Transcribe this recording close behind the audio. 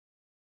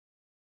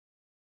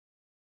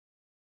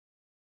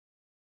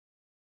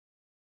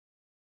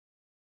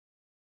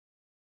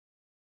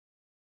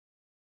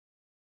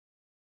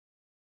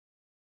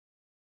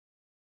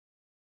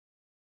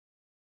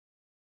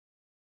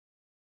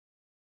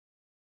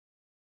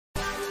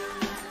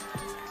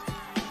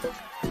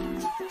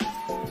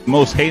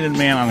most hated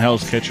man on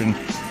Hell's Kitchen.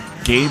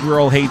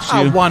 Gabriel hates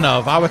you. One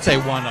of. I would say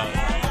one of.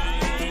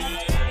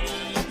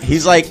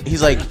 He's like.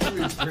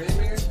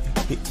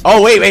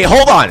 Oh wait,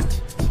 hold on.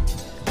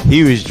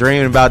 He was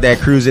dreaming about that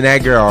cruising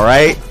that girl,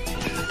 right?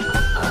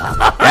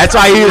 That's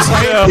why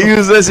he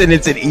was listening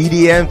to an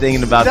EDM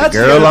thinking about the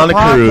girl on the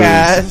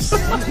cruise.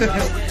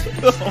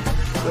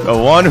 The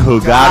one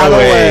who got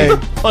away.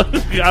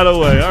 Got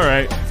away. All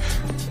right.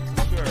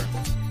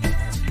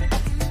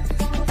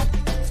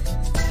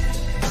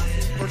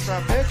 First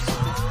round picks.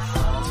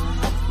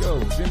 Yo,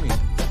 Jimmy.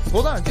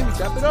 Hold on, Jimmy.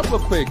 Step it up real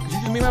quick. You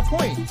just made my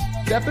point.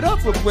 Step it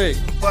up real quick.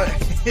 But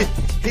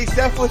he's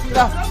definitely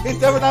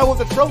not what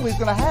the trouble he's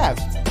gonna have.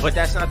 But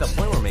that's not the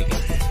point we're making.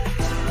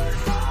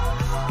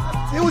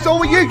 It was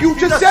over here. You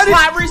just said it.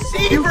 Slot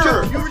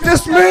receiver. You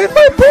just made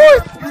my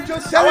point. You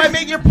just said How it. I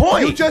make your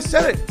point? You just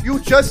said it. You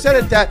just said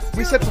it that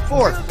we said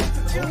before.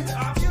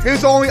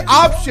 His only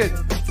option.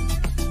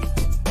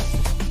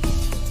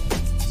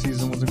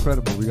 Season was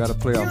incredible. We got a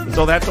playoff.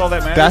 So that's all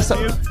that matters to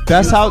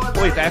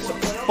you? Wait,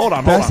 hold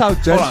on. That's how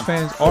hold Jets on.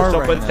 fans are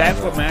right But now, that's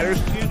bro. what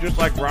matters to you? Just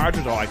like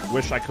Rodgers, I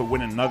wish I could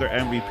win another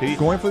MVP.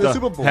 Going for the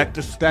Super Bowl. Heck,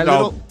 That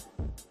little.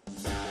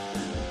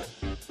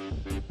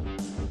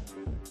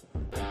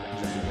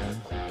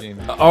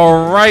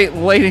 All right,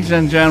 ladies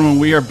and gentlemen,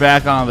 we are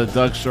back on the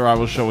Doug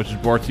Sarabo Show, which is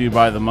brought to you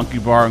by the Monkey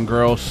Bar and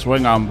Grill.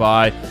 Swing on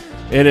by.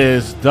 It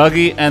is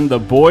Dougie and the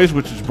Boys,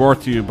 which is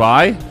brought to you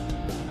by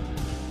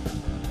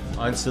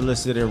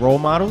Unsolicited role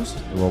models.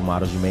 The role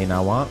models you may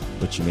not want,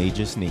 but you may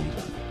just need.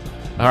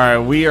 All right,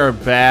 we are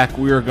back.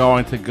 We are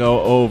going to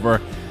go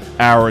over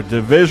our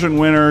division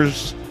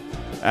winners,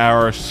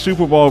 our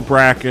Super Bowl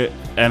bracket,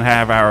 and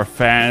have our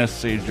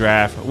fantasy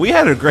draft. We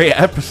had a great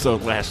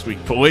episode last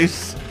week,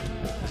 boys.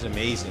 It's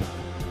amazing.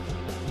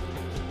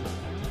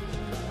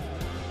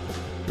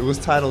 It was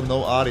titled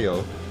No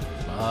Audio.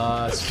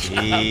 Must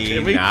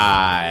be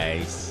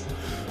nice.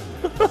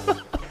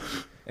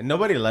 And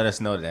nobody let us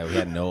know that we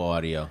had no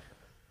audio.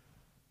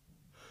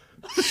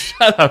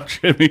 Shut up,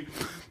 Jimmy.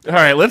 All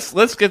right,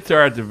 let's get to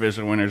our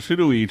division winners. Who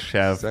do we each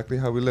have? Exactly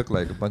how we look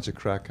like, a bunch of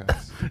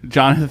crackheads.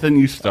 Jonathan,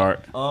 you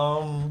start.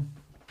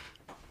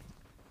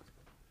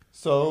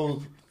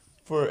 So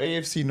for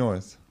AFC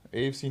North, I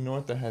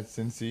had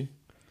Cincy.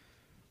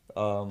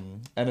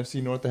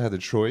 NFC North, I had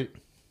Detroit.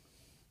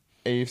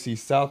 AFC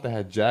South, I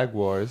had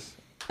Jaguars.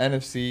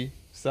 NFC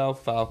South,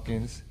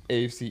 Falcons.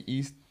 AFC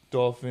East,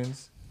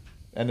 Dolphins.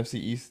 NFC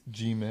East,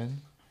 G-Men.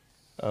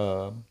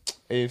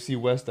 AFC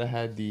West, I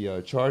had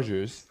the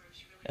Chargers.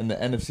 And the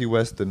NFC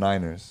West, the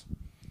Niners.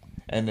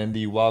 And then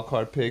the wild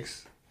card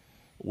picks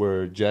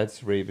were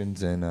Jets,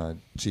 Ravens,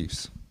 and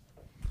Chiefs.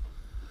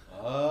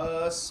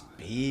 Must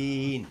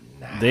be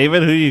nice.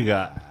 David, who you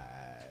got?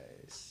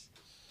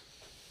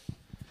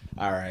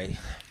 All right.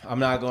 I'm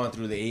not going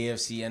through the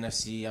AFC,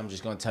 NFC. I'm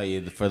just going to tell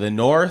you for the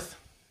North,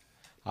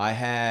 I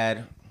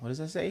had, what does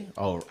that say?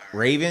 Oh,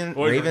 Ravens.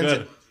 Boys,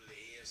 Ravens.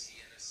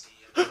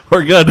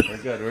 We're good.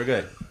 We're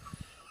good.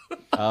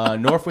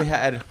 North, we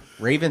had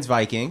Ravens,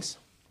 Vikings.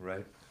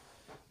 Right.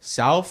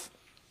 South,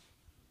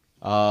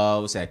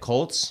 what's that?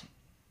 Colts.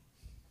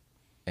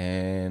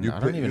 And I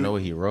don't even know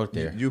what he wrote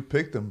there. You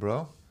picked them,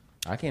 bro.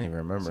 I can't even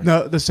remember.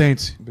 No, the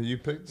Saints. But you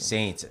picked them.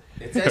 Saints.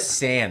 It says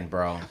sand,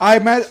 bro. Why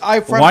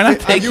not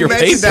take your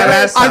paper?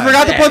 I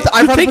forgot to put.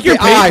 I forgot to Take put your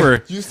the I.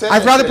 paper. You said I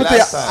forgot to that put shit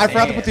last the. time. I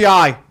forgot to put the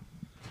I.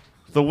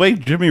 The way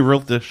Jimmy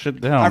wrote this shit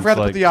down. I forgot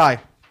to put the I.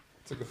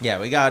 Yeah,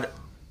 we got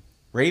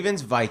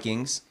Ravens,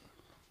 Vikings,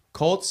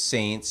 Colts,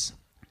 Saints,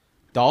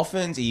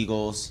 Dolphins,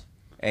 Eagles,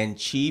 and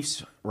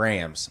Chiefs,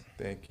 Rams.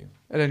 Thank you.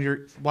 And then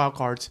your wild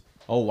cards.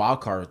 Oh,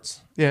 wild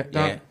cards. Yeah.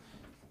 Yeah.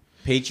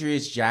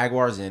 Patriots,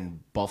 Jaguars, and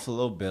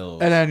Buffalo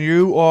Bills. And then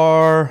you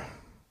are. I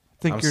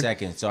think I'm you're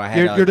second, so I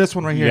had You're this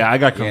one right here. Yeah, I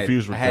got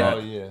confused with I had- that.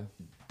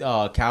 Oh,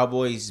 yeah.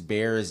 Cowboys,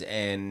 Bears,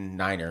 and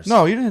Niners.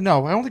 No, you didn't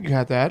know. I don't think you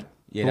had that.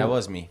 Yeah, that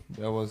was me.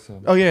 That was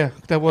Oh yeah,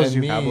 that was And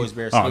you. me. Cowboys,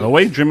 Bears. Oh, the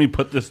way Jimmy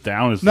put this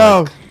down is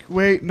No, like,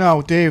 wait,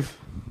 no, Dave.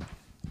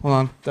 Hold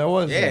on. That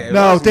was Yeah, it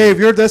No, was Dave,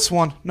 me. you're this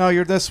one. No,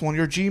 you're this one.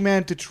 You're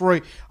G-Man,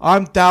 Detroit.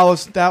 I'm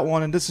Dallas, that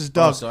one, and this is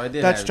Doug. so I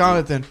did That's have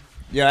Jonathan.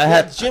 Yeah, I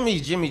had. Jimmy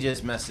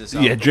just messed this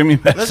up. yeah, Jimmy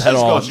messed Let's that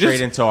just all go up. straight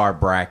into our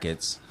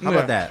brackets. How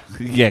about that?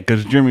 Yeah,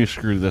 because Jimmy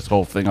screwed this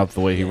whole thing up the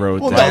way he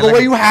wrote Well, it down. no, the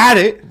way you had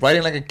it.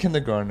 Writing like a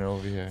kindergartner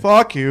over here.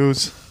 Fuck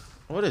yous.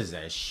 What is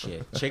that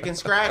shit? Chicken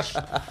scratch?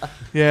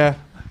 Yeah.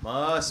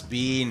 Must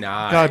be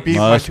nice. Gotta beef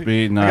Must my,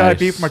 be I gotta nice.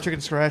 beef my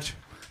chicken scratch.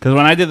 Because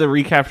when I did the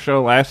recap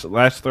show last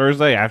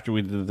Thursday, after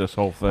we did this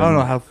whole thing, I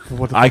don't know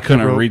what the I fuck you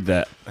couldn't wrote. read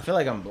that. I feel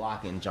like I'm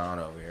blocking John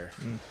over here.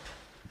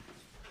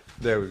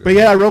 There we go. But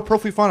yeah, I wrote Pro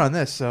Free Fun on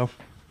this, so.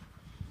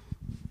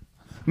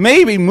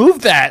 Maybe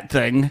move that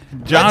thing,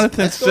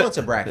 Jonathan. let's go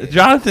into bracket.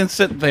 Jonathan,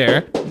 sit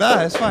there.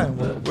 Nah, it's fine.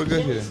 We're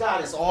good here.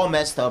 It's all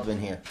messed up in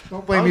here.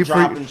 Don't blame I'm me for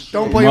dropping shit.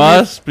 don't blame me.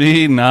 Must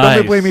be nice.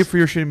 Don't blame me for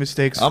your shitty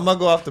mistakes. I'm gonna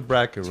go off the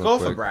bracket real Go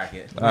quick. for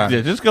bracket. All right.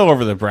 Yeah, just go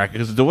over the bracket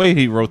because the way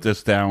he wrote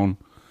this down,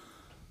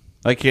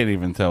 I can't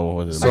even tell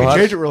what it is. So I how- can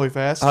change it really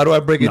fast. How do I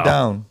break No. it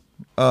down?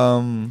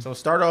 Um, So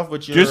start off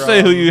with your. Just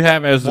say who you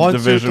have as the 1, 2,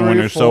 division 3,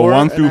 winner. So 4,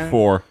 1 and through then-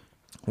 4.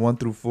 1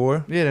 through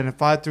 4. Yeah, then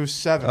 5 through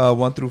 7.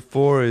 1 through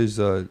 4 is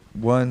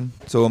 1.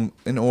 So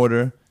in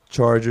order: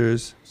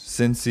 Chargers,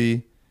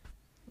 Cincy,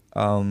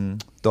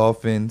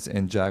 Dolphins,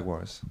 and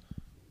Jaguars.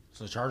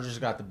 So Chargers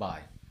got the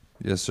bye.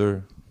 Yes,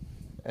 sir.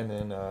 And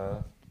then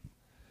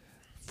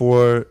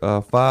 4,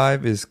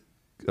 5 is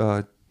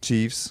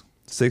Chiefs.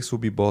 6 will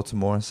be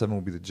Baltimore, and 7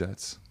 will be the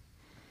Jets.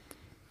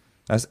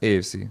 That's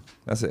AFC.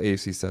 That's an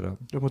AFC setup.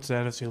 Then what's the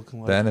NFC looking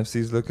like? The NFC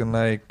is looking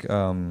like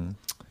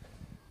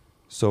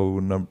so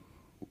number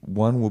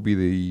 1 will be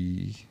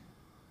the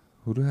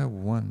who do I have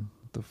 1?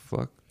 What the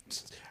fuck?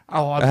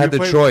 Oh, I had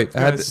Detroit.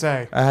 I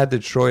had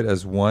Detroit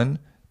as 1,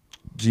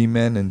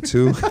 G-Men and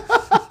 2. 3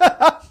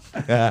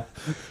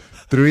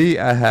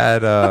 I had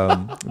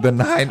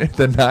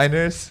the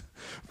Niners.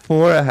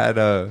 4 I had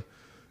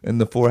and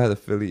the 4 I had the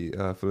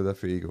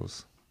Philadelphia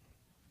Eagles.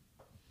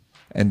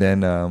 And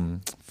then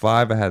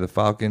 5 I had the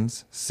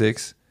Falcons,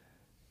 6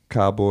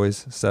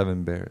 Cowboys,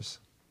 7 Bears.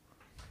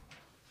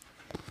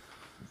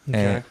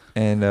 Okay.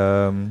 And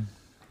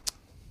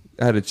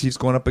I had the Chiefs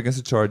going up against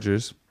the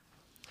Chargers.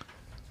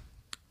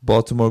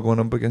 Baltimore going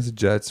up against the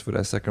Jets for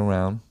that second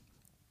round.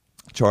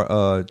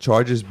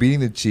 Chargers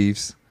beating the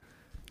Chiefs.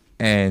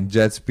 And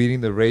Jets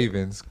beating the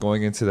Ravens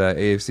going into that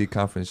AFC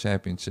Conference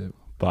Championship.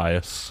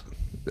 Bias.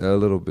 A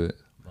little bit.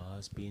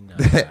 Must be nice.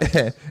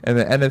 And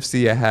the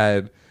NFC, I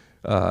had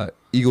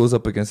Eagles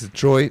up against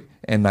Detroit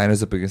and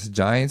Niners up against the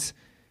Giants.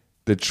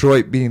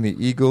 Detroit beating the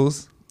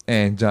Eagles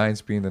and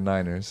Giants beating the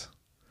Niners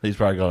He's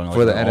probably going like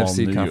for the an all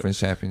NFC New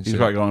Conference York. Championship. He's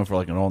probably going for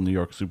like an all New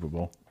York Super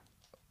Bowl.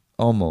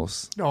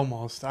 Almost.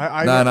 Almost.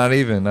 Not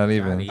even. Not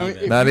even.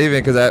 Not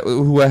even because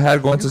who I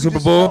had going to Super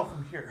Bowl.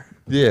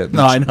 Yeah.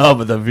 No, I know,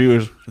 but the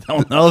viewers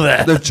don't know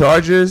that. The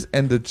Chargers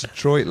and the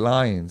Detroit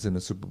Lions in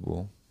the Super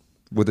Bowl,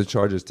 with the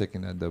Chargers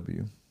taking that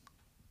W.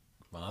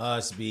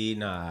 Must be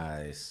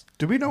nice.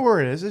 Do we know where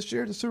it is this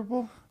year, the Super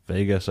Bowl?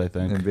 Vegas, I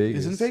think. In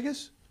Vegas. Is it in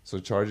Vegas? So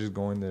Chargers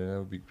going there, that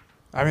would be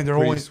I mean, they're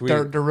Pretty only sweet.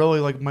 they're really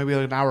like maybe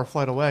like an hour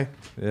flight away.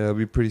 yeah, it'll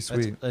be pretty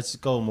sweet. Let's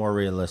go more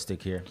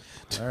realistic here.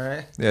 All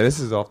right. Yeah, this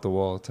is off the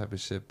wall type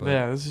of shit. But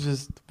Yeah, this is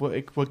just what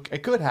it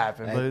could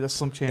happen, but it's a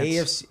slim chance.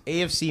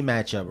 AFC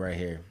matchup right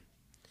here.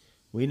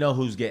 We know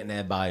who's getting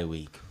that bye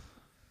week.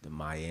 The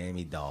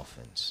Miami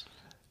Dolphins.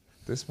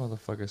 this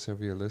motherfucker's so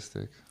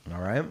realistic.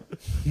 All right.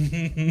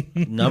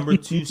 Number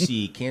 2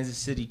 seed, Kansas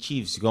City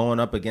Chiefs going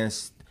up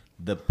against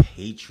the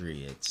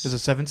Patriots Is a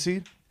 7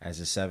 seed? as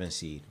a 7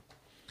 seed.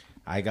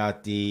 I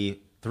got the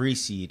 3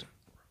 seed,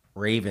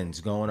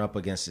 Ravens going up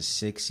against the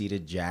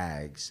 6-seeded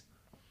Jags.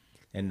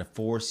 And the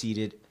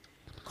 4-seeded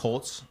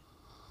Colts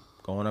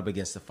going up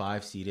against the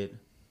 5-seeded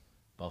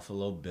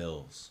Buffalo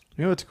Bills.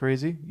 You know what's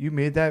crazy? You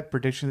made that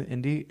prediction in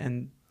Indy,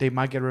 and they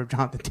might get rid of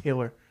Jonathan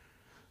Taylor.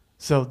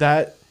 So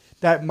that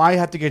might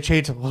have to get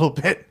changed a little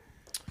bit.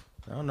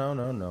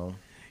 No.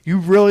 You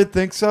really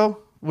think so?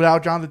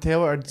 Without Jonathan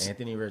Taylor?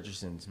 Anthony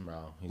Richardson's,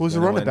 bro. He's Who's the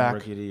gonna running win back?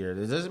 Rookie of the year.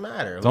 It doesn't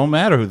matter. Don't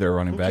matter who their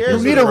running Who back cares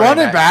is. You who need a the running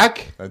running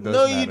back. That does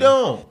No, you matter.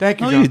 don't.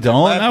 Thank you, No, Jonathan. you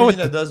don't. My Now opinion, with-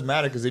 that does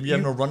matter because if you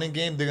have no running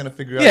game, they're gonna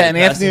figure out. yeah, the and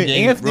passing Anthony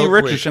game Anthony real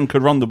quick. Richardson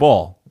could run the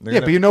ball. They're Yeah,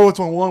 gonna- but you know it's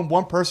when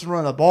one person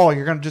running the ball,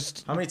 you're gonna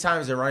just How many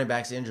times are running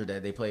backs injured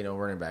that they play no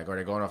running back, or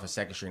they're going off a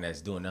second string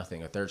that's doing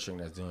nothing, a third string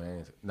that's doing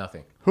anything,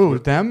 nothing? who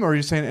them, or are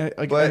you saying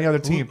like But any other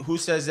Who, team? who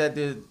says that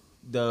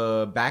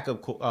the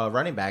backup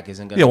running back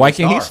isn't going to Yeah, be why a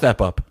can't he star?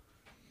 step up?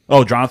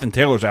 Oh, Jonathan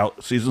Taylor's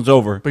out. Season's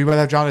over. But you might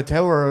have Jonathan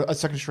Taylor or a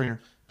second stringer.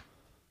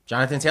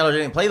 Jonathan Taylor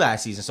didn't play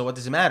last season, so what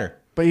does it matter?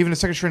 But even a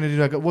second stringer, dude,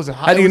 like, what was it?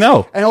 How do you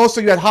know? And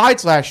also, you had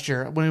Hides last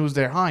year when he was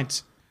there.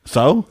 Hines.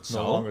 So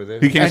no longer there.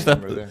 he can't And- step.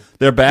 Longer there.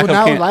 Their backup Well,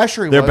 now can't. last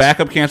year he their was.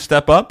 backup can't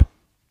step up.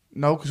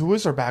 No, because who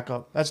is their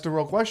backup? That's the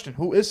real question.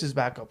 Who is his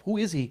backup? Who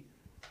is he?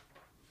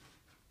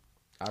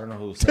 I don't know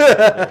who said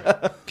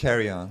that.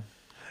 Carry on.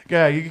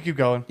 Yeah, you can keep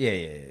going.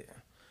 Yeah.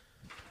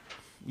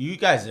 You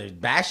guys are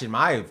bashing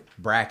my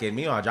bracket.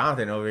 Meanwhile,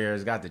 Jonathan over here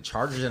has got the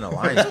Chargers and the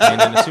Lions playing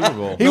in the Super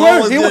Bowl. He No went.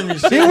 one's He, giving me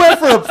went- he went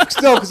for a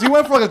still because he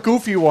went for like a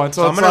goofy one.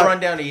 So So I'm it's going to like- run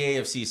down the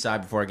AFC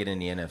side before I get in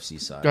the NFC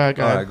side. Go ahead.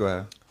 Go All ahead. right, go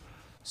ahead.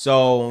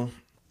 So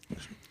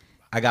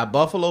I got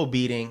Buffalo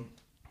beating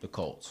the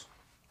Colts.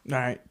 All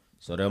right.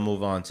 So they'll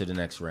move on to the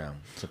next round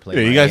to play.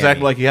 Yeah, you guys Miami.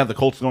 act like you have the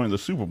Colts going to the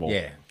Super Bowl.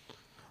 Yeah.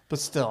 But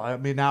still, I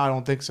mean, now I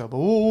don't think so. But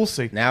we'll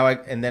see. Now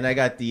and then I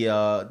got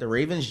the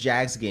Ravens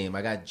Jags game.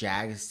 I got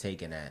Jags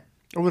taking that.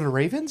 Over the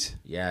Ravens?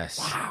 Yes.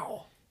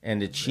 Wow.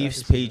 And the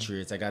Chiefs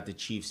Patriots. I got the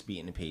Chiefs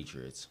beating the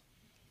Patriots.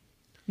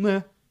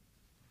 Nah.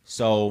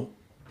 So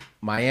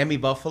Miami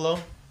Buffalo.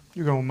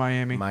 You're going with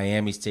Miami.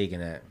 Miami's taking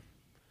that.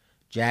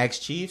 Jags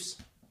Chiefs.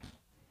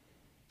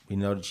 We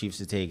know the Chiefs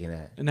are taking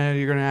that. And then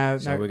you're gonna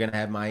have So we're gonna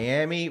have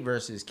Miami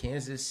versus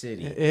Kansas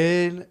City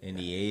in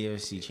the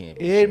AFC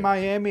Championship. in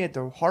Miami at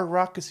the Hard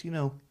Rock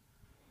Casino.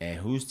 And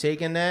who's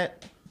taking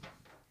that?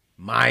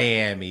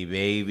 Miami,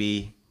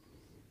 baby.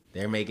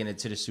 They're making it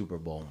to the Super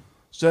Bowl.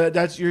 So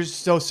that's you're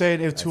still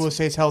saying if Tua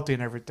stays healthy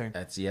and everything.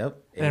 That's yep.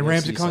 And AFC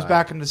Ramsey comes side.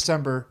 back in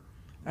December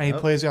and he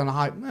Yep. plays on the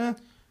high.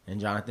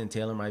 And Jonathan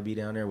Taylor might be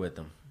down there with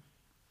them.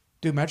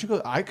 Dude, imagine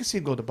go. I could see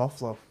him go to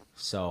Buffalo.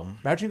 So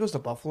Imagine he goes to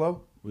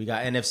Buffalo. we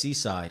got NFC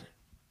side.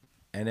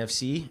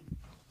 NFC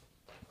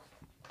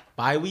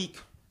bye week.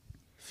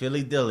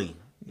 Philly Dilly.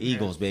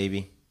 Eagles,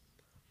 baby.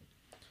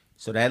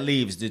 So that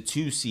leaves the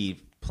 2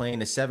 seed playing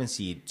the 7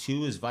 seed.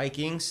 2 is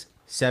Vikings,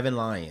 7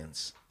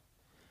 Lions.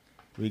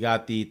 We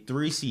got the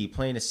 3 seed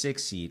playing the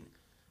 6 seed.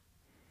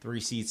 3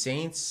 seed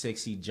Saints,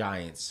 6 seed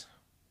Giants.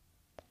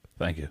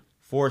 Thank you.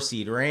 4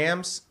 seed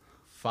Rams,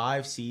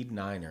 5 seed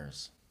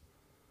Niners.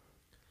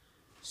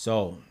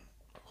 So,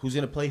 who's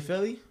going to play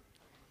Philly?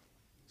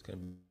 It's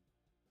going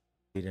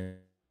to be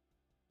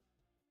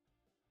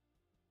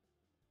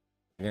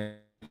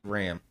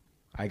Ram.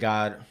 I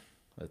got,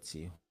 let's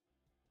see.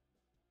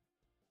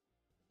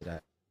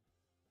 That.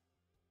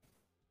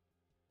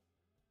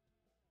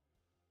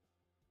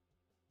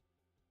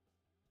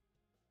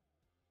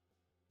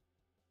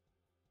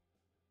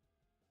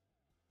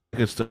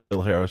 It's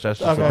still Harris. That's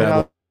just Okay, a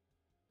bad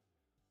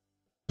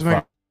now-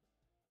 Fine.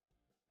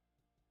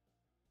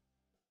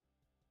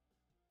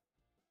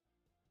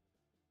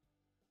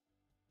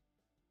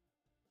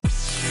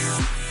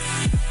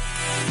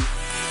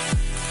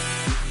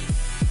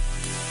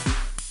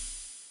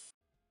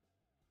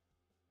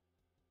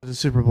 The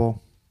Super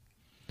Bowl.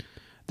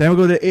 Then we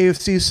go to the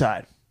AFC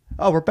side.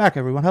 Oh, we're back,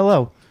 everyone.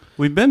 Hello.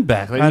 We've been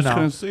back. They I just know.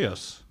 couldn't see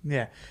us.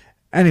 Yeah.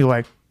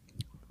 Anyway,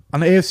 on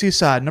the AFC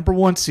side, number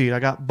 1 seed, I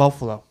got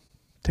Buffalo.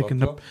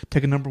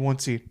 Taking number 1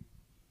 seed.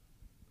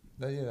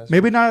 Yeah, that's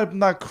Maybe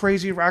not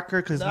crazy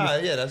record because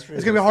yeah, that's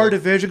it's gonna be a hard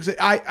division. Cause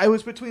I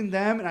was between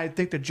them and I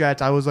think the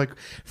Jets. I was like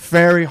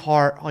very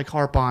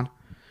harp on.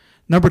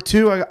 Number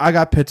 2, I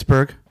got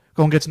Pittsburgh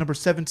going against number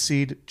 7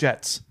 seed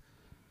Jets.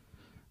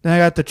 Then I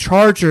got the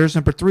Chargers,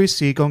 number 3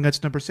 seed, going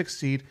against number 6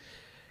 seed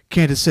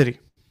Kansas City.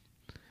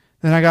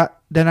 Then I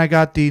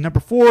got the number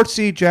 4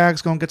 seed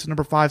Jags going against the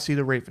number 5 seed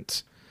the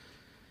Ravens.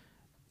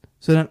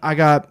 So then I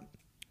got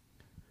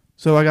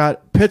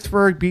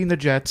Pittsburgh beating the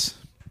Jets.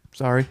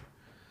 Sorry,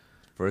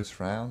 First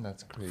round,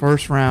 that's crazy.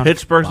 first round.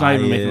 Pittsburgh's not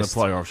even making the Biased.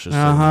 playoffs. Just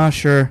Uh huh.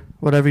 Sure.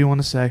 Whatever you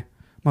want to say.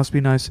 Must be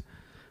nice.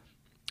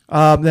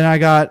 Then I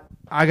got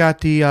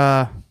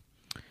the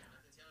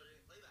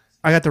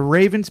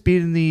Ravens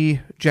beating the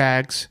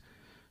Jags,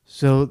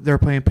 so they're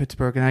playing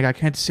Pittsburgh, and I got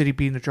Kansas City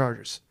beating the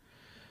Chargers.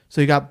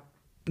 So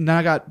now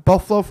I got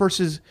Buffalo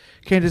versus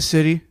Kansas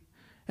City,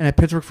 and then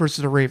Pittsburgh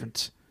versus the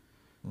Ravens.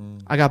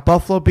 I got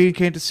Buffalo beating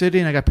Kansas City,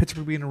 and I got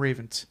Pittsburgh beating the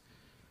Ravens.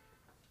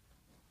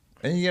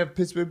 And you have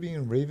Pittsburgh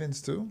being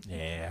Ravens too.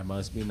 Yeah,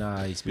 must be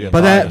nice. Yeah,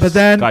 man. But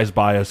then- guys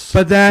bias.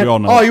 But then, we all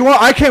know. oh, you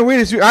want? I can't wait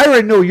to see. I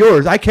already know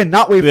yours. I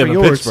cannot wait yeah, for but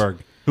yours. Pittsburgh,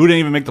 who didn't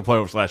even make the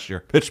playoffs last year.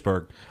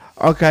 Pittsburgh.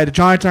 Okay, the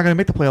Giants aren't going to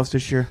make the playoffs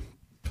this year.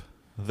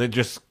 They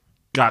just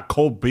got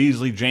Cole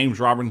Beasley, James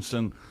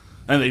Robinson,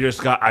 and they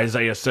just got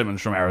Isaiah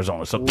Simmons from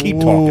Arizona. So keep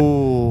talking.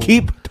 Ooh.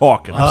 Keep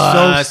talking.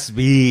 Must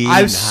be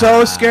I'm so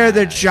nice. scared of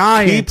the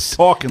Giants. Keep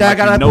talking like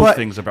you know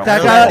things about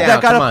that football. gotta,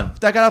 that Come gotta, on.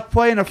 that gotta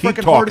play in the Keep freaking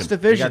talking. hardest We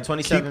division. got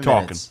 27 Keep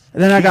talking. minutes.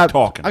 And then Keep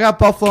talking. I got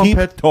Buffalo. Keep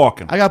and Pitt.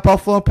 talking. I got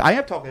Buffalo. And I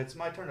am talking. It's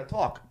my turn to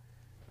talk.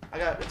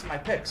 It's my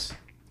picks.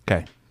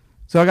 Okay.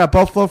 So I got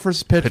Buffalo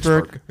versus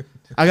Pittsburgh.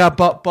 I got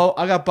Buffalo.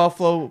 I got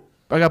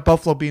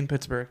Buffalo beating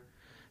Pittsburgh.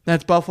 Then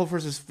it's Buffalo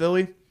versus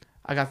Philly.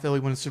 I got Philly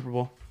winning the Super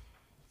Bowl.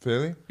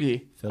 Philly? Yeah,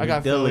 Philly I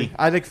got Dilly. Philly.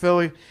 I think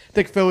Philly.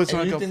 Philly's And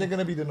gonna you go. think they're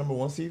gonna be the number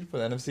 1 seed for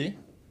the NFC?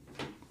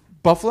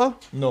 Buffalo.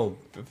 No,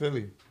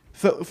 Philly.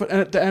 For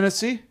the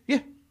NFC. Yeah.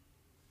 I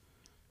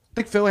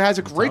think Philly has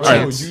a great All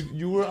right. chance.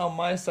 You were on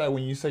my side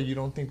when you said you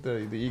don't think the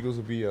Eagles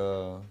will be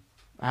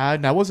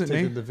That wasn't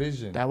take me. the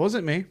division. That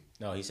wasn't me.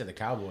 No, he said the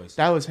Cowboys.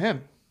 That was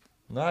him.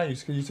 Nah, you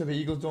said the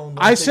Eagles don't.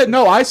 I said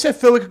no. I said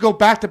Philly could go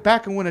back to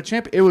back and win a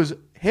champion. It was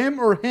him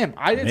or him.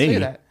 I didn't Me? say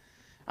that.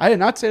 I did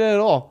not say that at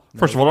all.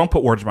 First of all, don't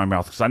put words in my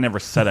mouth because I never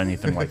said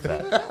anything like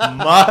that.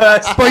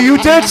 But you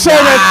did say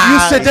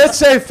that. You did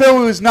say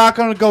Philly was not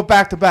going to go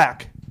back to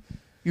back.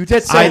 You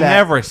did say I that.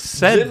 never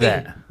said Jimmy.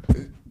 that.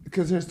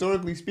 Because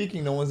historically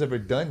speaking, no one's ever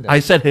done that. I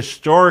said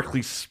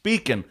historically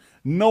speaking,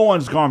 no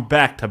one's gone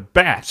back to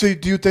back. So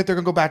do you think they're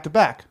going to go back to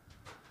back?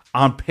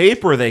 On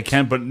paper they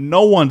can, but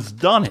no one's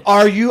done it.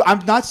 Are you?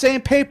 I'm not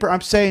saying paper. I'm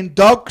saying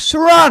Doug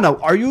Serrano.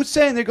 Are you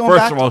saying they're going First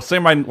back? of all, say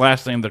my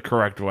last name the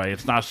correct way.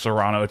 It's not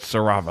Serrano, it's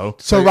Serravo.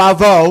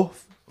 Saravo.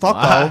 Fuck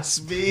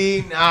Must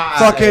be nice.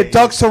 Fuck it.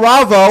 Doug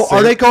Saravo.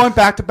 Are they going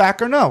back to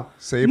back or no?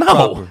 Say it No.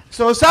 proper.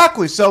 So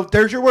exactly. So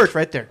there's your words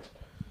right there.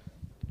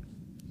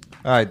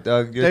 All right,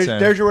 Doug, your turn.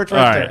 There's your words All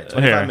right right. there.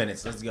 25 Here.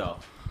 minutes. Let's go.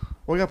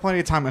 We got plenty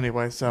of time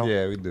anyway. So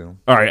Yeah, we do.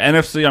 All right,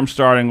 NFC, I'm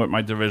starting with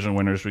my division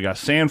winners. We got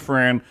San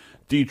Fran,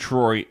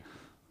 Detroit,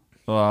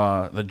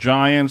 the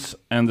Giants,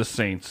 and the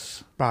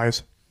Saints.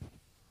 buys.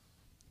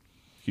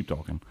 Keep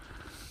talking.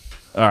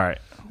 All right.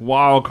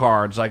 Wild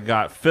cards. I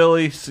got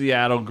Philly,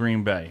 Seattle,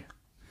 Green Bay.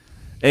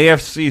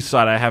 AFC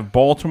side, I have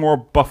Baltimore,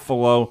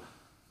 Buffalo,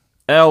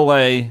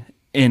 LA,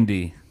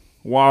 Indy.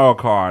 Wild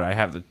card. I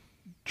have the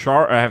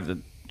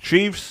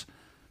Chiefs,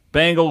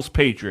 Bengals,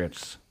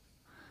 Patriots.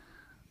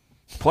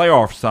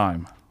 Playoffs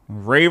time.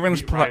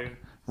 Ravens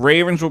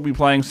will be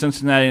playing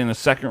Cincinnati in the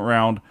second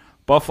round.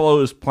 Buffalo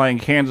is playing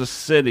Kansas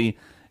City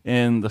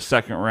in the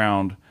second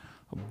round.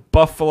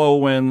 Buffalo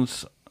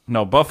wins.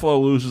 No, Buffalo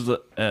loses. All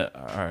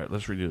right,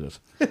 let's redo this.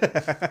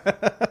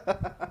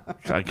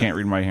 I can't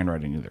read my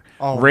handwriting either.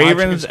 Oh,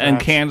 Ravens my and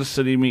chicken Kansas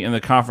City meet in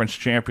the conference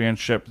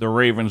championship. The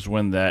Ravens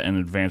win that and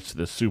advance to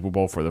the Super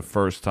Bowl for the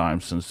first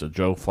time since the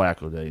Joe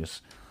Flacco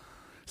days.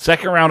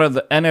 Second round of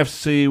the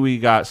NFC, we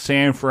got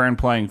San Fran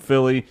playing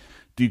Philly,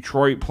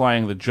 Detroit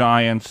playing the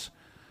Giants.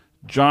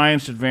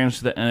 Giants advance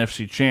to the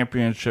NFC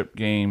Championship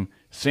game.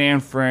 San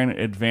Fran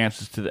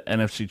advances to the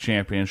NFC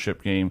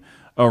Championship game.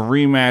 A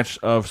rematch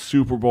of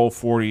Super Bowl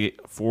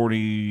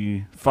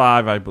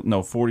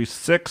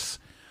 46.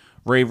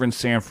 Ravens,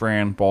 San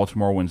Fran,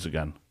 Baltimore wins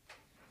again.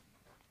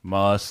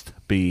 Must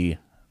be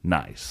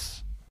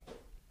nice.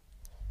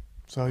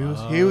 So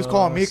he was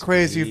calling me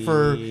crazy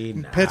for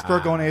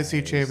Pittsburgh going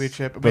AFC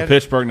Championship. But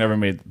Pittsburgh didn't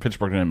make the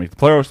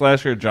playoffs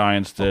last year.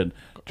 Giants did.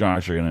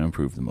 Giants are going to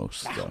improve the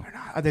most. So.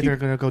 I think they're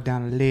going to go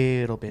down a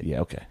little bit. Yeah,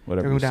 okay.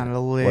 Whatever. They're going to go down a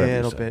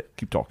little bit.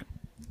 Keep talking.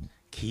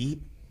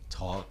 Keep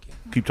talking.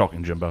 Keep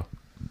talking, Jimbo.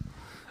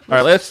 All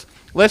right,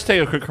 let's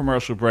take a quick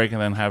commercial break and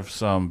then have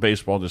some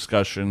baseball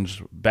discussions.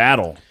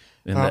 Battle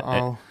in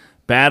the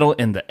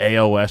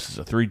AOS is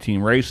a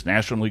 3-team race.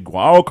 National League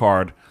wild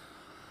card.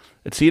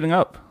 It's heating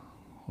up.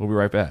 We'll be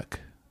right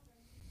back.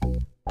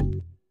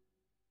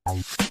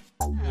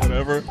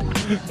 Whatever.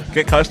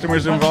 Get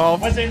customers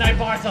involved. Wednesday night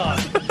bar talk.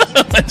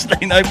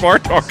 Wednesday night bar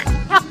talk.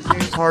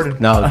 James Harden.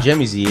 No,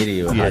 Jimmy's the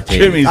idiot. With hot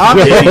takes. Jimmy's I'm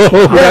the idiot.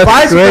 Yeah, if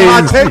I see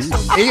hot takes,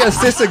 He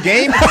assists a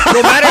game.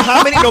 No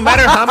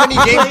matter how many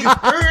games.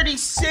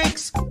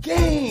 36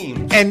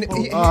 games. And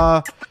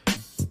the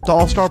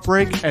All-Star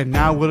break, and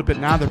now a little bit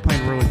now they're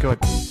playing really good.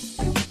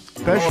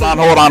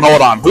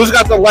 Hold on. Who's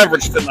got the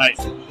leverage tonight?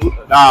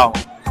 No,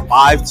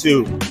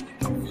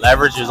 5-2.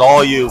 Leverage is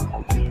all you.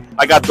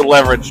 I got the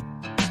leverage.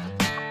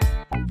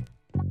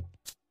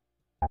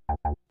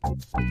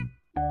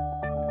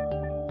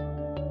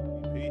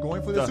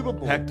 going for the Super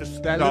Bowl. Heck,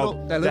 That little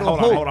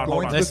hope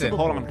going to the Super Bowl.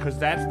 Hold on, because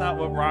that's not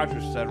what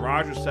Rogers said.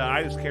 Rogers said,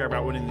 I just care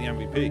about winning the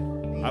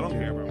MVP. I don't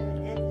care about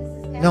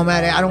winning. No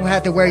matter, I don't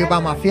have to worry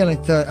about my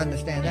feelings to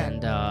understand that.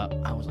 And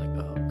I was like,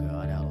 oh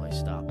god, how do I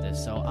stop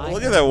this? So I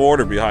Look at that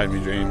water behind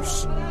me,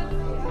 James.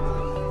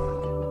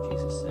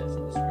 Jesus says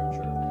in the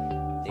scripture,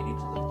 they need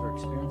to live their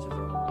experience of their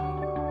own.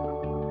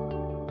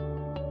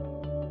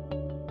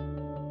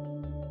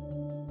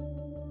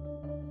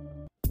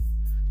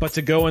 But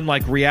to go and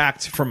like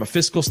react from a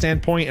fiscal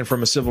standpoint and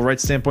from a civil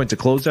rights standpoint to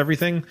close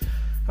everything,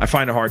 I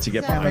find it hard to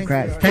get behind.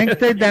 Democrats. Thanks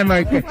to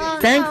Democrats.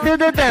 Thanks to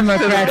the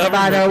Democrats,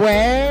 by the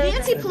way.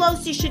 Nancy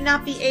Pelosi should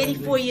not be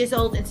 84 years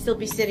old and still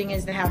be sitting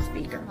as the House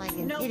Speaker. Like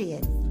an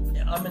idiot.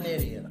 I'm an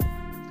idiot.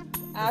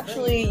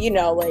 Actually,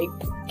 like,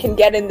 can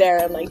get in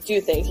there and, like,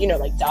 do things.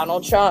 Like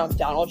Donald Trump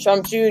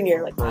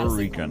Jr., like, Puerto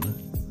Rican.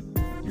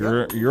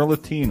 You're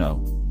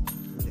Latino.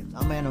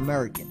 I'm an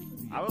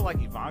American. I would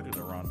like Ivanka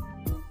to run.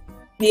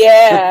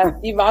 Yeah,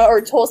 or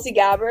Tulsi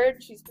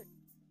Gabbard. She's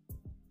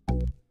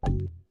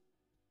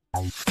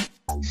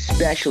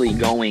especially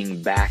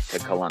going back to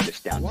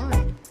Columbus down.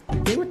 Why?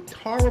 They were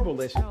horrible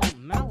this year.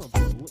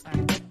 Malibu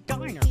and the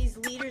diner. These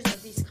leaders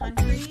of these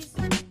countries.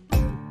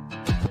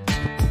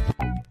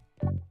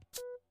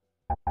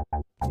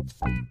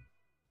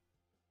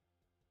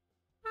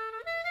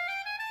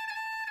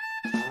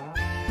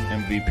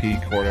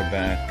 MVP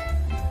quarterback.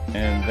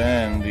 And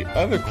then the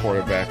other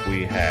quarterback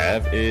we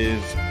have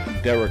is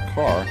Derek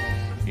Carr.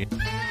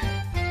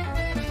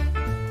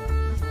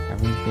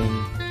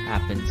 everything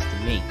happens to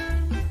me.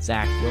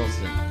 Zach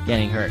Wilson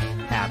getting hurt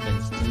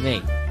happens to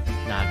me.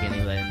 Not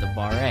getting let into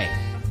Bar A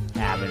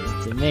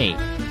happens to me.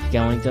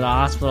 Going to the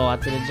hospital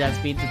after the Jets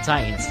beat the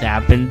Titans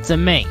happened to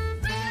me.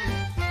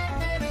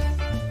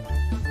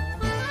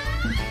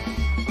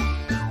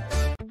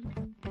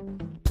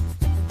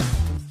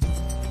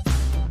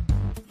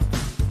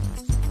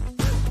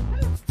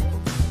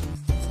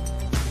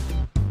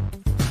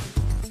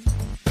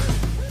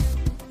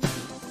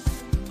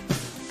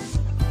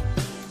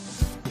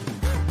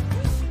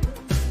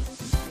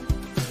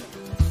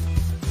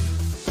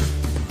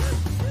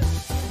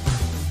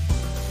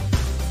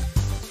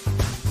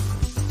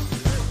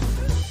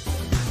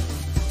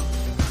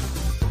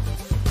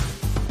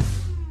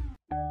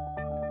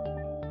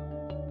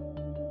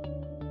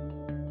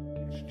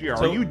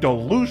 Are you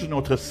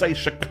delusional to say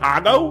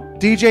Chicago?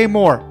 DJ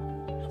Moore.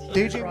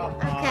 DJ Moore.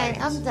 Okay,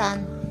 I'm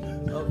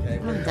done. Okay.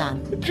 I'm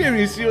done. Jim,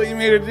 you see what you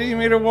made her? You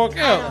made her walk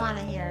I out. don't want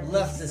to hear it.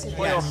 Left this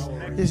cast.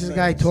 This is a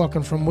guy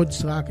talking from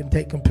Woodstock and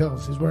taking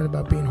pills. He's worried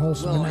about being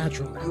wholesome and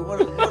natural.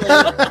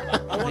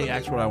 He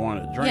asked what I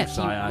wanted to drink, Yes,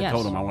 so I yes.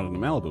 told him I wanted a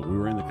Malibu. We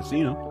were in the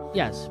casino.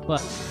 Yes, but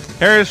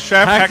Here's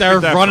Chef Hector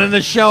Depper. running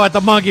the show at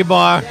the Monkey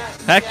Bar.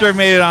 Hector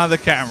made it on the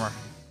camera.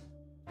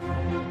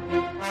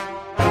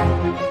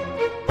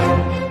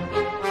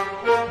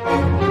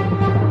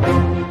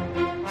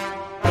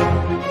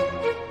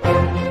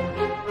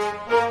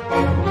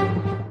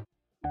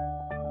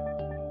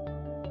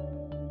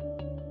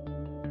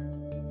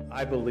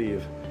 I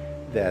believe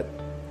that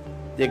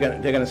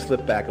they're gonna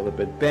slip back a little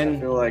bit. Ben,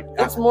 feel like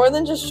It's more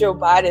than just Joe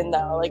Biden,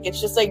 though. Like,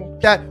 it's just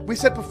like that we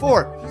said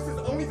before.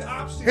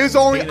 His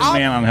only Hated option.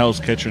 man on Hell's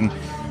Kitchen.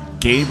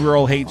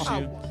 Gabriel hates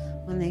you.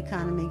 When the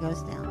economy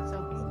goes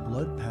down.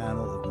 Blood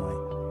panel of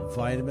my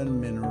vitamin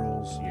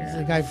minerals.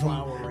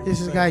 This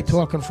is a guy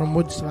talking from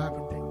Woodstock.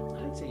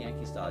 I'd say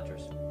Yankees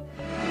Dodgers.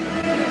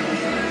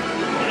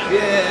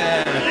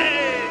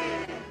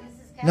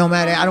 No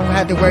matter, I don't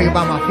have to worry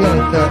about my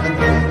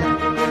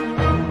feelings.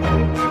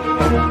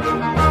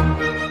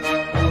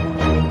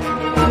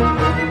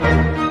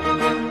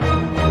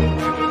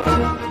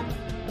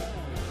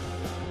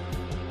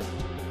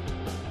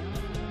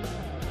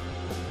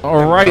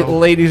 All right,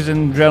 ladies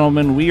and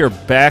gentlemen, we are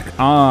back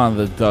on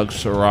the Doug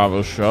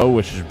Saravo Show,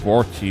 which is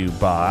brought to you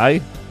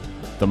by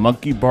the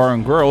Monkey Bar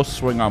and Grill.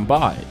 Swing on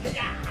by.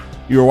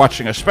 You are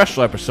watching a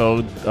special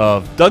episode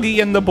of Dougie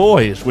and the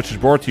Boys, which is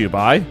brought to you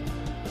by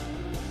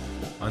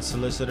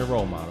Unsolicited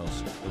role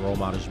models. The role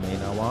models you may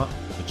not want,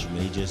 but you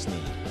may just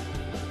need.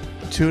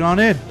 Tune on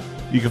in.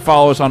 You can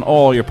follow us on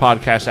all your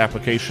podcast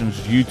applications,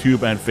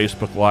 YouTube and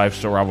Facebook Live,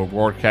 Saravo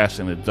Broadcast,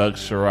 and the Doug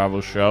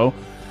Saravo Show.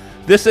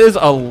 This is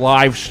a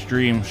live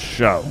stream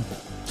show,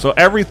 so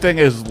everything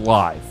is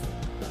live.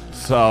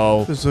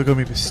 So There's going to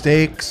be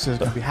mistakes. There's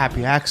going to be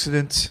happy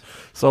accidents.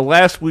 So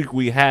last week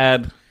we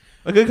had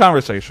a good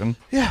conversation.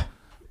 Yeah.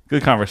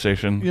 Good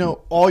conversation. You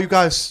know, all you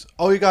guys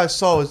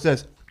saw was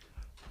this.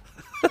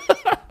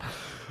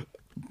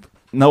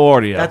 No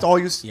audio. That's all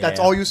you. That's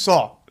all you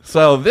saw.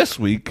 So this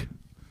week,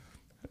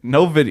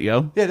 no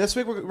video. Yeah, this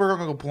week we're going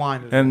to go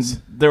blind. And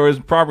there was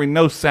probably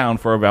no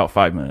sound for about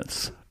 5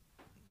 minutes.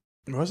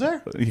 Was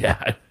there?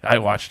 Yeah, I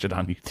watched it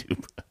on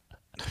YouTube.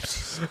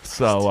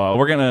 So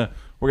we're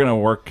gonna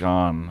work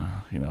on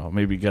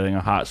maybe getting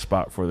a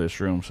hotspot for this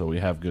room so we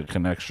have good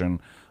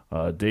connection.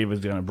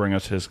 David's gonna bring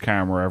us his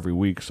camera every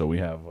week so we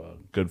have a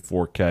good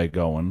 4K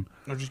going.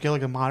 Or just get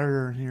like a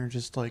monitor in here,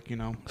 just like put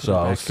it So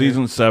back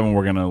season 7,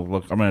 we're gonna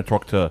look. I'm gonna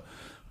talk to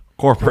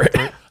corporate.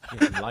 Get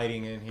some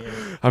lighting in here.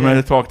 I'm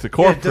gonna talk to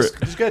corporate.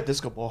 just get a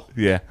disco ball.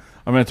 Yeah,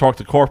 I'm gonna talk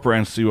to corporate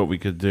and see what we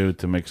could do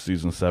to make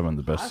season 7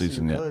 the best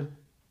season yet. Good.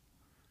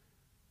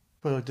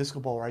 Put a disco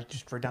ball right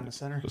down the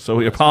center. So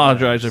we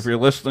apologize if you're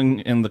listening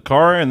in the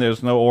car and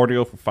there's no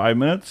audio for 5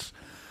 minutes.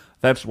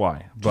 That's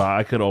why. But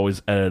I could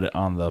always edit it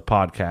on the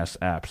podcast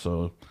app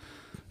so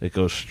it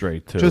goes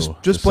straight to. Just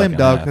the blame second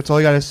Doug. half. That's all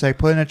you gotta say.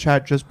 Put in the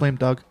chat. Just blame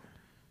Doug.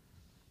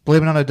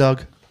 Blame it on the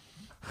Doug.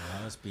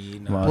 Must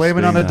Blame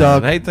it be on the nice.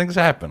 Doug. Hey, things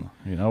happen.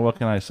 What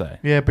can I say?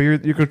 Yeah, but you're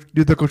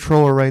the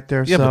controller right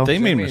there. Yeah, so. but they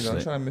made Jimmy, mistakes.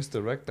 don't try to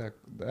misdirect that.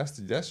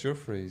 That's your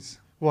phrase.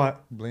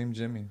 What? Blame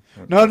Jimmy.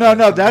 No.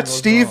 That's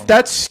Steve. wrong.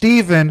 That's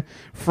Steven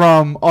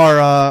from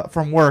our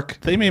from work.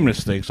 They made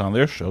mistakes on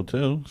their show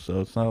too, so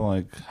it's not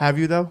like. Have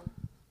you though?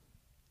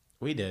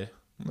 We did.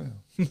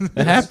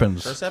 It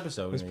happens. First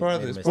episode. It's part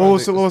of this. What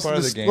was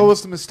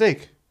the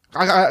mistake?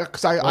 I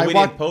we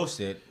didn't post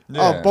it.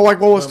 Oh, but like,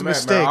 what was the Remember,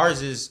 mistake?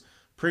 Ours is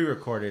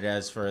pre-recorded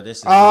as for this.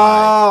 Is Oh,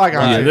 I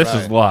got Yeah, you. this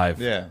is live.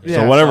 Yeah.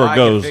 So whatever I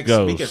goes, can fix,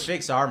 goes. We can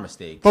fix our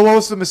mistake. But what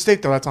was the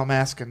mistake though? That's all I'm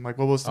asking. Like,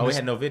 what was the Oh, we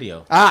mistake? had no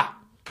video.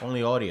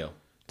 Only audio.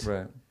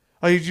 Right.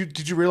 Oh,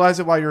 did you realize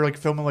it while you were like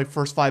filming like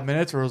first 5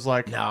 minutes, or it was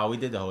like No, we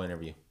did the whole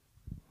interview.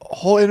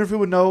 whole interview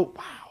with no?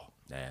 Wow.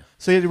 Yeah.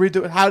 So you had to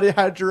redo it. How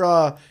did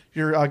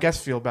your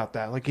guest feel about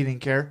that? Like he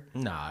didn't care.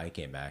 Nah, he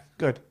came back.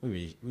 Good.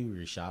 We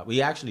reshot.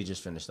 We actually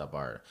just finished up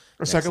our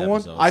next second one.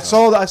 episode, I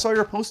so- saw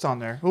your post on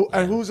there.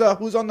 Who's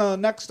on the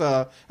next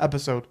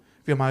episode?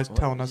 If you don't mind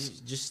telling us.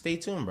 Just stay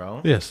tuned,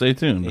 bro. Yeah, stay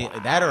tuned.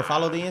 That or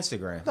follow the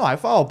Instagram. No, I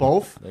follow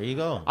both. There you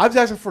go. I'm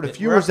asking for the We're-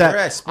 viewers we're that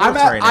at sports I'm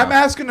right now. I'm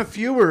asking the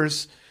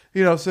viewers,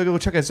 so go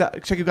check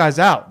you guys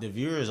out. The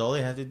viewers, all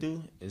they have to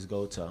do is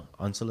go to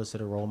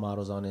Unsolicited Role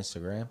Models on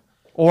Instagram.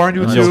 Or on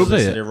You'll YouTube.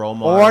 Unsolicited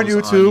Role Or on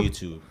Models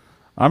YouTube.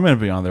 I'm gonna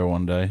be on there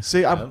one day.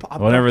 See, I'm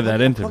whenever that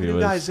I'm interview you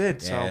is. guys in,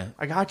 so Yeah.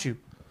 I got you.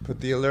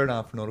 Put the alert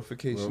on for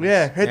notifications.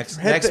 Yeah,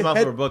 Next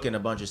month we're booking a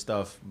bunch of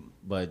stuff,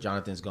 but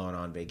Jonathan's going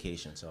on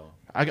vacation, so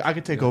I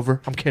could take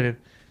over. I'm kidding.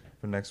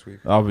 For next week.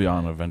 I'll be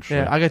on eventually.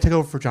 Yeah, I gotta take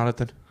over for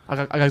Jonathan.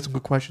 I got some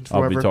good questions for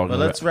I'll be whoever. talking But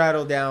let's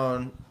rattle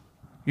down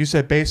You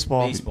said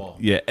baseball. baseball.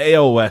 Yeah,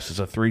 AOS is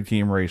a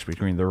 3-team race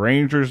between the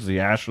Rangers, the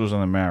Astros,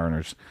 and the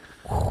Mariners.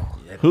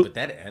 But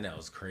that NL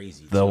is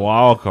crazy. The too.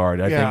 wild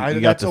card. I Yeah, think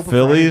you got that's the open for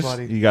Phillies,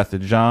 anybody. you got the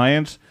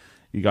Giants,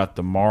 you got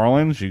the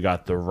Marlins, you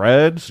got the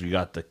Reds, you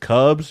got the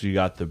Cubs, you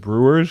got the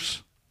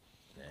Brewers.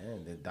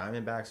 And the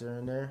Diamondbacks are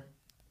in there.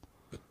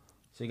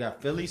 So you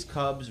got Phillies,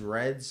 Cubs,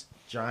 Reds,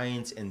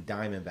 Giants, and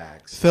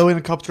Diamondbacks. Philly and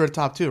the Cubs are the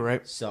top 2,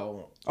 right?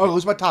 So Oh,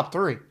 who's my top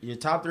 3? your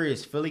top 3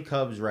 is Philly,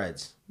 Cubs,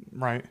 Reds.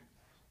 Right.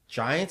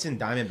 Giants and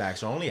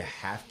Diamondbacks are only a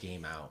half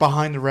game out.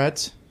 Behind the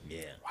Reds.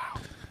 Yeah.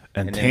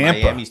 And then Tampa.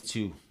 Miami's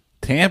 2.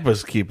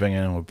 Tampa's keeping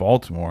it in with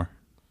Baltimore.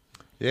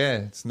 Yeah,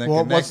 it's neck Well,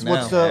 and neck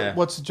now.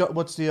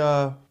 what's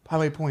the how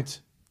many points?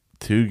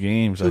 2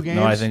 games. Two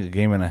No, I games? think a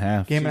game and a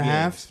half. Game and a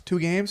half? 2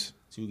 games?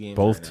 2 games.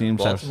 Both right now.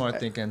 teams have. Baltimore, I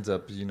think, ends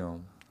up, Well,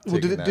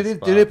 taking did that it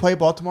spot. did it play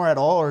Baltimore at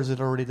all, or is it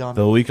already done?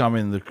 The week I'm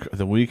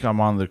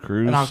on the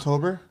cruise In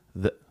October?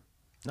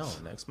 No,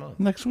 next month.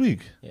 Next week.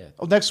 Yeah.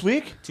 Oh, next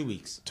week? 2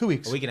 weeks. 2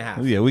 weeks. A week and a half.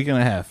 Yeah, week and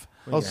a half.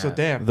 Oh, so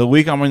damn. The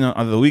week I'm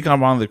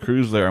on the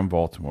cruise there in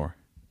Baltimore.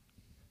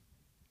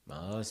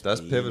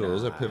 That's pivotal.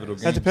 Those are pivotal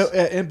games.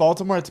 In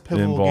Baltimore, it's a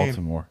pivotal In game.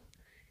 Baltimore.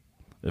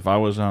 If I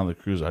was on the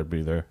cruise, I'd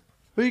be there.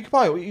 But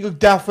you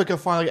definitely can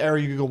find like an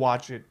area you could go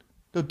watch it.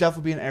 There'll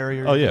definitely be an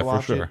area. Oh you yeah, can for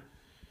watch sure. It.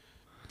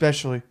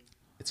 Especially.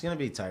 It's gonna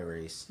be a tight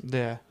race.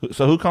 Yeah.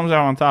 So who comes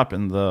out on top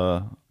in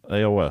the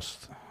AL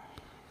West?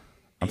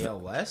 AL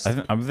West?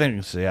 I'm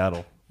thinking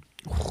Seattle.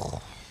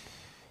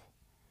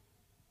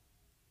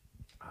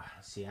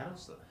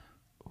 Seattle's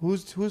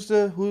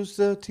the Who's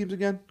the teams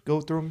again?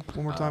 Go through them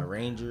one more time.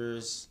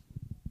 Rangers.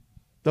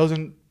 Those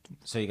in.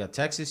 So you got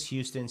Texas,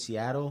 Houston,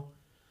 Seattle,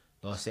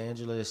 Los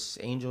Angeles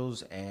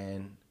Angels,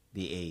 and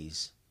the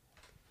A's.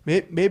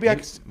 Maybe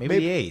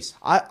the A's.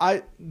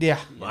 Yeah.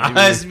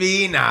 Must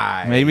be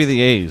nice. Maybe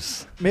the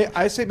A's.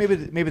 I say maybe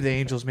the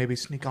Angels maybe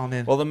sneak on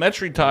in. Well, the Mets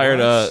retired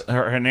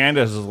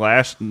Hernandez's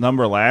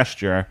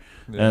last year,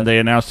 and they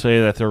announced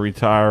today that they're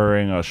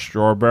retiring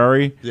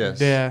Strawberry.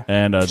 Yes. Yeah.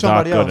 And Doc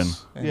Somebody Gooden.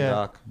 else. And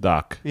Yeah.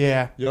 Doc.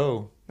 Yeah.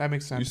 Yo. That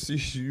makes sense.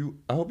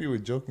 I hope you were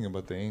joking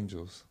about the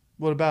Angels.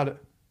 What about it?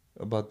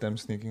 About them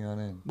sneaking on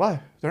in.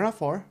 Why? They're not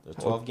far. They're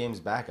 12 games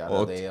back out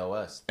of the AL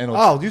West. And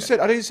I think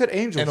you said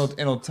Angels.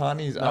 And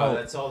Otani's No, out.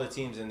 that's all the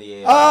teams in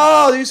the AL.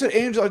 Oh, you said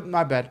Angels.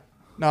 My bad.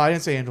 No, I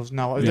didn't say Angels.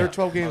 No, they're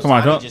 12 games. Come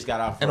on, don't. Just got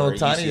out for And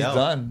Otani's UCL.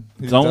 done.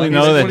 Don't we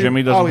know that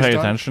Jimmy doesn't he's pay done?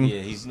 attention?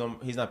 Yeah, he's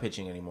not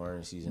pitching anymore in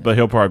the season. But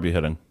he'll probably be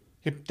hitting.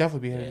 He'd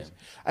definitely be hitting.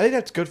 I think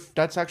that's good.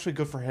 That's actually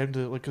good for him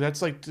to like. 'Cause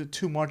that's like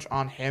too much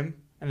on him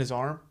and his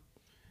arm.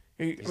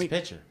 He's a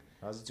pitcher.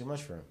 How's it too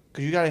much for him?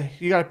 Because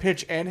you gotta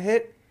pitch and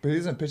hit. But he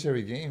doesn't pitch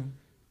every game.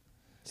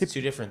 It's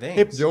two different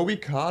things. Joey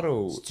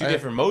Cotto. It's two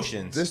different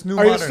motions. This new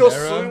Are you modern still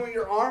era. swinging with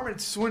your arm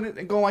and swinging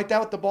and going like that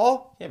with the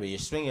ball? Yeah, but you're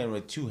swinging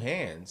with two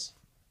hands.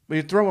 But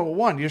you're throwing with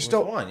one. You're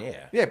still one,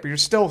 yeah. Yeah, but you're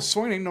still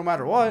swinging no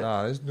matter what.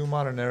 Nah, this new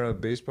modern era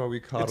of baseball, we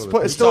Cotto.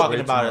 It's We're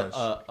talking about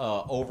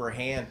a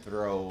overhand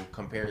throw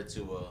compared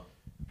to a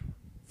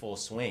full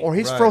swing. Or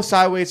he's throw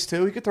sideways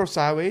too. He could throw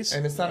sideways.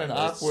 And it's not an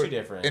but it's awkward. two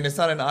different. And it's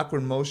not an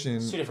awkward motion.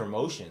 It's two different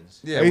motions.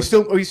 Yeah. Are you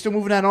still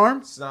moving that arm?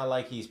 It's not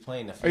like he's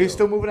playing the field. Are you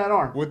still moving that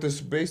arm? With this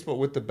baseball,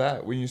 with the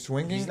bat, when you're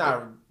swinging, He's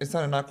not- it's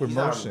not an awkward he's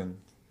not, motion.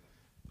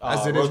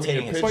 As it is when rotating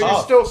you're his pitching. But you're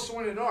cuff. still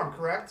swinging an arm,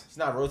 correct? He's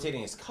not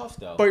rotating his cuff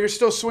though. But you're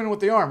still swinging with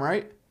the arm,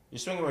 right? You're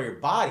swinging with your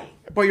body.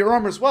 But your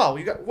arm as well.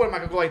 You got what? Am I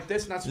gonna go like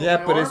this and that's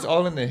Yeah, but it's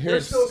all in the hips.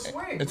 You're still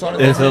swinging. It's all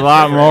in It's the a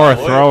lot more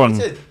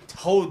throwing. It's a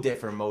whole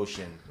different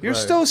motion. You're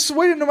still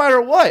swinging no matter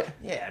what.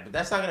 Yeah, but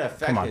that's not gonna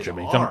affect Come on, his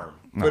Jimmy. arm.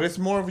 No. But it's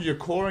more of your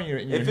core and your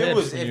If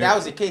hips. if that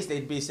was the case,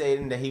 they'd be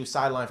saying that he was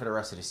sidelined for the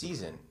rest of the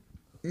season.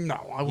 No,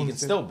 I He wouldn't. can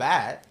still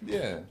bat.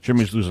 Yeah.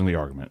 Jimmy's losing the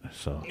argument.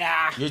 So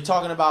You're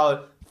talking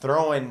about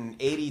throwing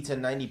 80 to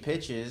 90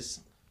 pitches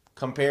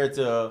compared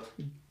to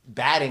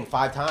batting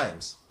 5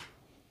 times.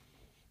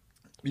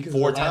 Because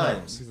 4 of the lineup,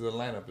 times. Because of the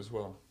lineup as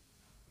well. all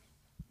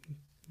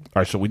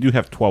right, so we do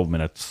have 12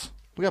 minutes.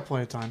 We got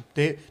plenty of time.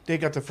 They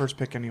got the first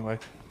pick anyway.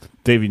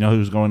 Dave, you know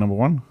who's going number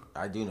 1?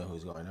 I do know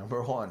who's going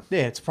number 1.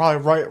 Yeah, it's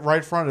probably right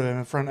in front of him,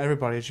 in front of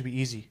everybody. It should be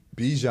easy.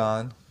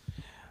 Bijan.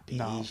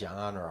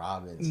 Bijan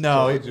Robbins.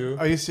 No, Told you.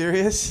 are you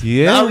serious?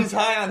 Yeah. Now he's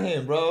high on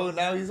him, bro.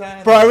 Now he's high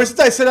on Bro, him. ever since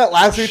I said that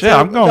last week, Shit,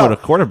 I'm going with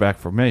a quarterback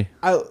for me.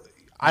 I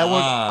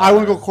want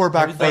to go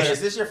quarterback Wait, first.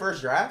 is this your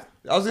first draft?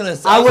 I was gonna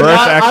say. I would First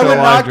not. I actual would live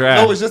not.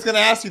 draft. I was just gonna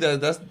ask you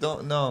that.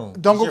 Don't Don't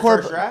Is go your first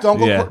quarterback. draft? Don't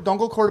go. Yeah. Don't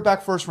go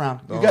quarterback first round.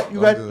 You Don't- got don't do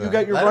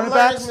that. your Let him running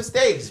learn his backs.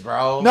 mistakes,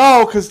 bro.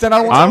 No, because then I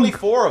It's want. only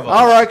 4 of us.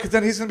 All right, because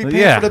then he's gonna be paying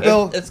Yeah. for the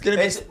bill. It's gonna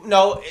be.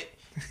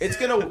 It's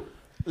gonna.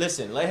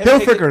 Listen, let him. He'll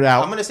pick figure it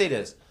out. I'm gonna say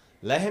this.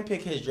 Let him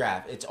pick his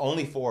draft. It's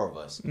only 4 of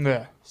us.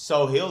 Yeah.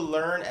 So he'll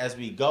learn as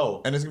we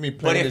go. And it's gonna be But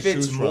plenty if to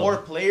it's choose more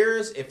from.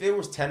 players, if there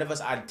was 10 of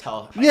us, I'd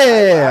tell.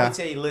 Yeah. I would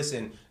say,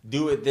 listen,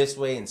 do it this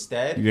way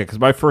instead. Yeah, because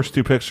my first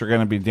 2 picks are going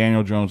to be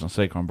Daniel Jones and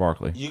Saquon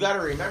Barkley. You got to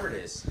remember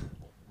this.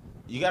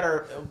 You got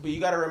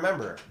to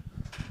remember.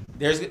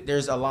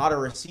 There's a lot of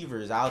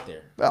receivers out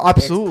there.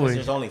 Absolutely.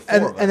 There's only 4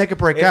 And- of us. and they could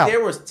break if out. If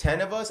there was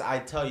 10 of us,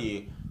 I'd tell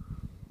you,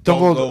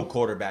 Don't don't go- go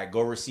quarterback. Go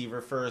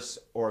receiver first,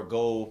 or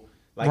go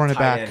like Run it tight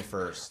back end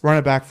first. Run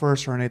it back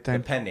first or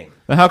anything. Depending.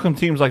 Then how come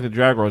teams like the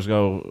Jaguars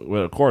go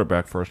with a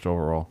quarterback first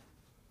overall?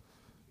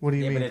 What do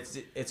you Yeah, mean?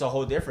 but it's a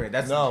whole different.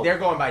 That's No. they're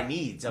going by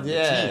needs of the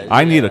team.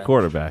 I need a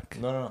quarterback.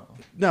 No.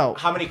 No.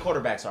 How many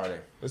quarterbacks are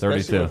there?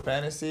 Especially 32. with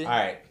fantasy. All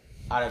right.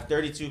 Out of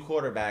 32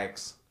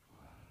 quarterbacks,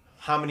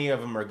 how many of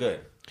them are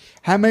good?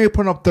 How many are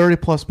putting up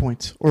 30+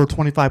 points or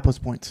 25+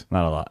 points?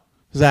 Not a lot.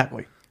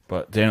 Exactly.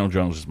 But Daniel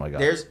Jones is my guy.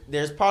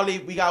 There's probably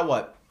we got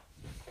what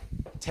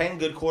 10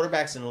 good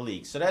quarterbacks in the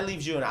league, so that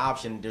leaves you an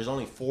option. There's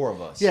only 4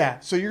 of us. Yeah.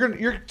 So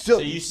you're still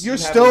So you you're have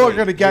still to are wait.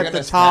 gonna You're get gonna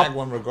the top. snag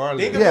one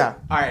regardless. Think of Yeah. it,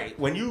 all right.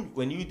 When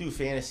you do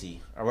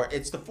fantasy, or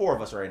it's the 4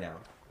 of us right now.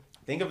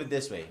 Think of it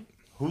this way: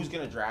 who's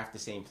gonna draft the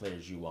same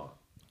players you want?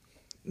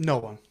 No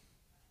one.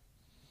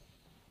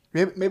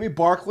 Maybe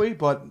Barkley,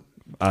 but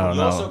I don't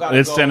You also know. gotta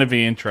It's go- going to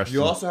be interesting.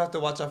 You also have to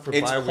watch out for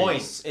It's bye points.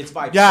 weeks. It's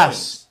by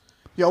yes.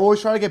 You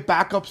always try to get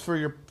backups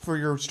for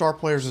your star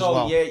players as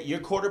well. So yeah, your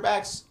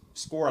quarterbacks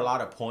score a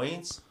lot of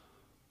points,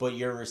 but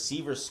your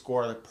receivers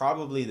score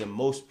probably the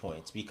most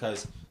points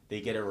because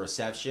they get a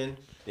reception,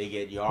 they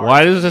get yards.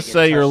 Why does they it get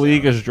say your touchdowns.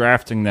 league is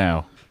drafting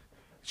now?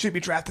 Should be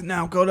drafted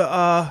now. Go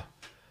to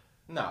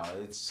No,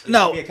 it's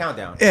no. should be a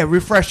countdown. Yeah,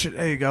 refresh it.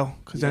 There you go.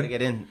 You gotta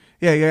get in.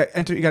 Yeah,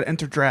 you gotta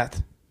enter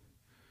draft.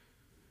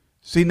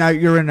 See, now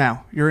you're in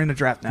now. You're in the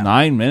draft now.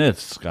 9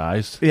 minutes,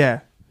 guys.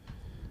 Yeah.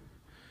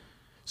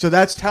 So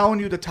that's telling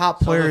you the top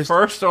So the players.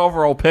 first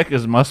overall pick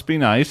is Must Be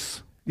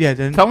Nice. Yeah,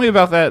 then Tell me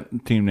about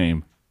that team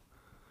name.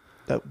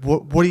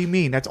 What do you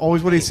mean? That's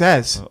always what he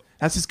says.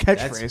 That's his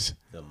catchphrase. That's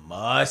the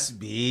Must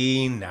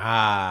Be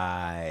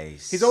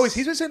Nice. He's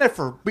been saying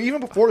that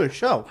even before the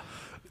show.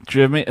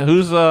 Jimmy,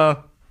 who's The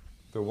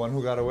one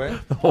who got away?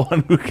 the one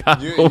who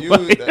got You, away?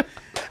 you,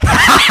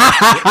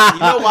 You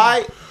know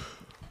why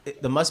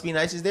the Must Be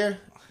Nice is there?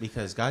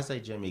 Because guys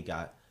like Jimmy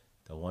got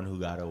the one who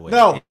got away.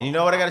 No. And you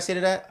know what I gotta say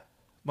to that?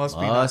 Must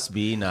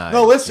be nice.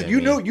 No, listen.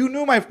 Jimmy. You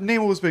knew my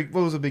name was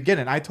the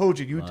beginning. I told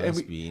you.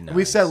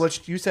 We said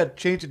you said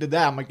change it to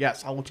that. I'm like,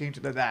 yes, I will change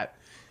it to that.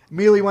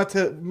 Immediately went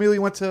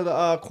to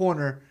the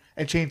corner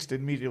and changed it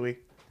immediately.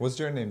 What's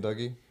your name,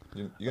 Dougie?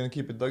 You gonna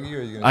keep it Dougie, or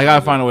are you gonna? I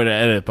gotta find a way to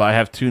edit, but I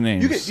have two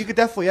names. You could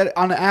definitely edit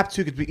on the app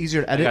too. It could be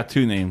easier to I edit. got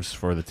two names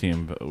for the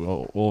team, but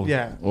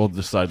we'll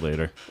decide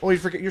later. Oh, you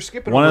forget you're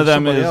skipping. One over of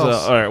them somebody is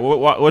else. all right.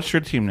 What's your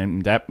team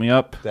name? Dap Me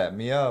Up. Dap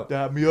me up.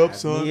 Dap me up,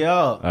 son. Me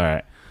up. All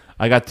right,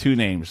 I got two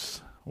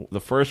names.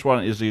 The first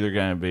one is either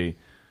gonna be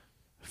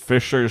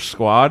Fisher's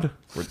Squad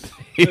for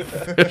Dave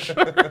Fisher,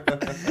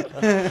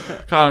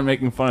 kind of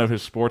making fun of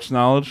his sports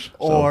knowledge,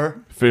 Or-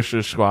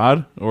 Fisher's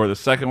Squad, or the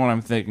second one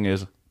I'm thinking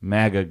is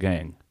MAGA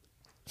Gang.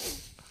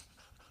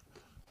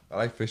 I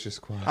like Fisher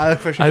Squad. I like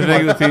Fisher I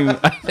think Squad. the team.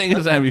 I think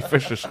it's gonna be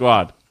Fisher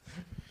Squad.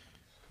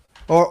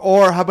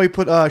 Or how about you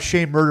put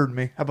Shane murdered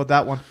me? How about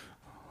that one?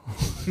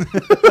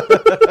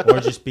 Or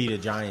just be the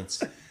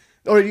Giants.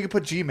 Or you could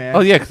put G-Man.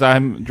 Oh yeah, because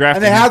I'm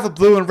drafting. And they have the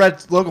blue and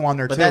red logo on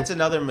there But too. that's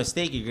another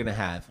mistake you're gonna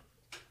have.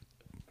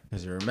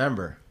 Because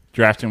remember,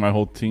 drafting my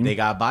whole team. they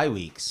got bye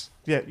weeks.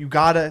 Yeah, you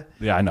gotta.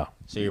 Yeah, I know.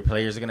 So your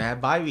players are gonna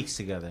have bye weeks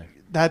together.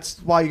 That's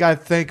why you gotta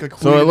think. Like, who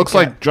So you're it gonna looks get.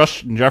 like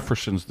Justin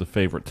Jefferson's the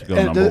favorite to go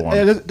number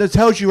one. That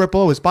tells you right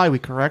below is bye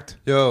week, correct?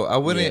 Yo, I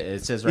wouldn't. Yeah,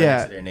 it says right Yeah.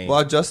 next to their name.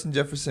 While Justin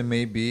Jefferson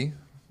may be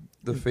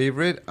the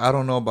favorite, I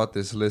don't know about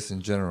this list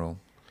in general.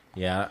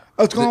 Yeah.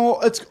 It's going.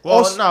 It's Well,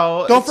 also,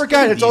 no, Don't it's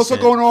forget, pretty it's also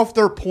decent. going off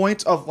their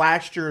points of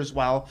last year as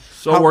well.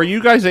 So were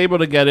you guys able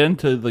to get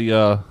into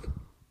the?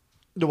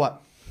 The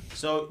what?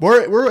 So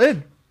We're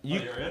in.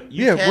 you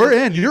Yeah, can- we're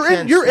in. you You're can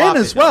in. You're swap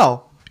in it, as though.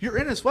 well. You're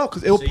in as well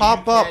because it will So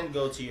pop you up. can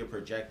go to your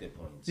projected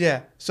points.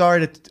 Yeah. Sorry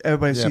that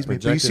everybody Yeah, sees me,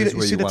 but you projected see is the,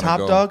 where you the wanna top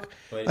go. dog.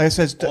 But Like I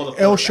said, all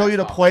the it'll show you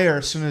the quarterbacks player pop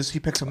as soon as he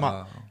picks him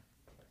up.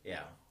 Yeah.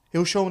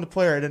 He'll show him the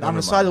player, and then on Never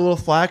the side of the little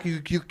flag, you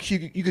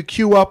could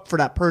queue up for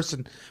that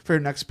person for your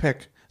next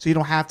pick, so you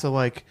don't have to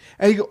like.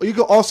 And you can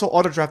also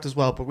auto draft as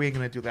well, but we ain't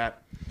gonna do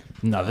that.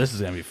 No, this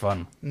is gonna be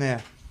fun. Yeah.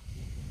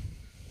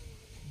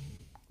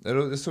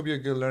 This will be a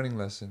good learning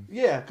lesson.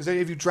 Yeah, because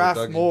if you draft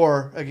Dougie.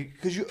 more,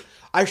 because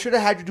I should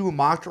have had you do a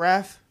mock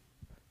draft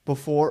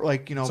before,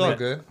 like It's all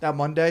good. that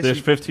Monday. There's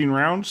so 15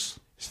 rounds.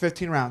 it's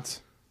 15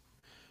 rounds,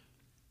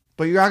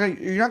 but you're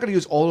not gonna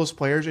use all those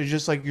players. It's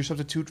just like your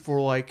substitute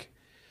for like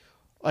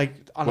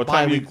on a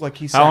bye week, like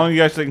he said. How long do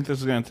you guys think this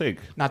is gonna take?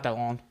 Not that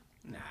long.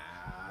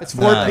 It's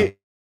Nah.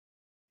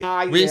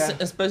 4 We, yeah.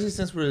 especially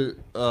since we're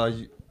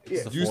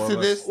used four to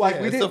of this. Like,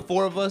 Like we it's did- the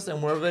four of us,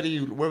 and we're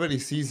already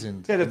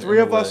seasoned. Yeah, the in three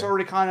a of us way.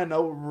 already kind of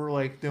know what we're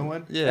like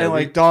doing. Yeah, and we-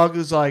 like Dog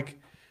is like,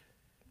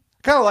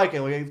 kind of like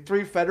it. Like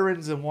 3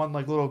 veterans and one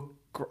like little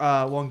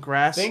one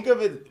grass. Think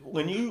of it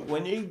when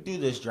you do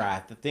this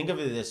draft. Think of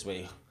it this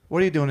way.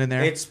 What are you doing in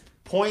there? It's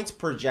points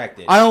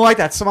projected. I don't like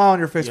that smile on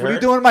your face. You What are you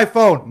heard? doing on my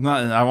phone?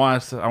 Nothing. I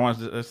want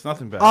to. It's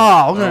nothing bad. Oh,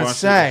 I was I gonna want to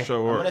say. the show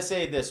I'm work. gonna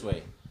say it this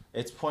way.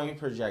 It's point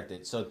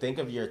projected. So think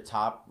of your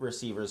top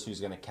receivers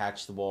who's gonna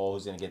catch the ball,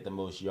 who's gonna get the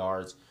most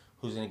yards,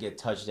 who's gonna get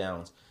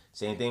touchdowns.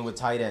 Same thing with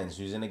tight ends,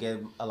 who's gonna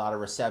get a lot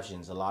of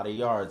receptions, a lot of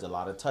yards, a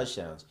lot of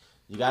touchdowns.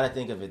 You gotta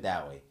think of it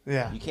that way.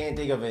 Yeah. You can't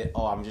think of it,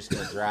 I'm just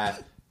gonna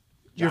draft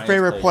Your Giants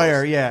favorite players.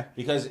 player, yeah.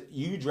 Because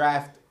you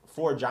draft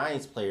 4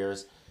 Giants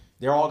players,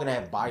 they're all gonna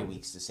have bye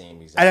weeks the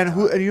same exact And then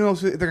time. and you know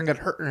they're gonna get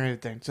hurt or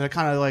anything, so that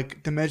kind of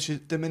like diminish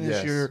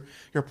Yes.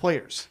 your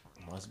players.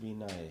 Must be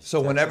nice. So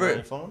Text whenever on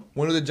your phone?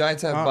 when do the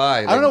Giants have I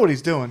bye? don't know what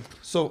he's doing.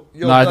 So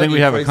yo, No, I think we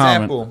have for a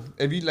comment. example,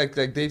 if you like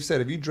Dave said,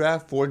 if you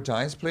draft 4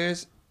 Giants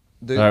players,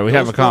 All right, we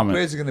have those a 4 comment.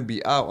 players are gonna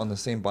be out on the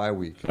same bye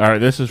week. All right,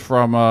 this is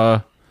from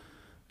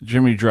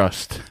Jimmy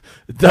Drust.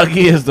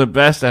 Dougie is the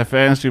best at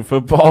fantasy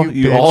football.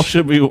 You You all bitch.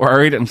 should be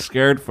worried and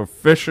scared for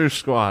Fisher's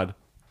Squad.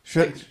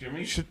 Should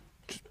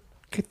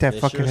get that Fisher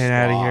fucking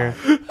head out of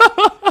Squad. here.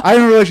 I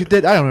don't really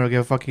did. I don't really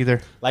give a fuck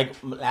either. Like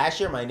last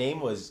year, my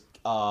name was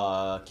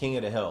King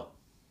of the Hill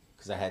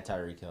because I had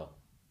Tyreek Hill.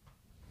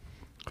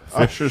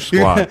 Fisher's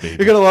You're Squad, gonna, baby.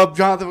 you're gonna love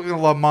Jonathan. We're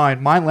gonna love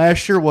mine. Mine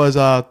last year was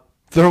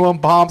throwing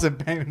bombs and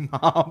banging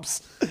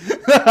moms.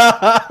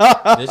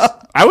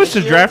 I wish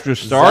the draft was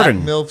starting.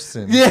 Zach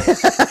Milfson.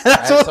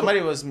 Yeah,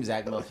 somebody was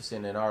Zach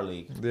Milfson in our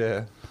league.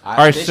 Yeah.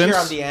 This year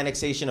I'm the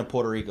annexation of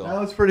Puerto Rico. That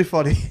was pretty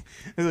funny.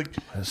 Like,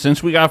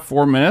 Since we got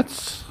 4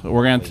 minutes,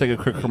 we're going to take a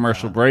quick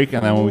commercial break,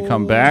 and then when we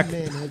come back,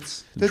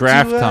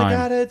 draft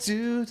time.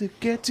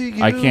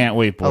 I can't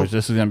wait, boys.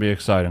 This is going to be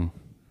exciting.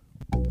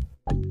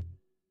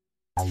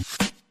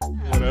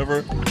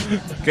 Whatever.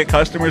 Get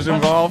customers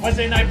involved.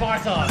 Wednesday night bar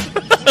talk.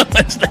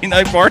 Wednesday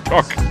night bar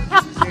talk.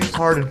 James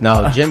Harden.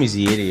 No, Jimmy's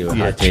the idiot. With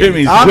hot takes.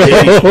 Jimmy's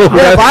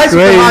Yeah, if I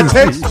say hot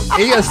takes,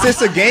 He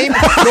assists a game.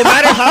 No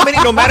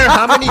matter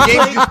how many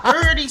games you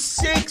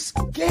 36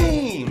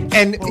 games.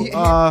 and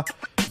the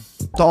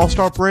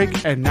All-Star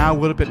break, and now a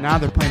little bit now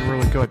they're playing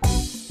really good.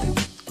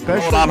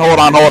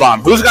 Hold on.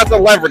 Who's got the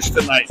leverage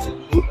tonight?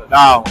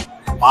 No,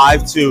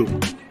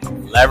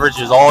 5-2. Leverage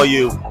is all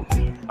you.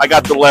 I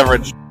got the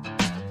leverage.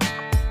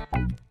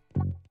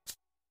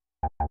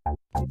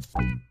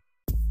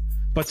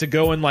 But to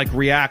go and like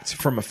react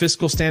from a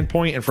fiscal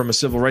standpoint and from a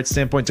civil rights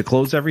standpoint to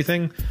close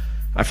everything,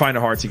 I find it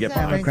hard to get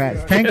behind.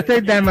 Democrats. Thanks to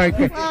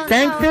Democrats.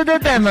 Thanks to the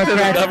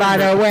Democrats, by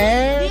the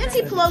way.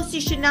 Nancy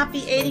Pelosi should not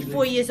be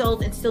 84 years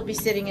old and still be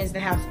sitting as the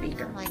House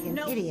Speaker. Like an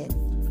idiot.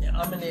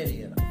 I'm an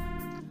idiot.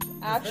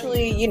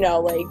 Actually,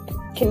 like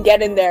can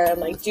get in there and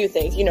like do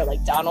things.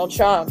 Like Donald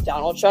Trump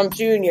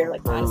Jr.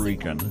 Like Puerto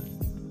Rican.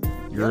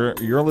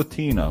 You're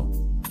Latino.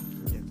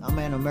 I'm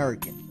an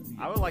American.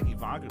 I would like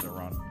Ivanka to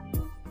run.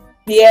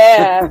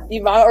 Yeah,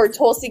 or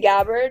Tulsi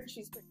Gabbard.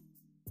 She's.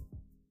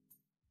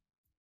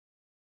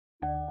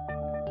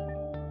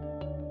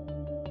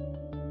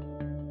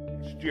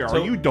 Are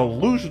you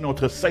delusional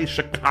to say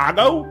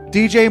Chicago?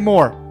 DJ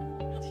Moore.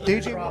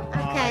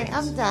 Okay,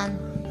 I'm done.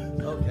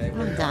 Okay,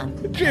 I'm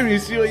done. Jim, you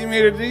see what you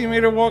made her do? You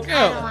made her walk I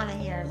out. don't want to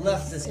hear it.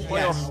 Left this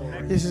class.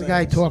 This is a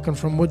guy talking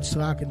from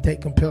Woodstock and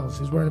taking pills.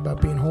 He's worried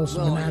about being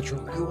wholesome and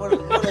natural.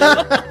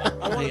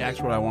 He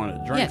asked what I wanted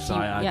to drink, Yes, so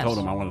I yes. told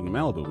him I wanted the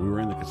Malibu. We were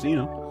in the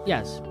casino.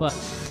 Yes, but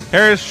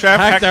Here's Chef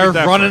Hector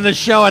Hector running the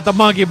show at the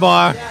Monkey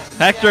Bar.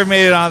 Hector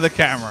made it on the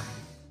camera.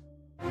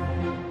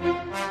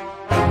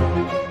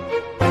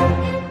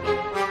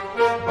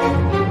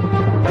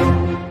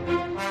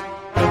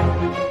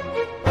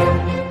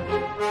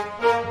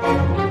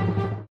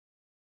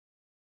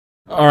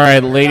 All right,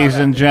 ladies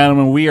and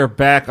gentlemen, we are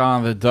back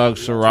on the Doug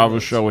Saravo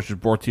Show, which is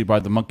brought to you by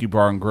the Monkey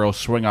Bar and Grill.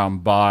 Swing on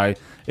by.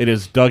 It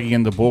is Dougie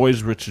and the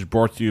Boys, which is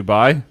brought to you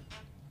by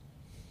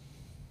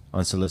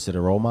Unsolicited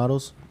role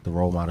models. The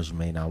role models you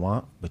may not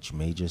want, but you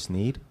may just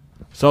need.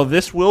 So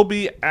this will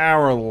be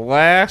our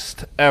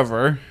last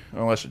ever,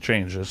 unless it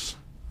changes,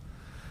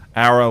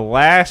 our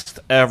last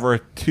ever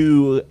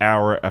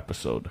 2-hour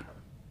episode.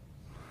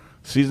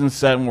 Season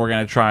 7, we're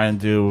going to try and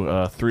do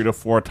a 3 to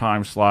 4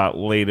 time slot,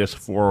 latest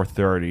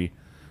 4:30,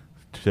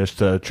 just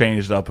to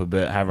change it up a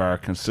bit, have our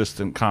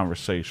consistent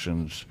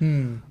conversations.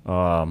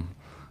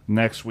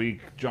 Next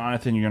week,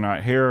 Jonathan, you're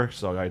not here,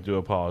 so I do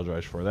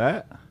apologize for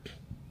that.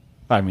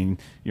 I mean,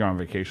 you're on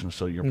vacation,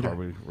 so you're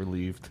probably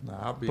relieved.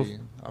 Nah,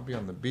 I'll be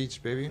on the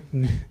beach, baby.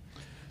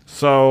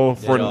 So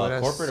for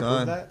corporate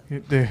approve that?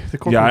 The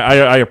corporate. yeah,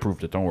 I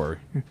approved it. Don't worry.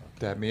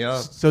 Dab me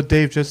up. So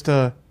Dave, just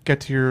to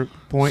get to your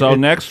point. So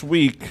next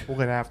week, we'll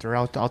get after.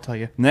 I'll tell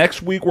you.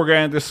 Next week, we're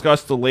going to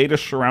discuss the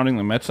latest surrounding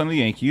the Mets and the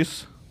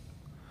Yankees.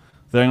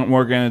 Then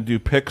we're going to do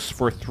picks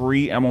for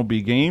 3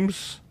 MLB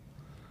games.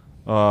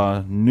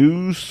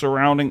 News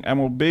surrounding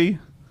MLB.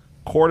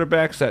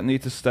 Quarterbacks that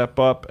need to step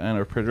up. And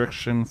a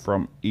prediction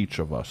from each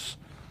of us.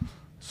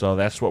 So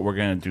that's what we're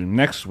going to do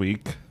next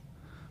week.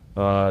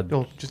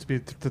 It'll just be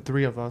the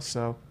 3 of us.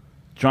 So,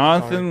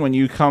 Jonathan, when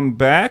you come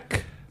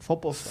back,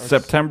 football starts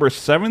September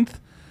 7th,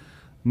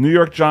 New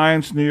York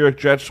Giants, New York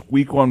Jets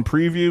Week 1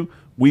 preview,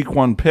 Week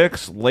 1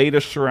 picks,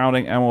 latest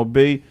surrounding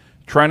MLB,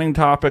 trending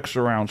topics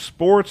around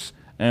sports,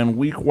 and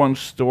Week 1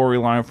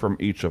 storyline from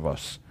each of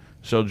us.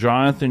 So,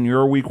 Jonathan,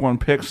 your Week 1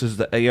 picks is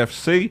the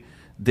AFC.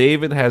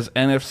 David has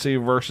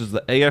NFC versus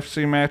the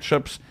AFC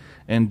matchups,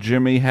 and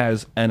Jimmy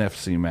has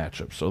NFC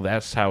matchups. So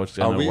that's how it's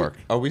going to work.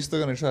 Are we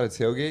still going to try to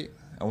tailgate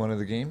at one of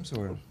the games?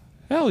 Or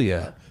Hell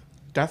yeah.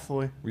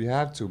 Definitely. We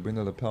have to. Bring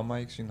the lapel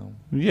mics, you know.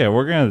 Yeah,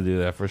 we're going to do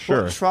that for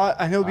sure. We'll try.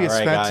 I know it'll be All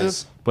right, expensive.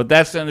 guys. But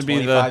that's going to be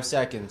 25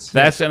 seconds.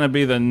 That's going to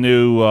be the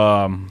new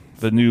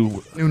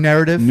New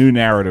narrative. new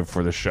narrative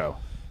for the show.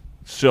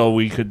 So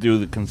we could do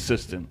the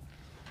consistent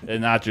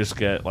and not just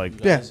get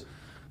like Yes.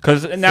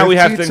 Because now we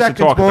have 15 things seconds,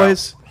 to talk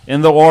boys. about.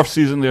 In the off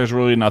season, there's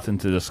really nothing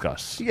to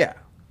discuss. Yeah.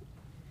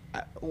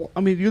 I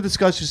mean, you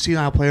discuss your seeing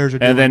how players are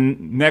doing. And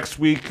then next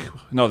week,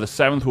 the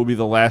 7th will be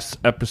the last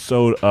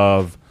episode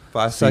of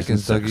 5 season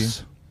seconds,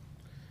 6.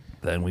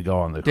 Then we go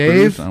on the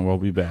Dave? cruise, and we'll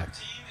be back.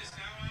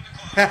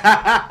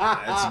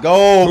 Let's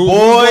go, Who's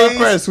boys. going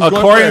first? Who's going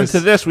According first? to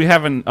this, we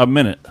have a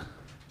minute.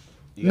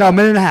 No, a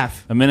minute and a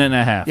half. A minute and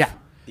a half. Yeah.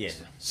 Yeah.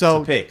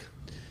 So Pick.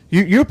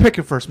 you're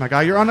picking first, my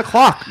guy. You're on the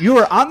clock. You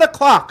are on the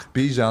clock.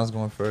 Bijan's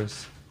going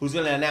first. Who's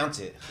going to announce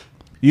it?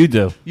 You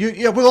do.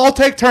 Yeah, we'll all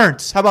take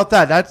turns. How about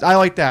that? I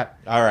like that.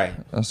 All right.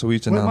 So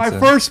each With my announcer.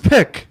 first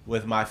pick.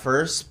 With my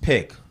first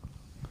pick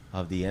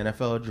of the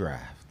NFL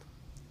draft.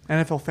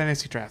 NFL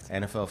fantasy draft.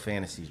 NFL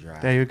fantasy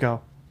draft. There you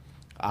go.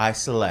 I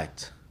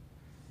select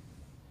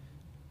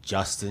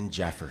Justin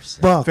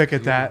Jefferson. Bro, pick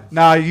at that.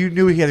 Nah, you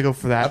knew he had to go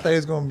for that. I thought he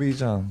was going to be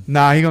John.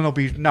 Nah, he gonna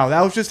be. No,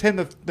 that was just him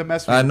to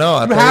mess with. I know.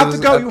 I You thought have he was,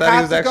 to go. I You thought he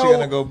have was to actually go.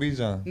 going to go be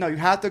John. No, you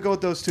have to go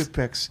with those two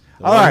picks.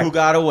 The All one right. who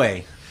got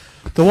away.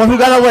 The one who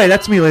got away.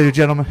 That's me, ladies and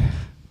gentlemen.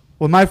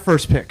 With my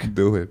first pick.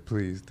 Do it.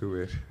 Please do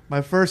it.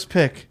 My first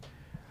pick.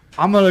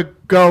 I'm gonna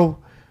go.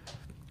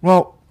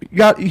 Well,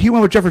 he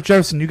went with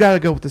Jefferson. You gotta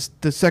go with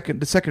the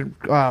second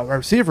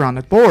receiver on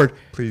the board.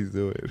 Please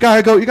do it. You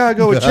gotta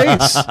go with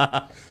Chase.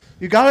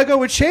 You gotta go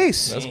with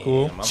Chase. That's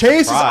cool.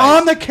 Chase is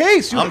on the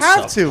case. You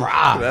have to.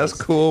 That's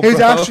cool, He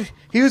bro.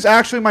 was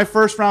actually my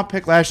first round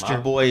pick last My year.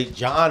 boy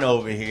John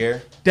over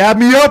here. Dab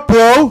me up,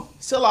 bro.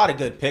 It's a lot of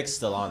good picks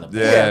still on the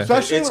board. Yeah.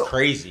 especially It's with-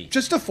 crazy.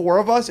 Just the four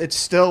of us, it's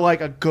still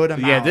like a good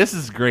amount. Yeah, this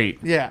is great.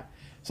 Yeah.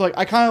 So like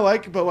I kind of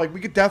like it, but like we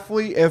could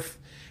definitely if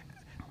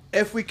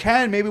we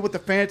can maybe with the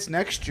fans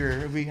next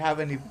year, if we have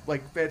any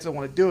like fans that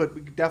want to do it, we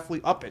could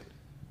definitely up it.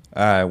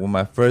 All right. Well,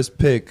 my first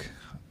pick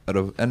out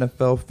of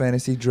NFL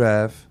fantasy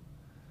draft.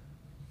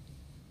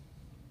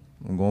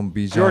 I'm going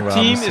Bijan Your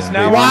Robinson. team is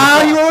now- baby.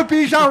 Wow, you went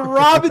with Bijan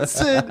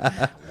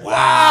Robinson.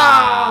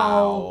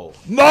 Wow.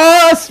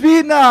 Must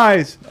be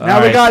nice. Now All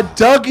we right. got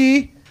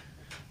Dougie.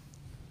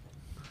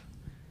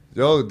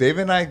 Yo, Dave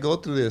and I go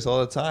through this all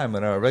the time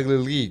in our regular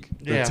league.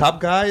 The Yeah. top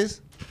guys,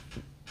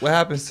 what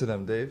happens to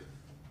them, Dave?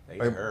 They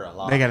get hurt a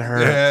lot. They get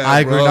hurt. Yeah, I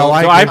agree. bro. No,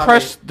 I Do I agree.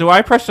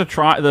 press the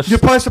try? You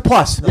press the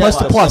plus. Plus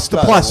the plus. The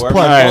plus. Whoever-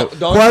 Plus.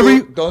 Don't, Whoever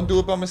you- don't do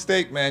it by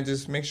mistake, man.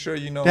 Just make sure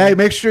you know. Hey,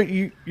 make sure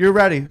you're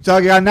ready. So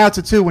you got announce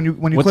it too when you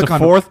with click the on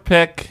fourth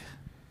pick.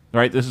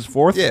 Right, this is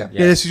fourth. Yeah. it.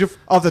 Yeah, this is your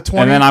of the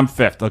 20. And then I'm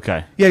fifth.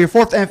 Okay. yeah, your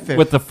fourth and fifth.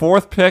 With the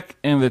fourth pick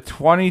in the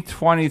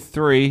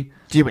 2023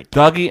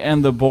 Dougie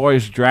and the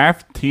Boys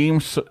draft, Team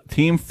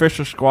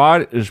Fisher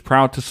Squad is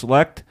proud to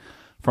select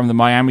from the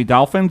Miami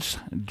Dolphins,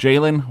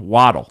 Jalen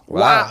Waddle.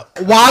 Wow.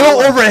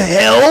 Waddle over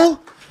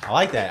Hill. I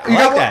like that. You I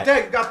got like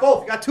that. You got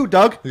both. You got two,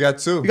 Doug. You got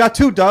two. You got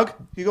two, Doug.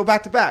 You go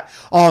back to back.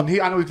 I know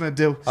what he's gonna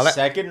do.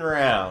 Second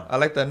round. I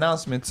like the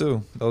announcement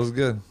too. That was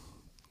good.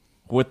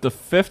 With the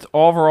fifth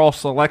overall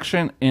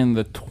selection in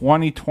the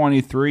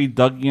 2023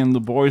 Dougie and the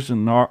Boys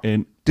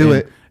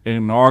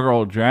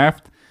inaugural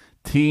draft,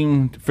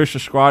 Team Fisher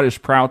Squad is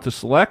proud to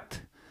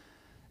select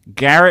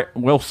Garrett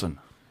Wilson.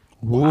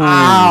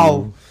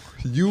 Wow.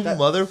 You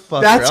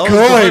motherfucker. That's I was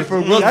good. going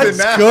for Wilson That's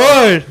now.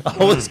 good.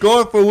 I was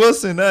going for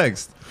Wilson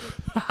next.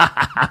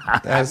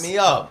 Back me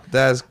up.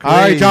 That's crazy.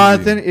 All right,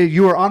 Jonathan,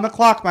 you are on the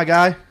clock, my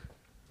guy.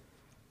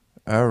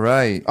 All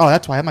right. Oh,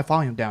 that's why I have my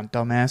volume down,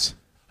 dumbass.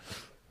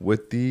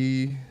 With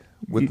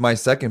my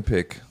second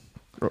pick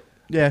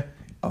Yeah,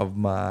 of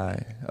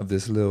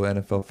this little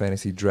NFL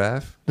fantasy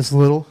draft, this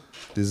little.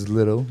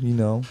 you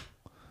know,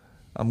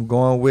 I'm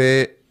going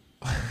with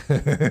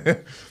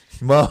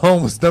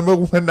Mahomes' number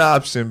one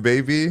option,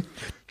 baby.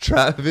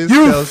 Travis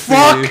You Kelce.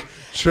 fuck!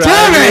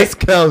 Travis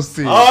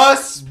Kelce.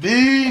 Must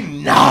be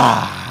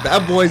nah.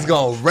 That boy's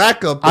gonna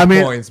rack up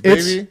the points,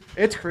 baby.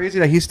 It's crazy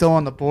that he's still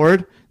on the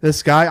board.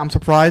 This guy, I'm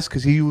surprised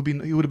because he would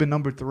have been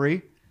number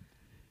 3,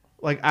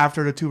 like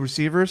after the two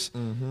receivers.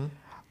 Mm-hmm.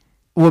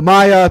 With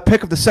my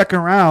pick of the second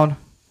round,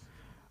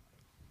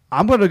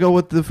 I'm gonna go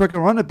with the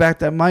freaking running back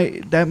that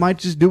might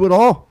just do it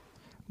all.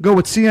 Go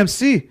with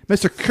CMC,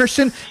 Mr.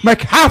 Christian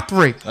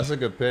McCaffrey. That's a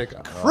good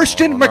pick.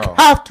 Christian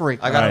McCaffrey.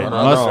 I got him on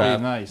my must other be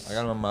draft. nice. I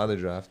got him on my other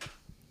draft.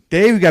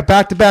 Dave, you got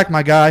back to back,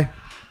 my guy.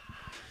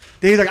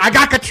 Dave's like, I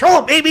got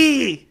control,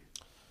 baby.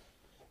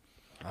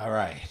 All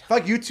right. I feel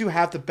like you two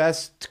have the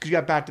best because you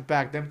got back to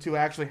back. Them two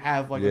actually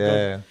have like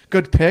Yeah. a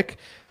good pick.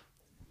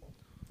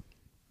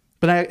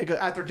 But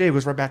after Dave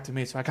was right back to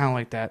me, so I kind of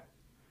like that.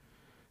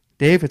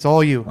 Dave, it's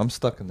all you. I'm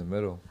stuck in the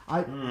middle.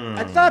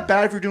 It's not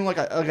bad if you're doing like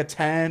a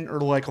 10 or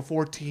like a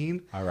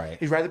 14. All right.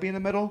 You'd rather be in the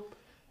middle.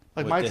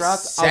 Like With my the draft, I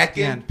was at the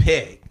second end.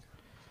 pick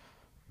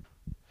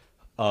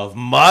of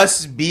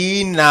must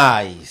be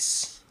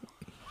nice.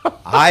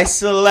 I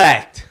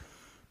select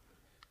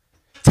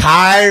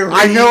Tyreek.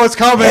 I know it's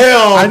coming. Hill,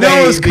 I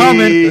know it's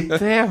baby. coming.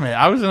 Damn it!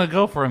 I was gonna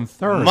go for him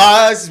third.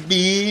 Must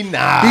be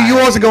nice. You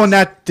wasn't going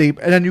that deep,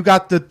 and then you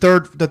got the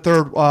third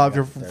of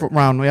your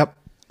round. Yep,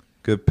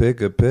 Good pick.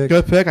 Good pick.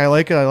 good pick. I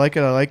like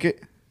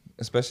it.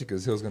 Especially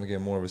because Hill's gonna get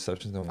more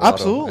receptions than Waddle.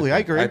 Absolutely, I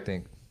agree. I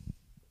think.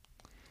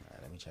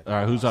 All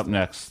right, who's up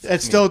next?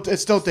 It's still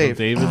Dave.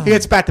 David? He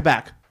gets back to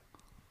back.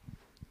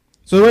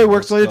 So the way it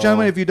works, ladies and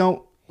gentlemen, if you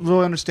don't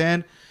really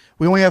understand,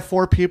 we only have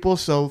 4 people.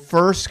 So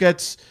first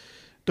gets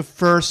the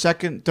first,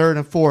 second, third,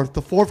 and fourth.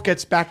 The fourth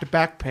gets back to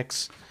back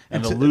picks,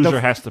 And the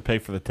loser has to pay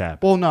for the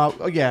tab. Well, no,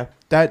 yeah,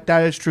 that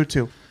is true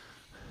too.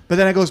 But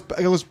then it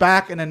goes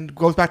back and then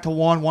goes back to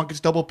one. One gets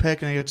double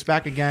pick and then it's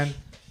back again.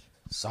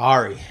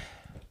 Sorry.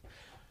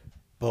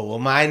 But with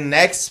my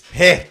next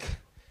pick,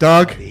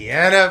 Doug, the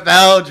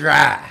NFL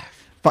draft.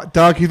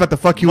 Doug, he's about to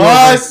fuck you over.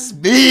 Must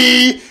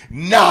be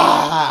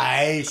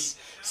nice.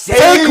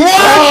 Saquon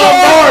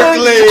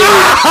Barkley,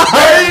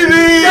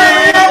 baby.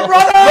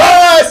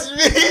 Trust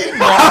me.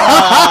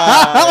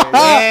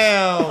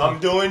 Damn. I'm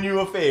doing you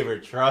a favor.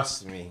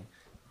 Trust me.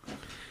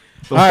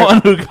 The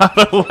one who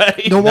got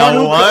away. The one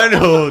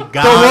who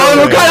got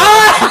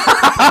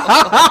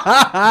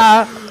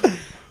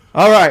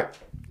All right.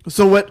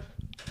 So what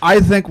I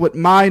think with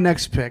my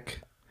next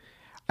pick,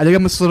 I think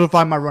I'm gonna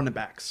solidify my running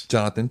backs.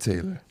 Jonathan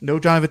Taylor. No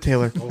Jonathan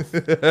Taylor.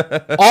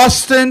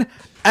 Austin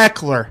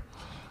Eckler.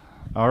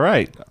 All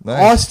right.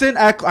 Austin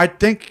Eckler. I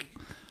think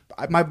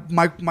my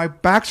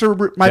backs are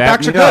good.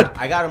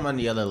 I got him on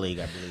the other league,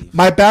 I believe.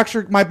 My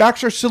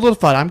backs are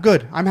solidified. I'm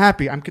good. I'm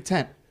happy. I'm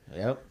content.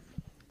 Yep.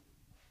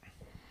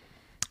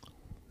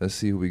 Let's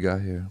see who we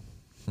got here.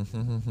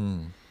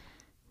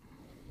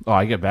 Oh,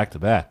 I get back to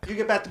back. You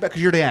get back to back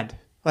because you're the end.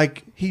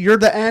 Like you're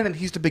the end and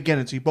he's the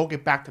beginning, so you both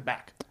get back to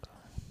back.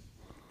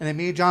 And then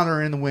me and John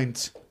are in the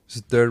wings. It's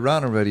the third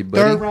round already,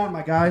 buddy. Third round,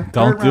 my guy.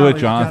 Don't Third do round, it,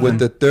 Jonathan. With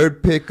the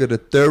third pick of the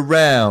third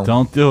round.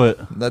 Don't do it.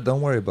 No, don't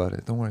worry about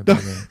it. Don't worry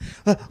about it.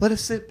 Let us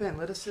sit in.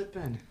 Let us sit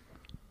in.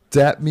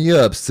 Tap me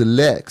up,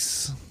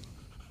 selects.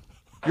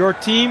 Your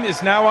team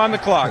is now on the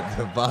clock.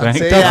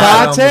 Devontae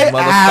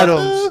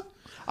Adams.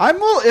 I'm a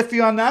little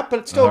iffy on that, but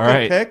it's still All a good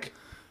right. pick.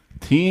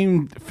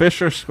 Team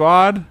Fisher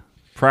Squad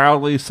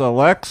proudly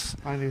selects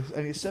I need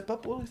to step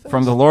up a little bit.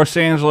 from the Los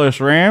Angeles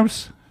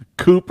Rams,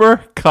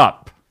 Cooper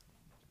Kupp.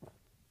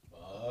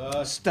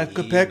 That's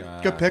good pick.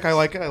 Good pick. I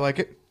like it. I like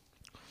it.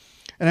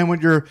 And then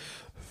when your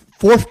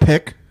fourth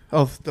pick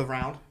of the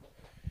round,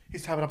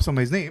 he's typing up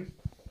somebody's name.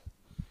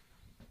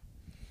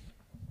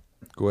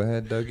 Go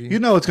ahead, Dougie. You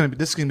know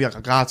this is gonna be like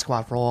a God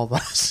squad for all of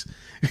us.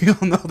 You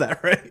don't know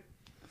that, right?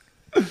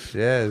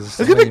 Yeah, It's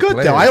gonna be good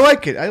though. I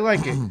like it. I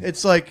like it.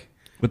 It's like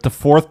With the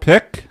fourth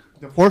pick,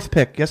 the fourth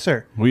pick. Yes,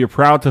 sir. we are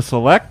proud to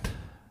select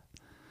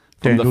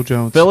from Daniel the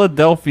Jones.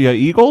 Philadelphia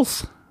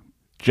Eagles,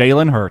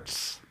 Jalen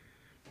Hurts.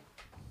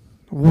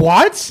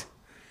 What?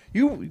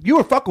 You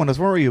were fucking with us,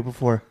 weren't you,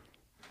 before?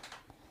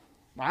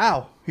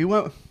 Wow. He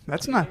went.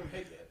 That's not.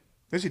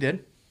 Yes, he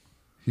did.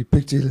 He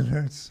picked Jalen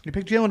Hurts. He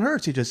picked Jalen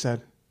Hurts. He just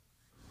said.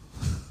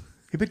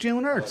 He picked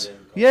Jalen Hurts.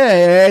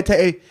 Yeah.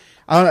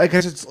 I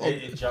guess it's.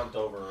 It jumped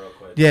over real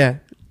quick. Yeah.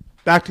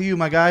 Back to you,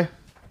 my guy.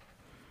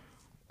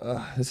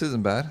 This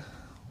isn't bad.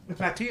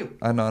 Back to you.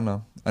 I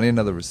know. I need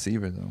another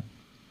receiver though.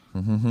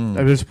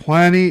 There's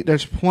plenty.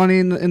 There's plenty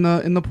in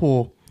the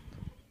pool.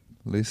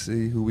 Let's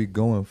see who we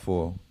going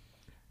for.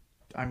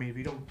 I mean, if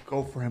you don't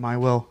go for him, I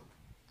will.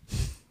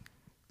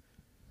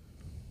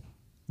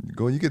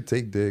 You could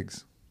take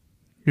Diggs.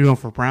 You going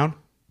for Brown?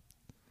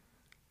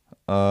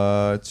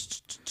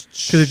 Because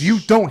if you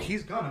don't,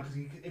 he's gonna.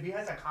 Because if he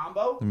has a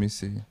combo. Let me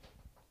see.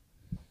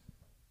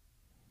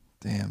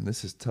 Damn,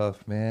 this is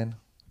tough, man.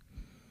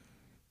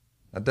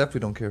 I definitely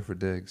don't care for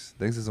Diggs.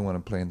 Diggs doesn't want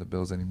to play in the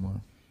Bills anymore.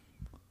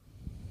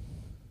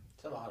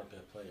 Still a lot of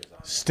good players on there.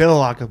 Still a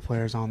lot of good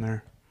players on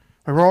there.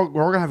 Like, we're all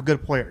gonna have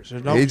good players.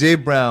 There's no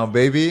AJ Brown,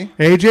 baby.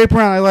 AJ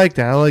Brown. I like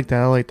that. I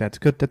like that. It's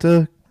good. It's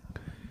a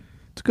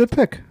good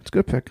pick. It's a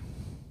good pick.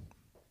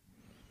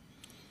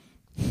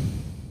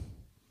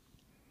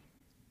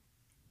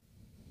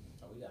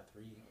 We got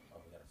three. Oh,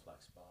 we got a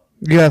flex spot.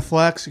 You got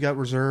flex. You got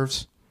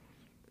reserves.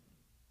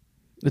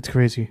 It's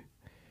crazy.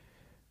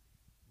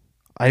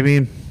 I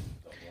mean,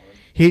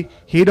 he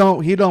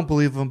don't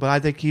believe him, but I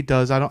think he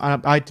does.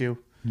 I do.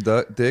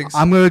 Diggs.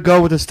 I'm gonna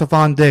go with the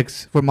Stephon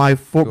Diggs for my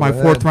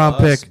fourth round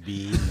pick. Must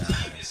be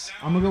nice.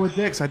 I'm gonna go with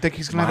Diggs. I think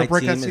he's gonna have a My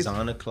breakout team is season.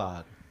 on the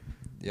clock.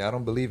 Yeah, I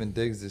don't believe in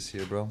Diggs this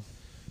year, bro.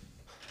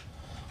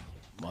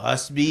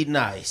 Must be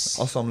nice.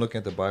 Also, I'm looking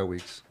at the bye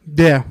weeks.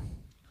 Yeah.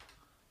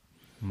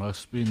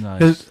 Must be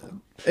nice.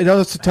 It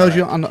also tells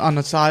you on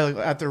the side,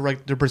 like, at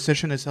their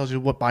position, it tells you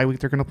what bye week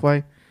they're gonna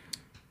play.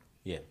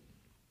 Yeah.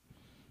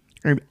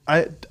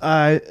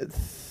 I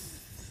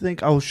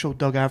think I'll show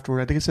Doug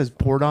afterward. I think it says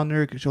board on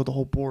there. It can show the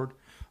whole board of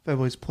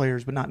everybody's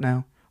players, but not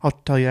now. I'll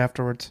tell you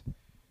afterwards.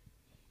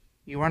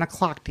 You on a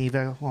clock, Dave.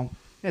 Well,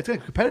 yeah, it's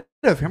getting competitive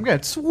here. I'm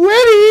getting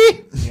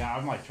sweaty. Yeah,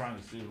 I'm like trying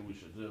to see what we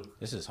should do.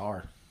 This is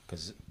hard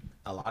because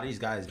a lot of these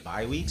guys'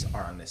 bye weeks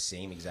are on the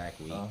same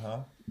exact week.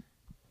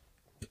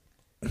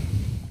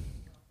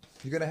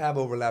 You're gonna have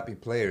overlapping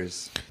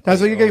players.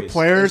 That's why you get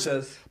players, It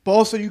says- but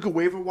also you can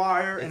waiver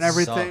wire and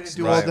everything and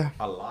do all the.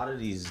 A lot of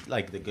these,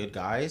 like the good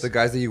guys. The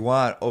guys that you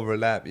want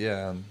overlap,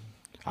 yeah.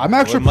 I'm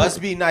actually What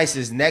must be nice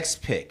is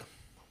next pick.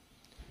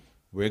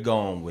 We're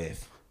going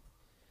with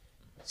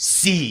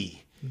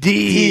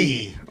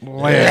C.D. I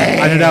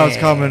knew that was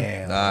coming.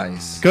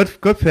 Nice.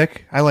 Good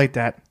pick. I like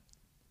that.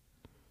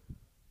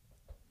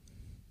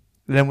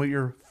 And then with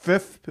your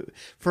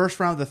first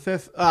round, the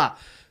fifth.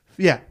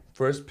 Yeah.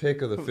 First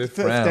pick of the fifth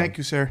round. Thank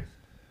you, sir.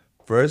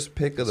 First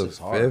pick of the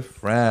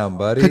fifth round,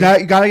 buddy. Cause now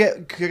you gotta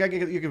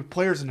get your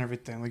players and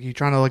everything. Like you're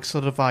trying to like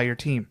solidify your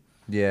team.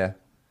 Yeah.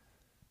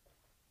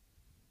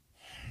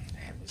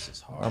 Damn, this is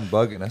hard. I'm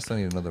bugging. I still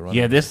need another run.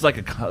 Yeah, this is like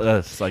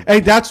it's like.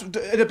 Hey, but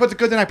the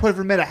good thing I put it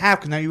for a minute and a half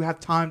because now you have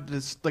time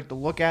to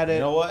look at it. You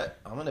know what?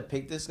 I'm gonna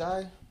pick this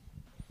guy.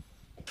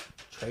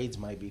 Trades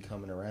might be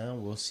coming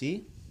around. We'll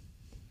see.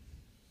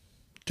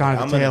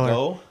 Jonathan I'm gonna Taylor.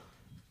 go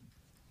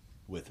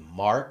with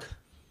Mark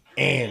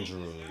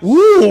Andrews.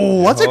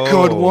 Ooh, that's a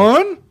good Oh.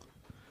 one.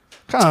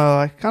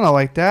 Kind of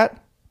like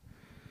that.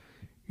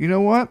 You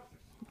know what?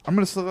 I'm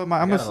gonna solidify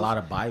my. I'm got gonna a lot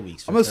of bye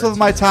weeks I'm for gonna solidify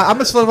my tight. I'm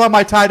gonna solidify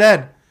my tight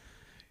end.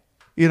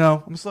 You know,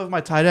 I'm gonna solidify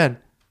my tight end.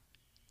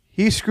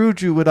 He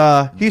screwed you with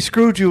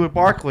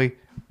Barkley.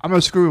 I'm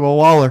gonna screw you with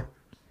Waller.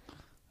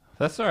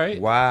 That's all right.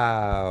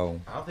 Wow.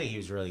 I don't think he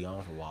was really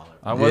going for Waller.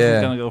 I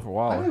wasn't gonna go for I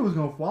Waller. think he was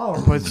going for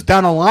Waller, but it's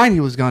down the line he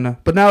was gonna.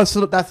 But now it's,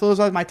 that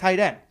solidifies my tight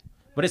end.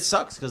 But it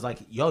sucks because, like,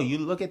 yo, you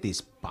look at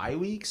these bye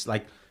weeks.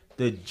 Like,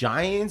 the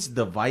Giants,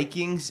 the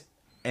Vikings,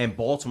 and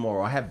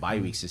Baltimore all have bye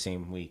weeks the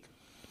same week.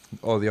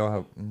 Oh, they all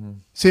have. Mm-hmm.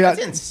 See, That's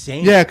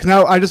insane. Yeah, because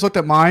now I just looked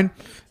at mine.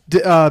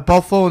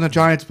 Buffalo and the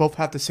Giants both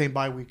have the same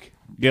bye week.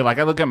 Yeah, like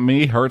I look at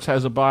me, Hurts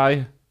has a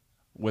bye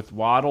with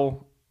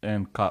Waddle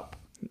and Cup.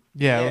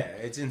 Yeah.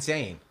 It's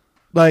insane.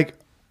 Like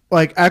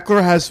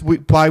Eckler has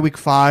bye week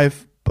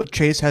 5, but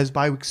Chase has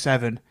bye week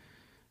 7.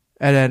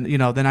 And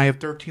then, then I have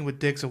 13 with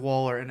Diggs and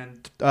Waller, and then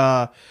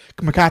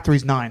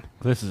McCaffrey's 9.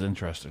 This is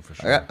interesting for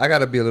sure. I got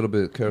to be a little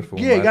bit careful.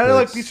 Yeah, you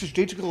got to be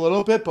strategic a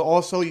little bit, but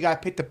also you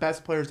got to pick the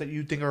best players that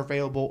you think are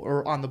available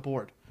or on the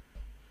board.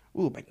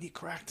 Ooh, my knee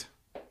cracked.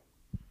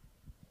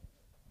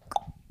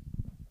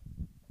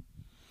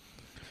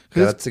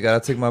 Gotta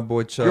take my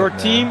boy Chubb. Your man.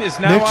 team is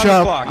now Nick on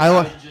Chubb. the clock. I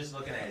was just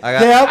looking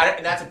at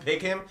it. Not to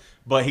pick him,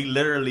 but he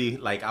literally,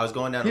 like, I was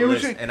going down the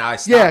list, and I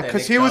stopped at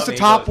because Nick he was Chubb, the and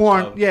top goes,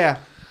 one. Chubb. Yeah.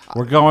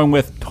 We're going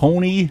with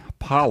Tony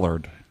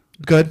Pollard.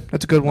 Good.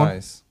 That's a good one.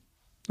 Nice.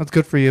 That's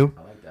good for you.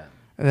 I like that.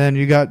 And then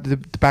you got the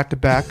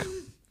back-to-back.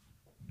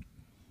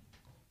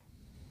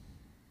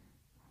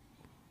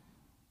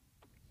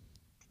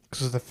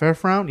 This is the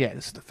 5th round? Yeah,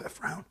 this is the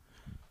 5th round.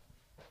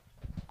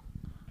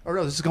 Or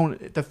no,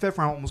 the 5th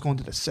round was going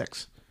to the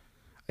 6th.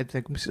 I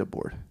think. Let me see the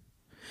board.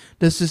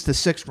 This is the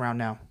 6th round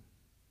now.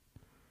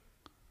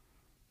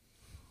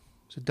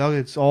 So, Doug,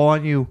 it's all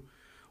on you.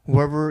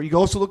 Whoever, you can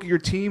also look at your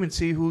team and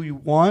see who you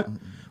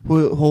want,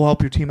 who'll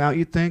help your team out,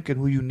 you think, and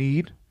who you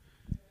need.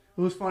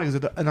 It was funny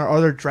because in our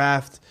other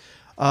draft,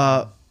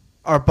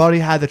 our buddy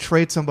had to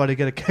trade somebody to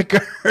get a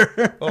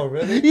kicker. Oh,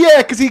 really?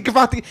 Yeah, because he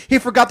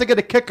forgot to get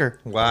a kicker.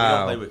 We don't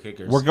Wow. play with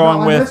kickers. We're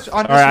going on with. this- on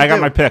all this right, we I got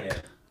do. my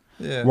pick.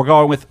 Yeah. We're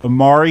going with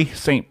Amari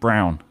St.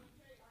 Brown.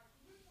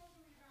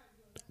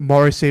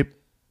 Maury Sape.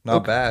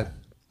 Not bad.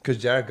 Because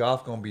Jared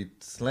Goff going to be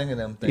slinging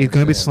them things. He's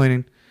going to be man.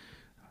 slinging.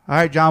 All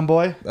right, John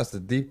Boy. That's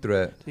the deep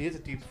threat. He is a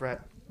deep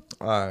threat.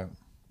 All right.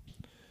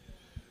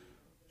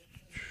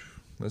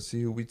 Let's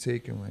see who we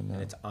taking right now.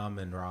 It's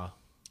Amon Ra.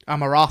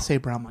 I'm a Ross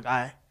Sape Brown, my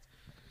guy.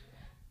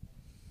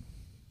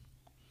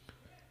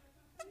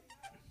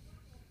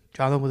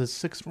 Jonathan with a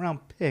 6th round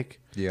pick.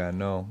 Yeah, I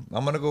know.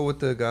 I'm going to go with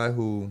the guy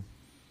who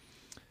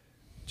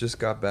just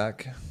got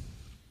back.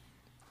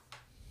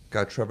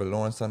 Got Trevor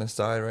Lawrence on his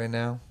side right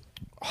now.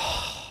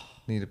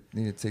 Need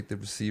to take the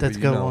receiver. That's a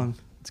good one.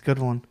 It's a good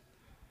one.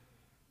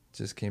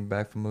 Just came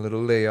back from a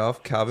little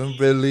layoff. Calvin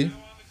Ridley.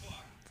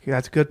 Yeah,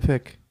 that's a good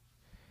pick.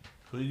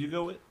 Who did you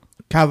go with?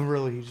 Calvin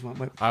Ridley. He just went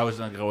with. I was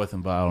gonna go with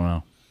him, but I don't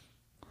know.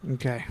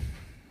 Okay.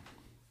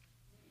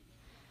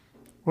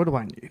 What do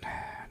I need?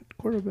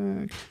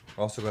 Quarterback.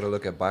 Also got to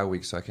look at bye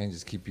week, so I can't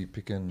just keep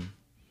picking.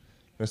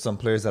 There's some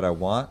players that I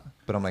want,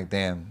 but I'm like,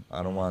 damn,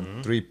 I don't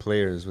want 3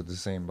 players with the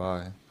same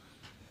bye.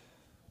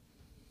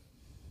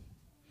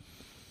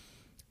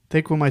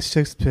 Think with my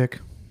 6th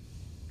pick.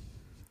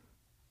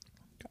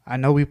 I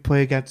know we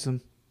play against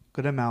him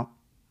good amount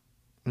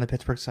on the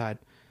Pittsburgh side.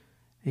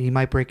 And he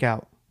might break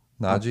out.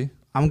 Najee?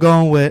 I'm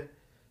going with.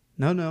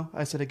 No,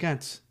 I said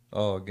against.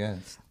 Oh,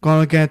 against.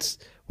 Going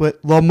against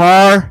with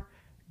Lamar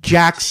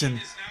Jackson.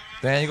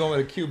 Damn, you going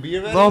with a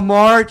QB already?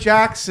 Lamar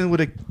Jackson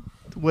with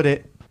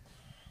it.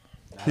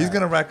 He's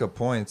going to rack up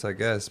points, I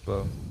guess,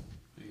 but.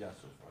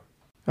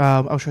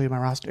 I'll show you my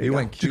roster. He You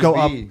went Just go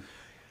up. QB.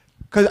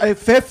 Because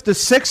the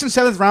 6th and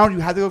 7th round,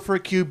 you have to go for a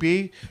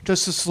QB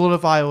just to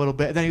solidify a little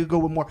bit. And then you go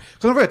with more.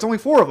 So don't forget, it's only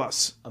 4 of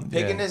us. I'm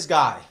picking this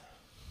guy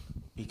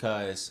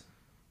because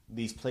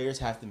these players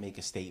have to make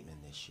a statement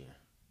this year.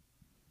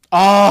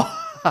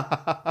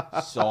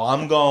 Oh. So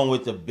I'm going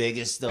with the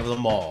biggest of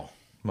them all.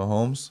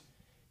 Mahomes?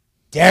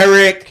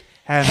 Derrick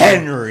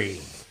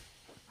Henry.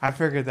 I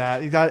figured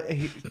that. He's got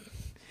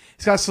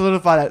to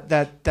solidify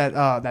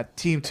that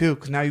team too,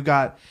 because now you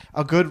got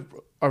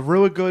a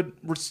really good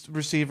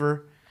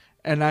receiver,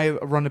 and now you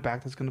have a running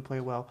back that's going to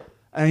play well,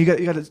 and you got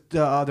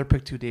the other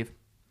pick too, Dave.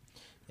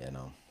 Yeah,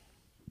 no.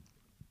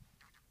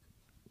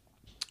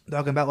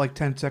 Doug, in about like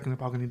 10 seconds, I'm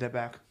probably gonna need that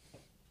back.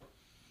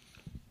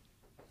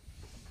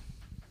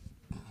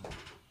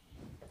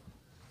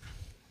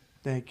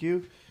 Thank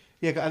you.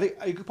 Yeah, I think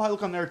you could probably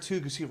look on there too.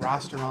 You can see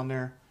roster on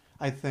there.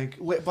 I think,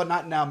 but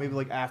not now. Maybe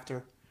like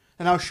after,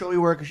 and I'll show you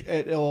where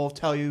it'll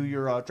tell you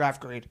your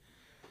draft grade.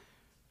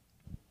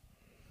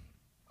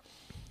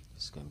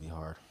 It's gonna be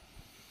hard.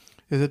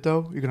 Is it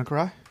though? You're gonna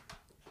cry?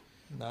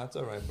 Nah, it's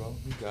all right, bro.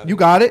 You got it. You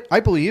got it. I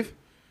believe.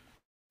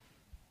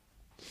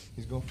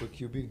 He's going for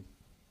QB.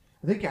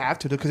 I think you have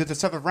to because it's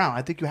a 7th round.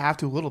 I think you have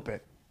to a little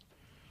bit.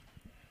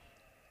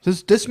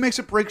 This makes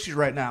or breaks you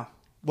right now.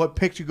 What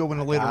pick you go in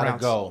the later Gotta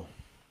rounds? go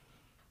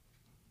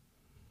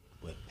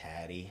with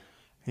Patty.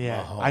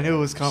 Yeah, Mahomes. I knew it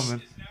was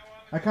coming.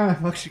 I kind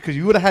of fucked you because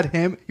you would have had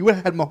him. You would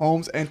have had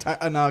Mahomes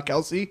and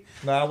Kelsey.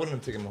 Nah, I wouldn't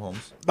have taken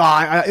Mahomes.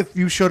 Nah, if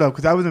you should have,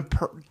 because I would have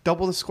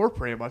double the score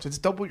pretty much. It's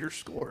double your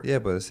score. Yeah,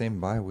 but the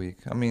same bye week.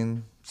 I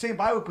mean, Same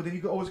bye week, but then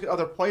you can always get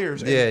other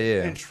players. Yeah,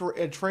 yeah. And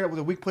trade up with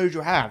the weak players you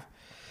have.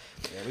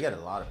 Yeah, we got a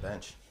lot of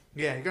bench.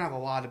 Yeah, you're gonna have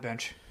a lot of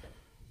bench.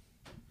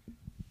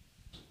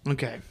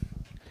 Okay.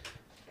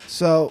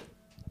 So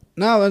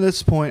now at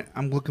this point,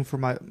 I'm looking for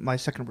my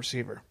second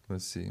receiver.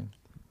 let's see.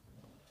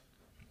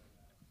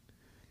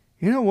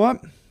 You know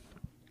what?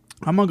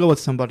 I'm gonna go with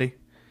somebody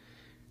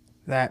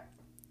that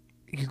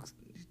he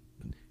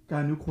got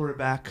a new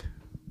quarterback.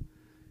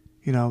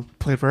 You know,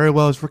 played very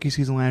well his rookie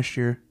season last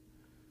year.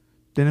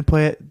 Didn't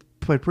played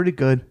pretty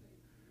good,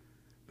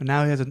 but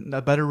now he has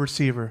a better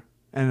receiver,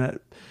 and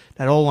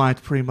that O line's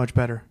pretty much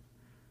better.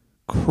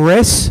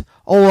 Chris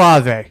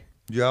Olave.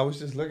 Yeah, I was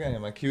just looking at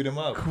him. I queued him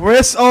up.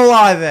 Chris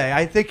Olave.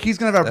 I think he's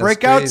gonna have a That's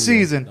breakout crazy.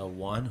 season. The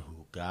one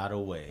who got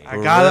away. I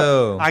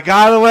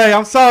got away.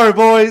 I'm sorry,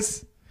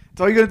 boys.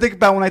 That's all you're gonna think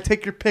about when I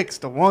take your picks.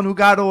 The one who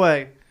got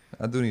away.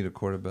 I do need a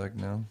quarterback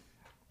now.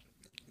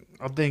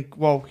 I think.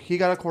 Well, he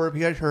got a quarterback.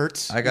 He got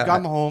Hurts. I got- he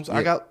got Mahomes. I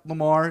yeah. got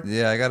Lamar.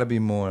 Yeah, I gotta be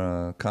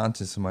more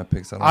conscious of my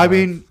picks. I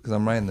mean- because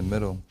I'm right in the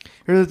middle.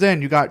 Here's the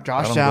thing: you got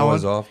Josh I don't go Allen.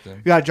 as often.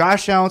 You got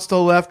Josh Allen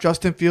still left.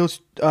 Justin Fields,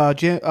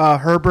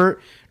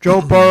 Herbert,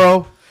 Joe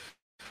Burrow,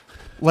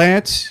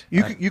 Lance.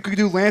 You could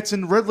do Lance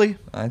and Ridley.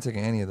 I ain't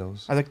taking any of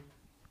those. I think.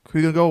 Who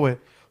you gonna go with?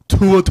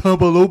 Tua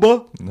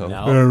Tagovailoa?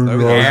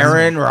 No.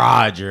 Aaron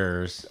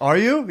Rodgers. Are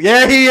you?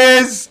 Yeah, he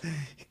is.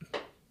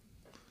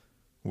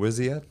 Where's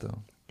he at though?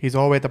 He's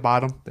all the way at the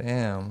bottom.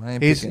 Damn, I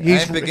ain't He's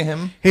picking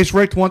him. He's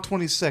ranked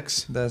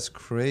 126. That's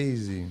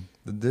crazy.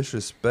 The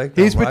disrespect.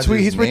 He's on between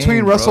Rodgers'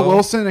 name, Russell bro.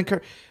 Wilson and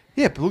Kirk.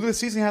 Yeah, but look at the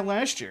season he had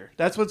last year.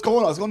 That's what's going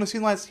on. I was going to see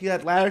he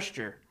had last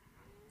year.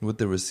 With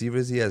the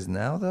receivers he has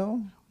now,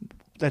 though.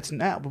 That's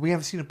now, but we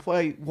haven't seen him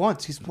play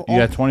once. He's You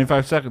got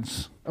 25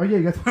 seconds. Oh yeah,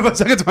 you got 25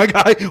 seconds, my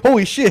guy.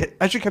 Holy shit!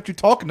 I should have kept you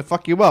talking to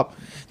fuck you up.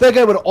 That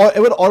guy would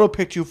auto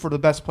pick you for the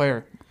best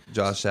player.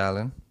 Josh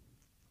Allen.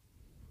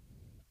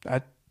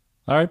 That.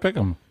 All right, pick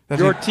him.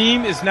 Your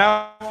team is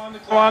now on the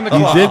clock. You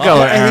did go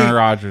with Yeah, Aaron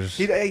Rodgers.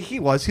 He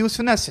was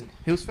finessing.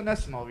 He was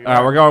finessing all of you. All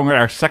right, we're going with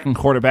our second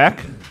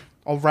quarterback.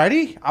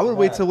 Already? I would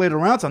wait till later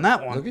rounds on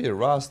that one. Look at your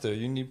roster.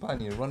 You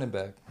probably need a running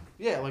back.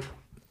 Yeah, like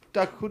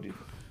Doug. Who do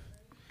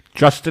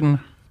Justin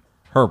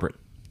Herbert.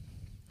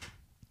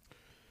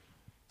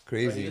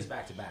 Crazy. He is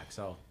back to back,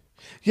 so.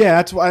 Yeah,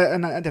 that's why,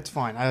 and that's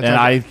fine.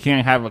 I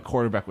can't have a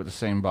quarterback with the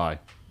same bye.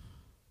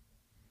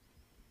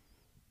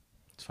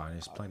 It's fine.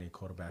 There's plenty of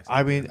quarterbacks.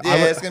 I mean, Yeah,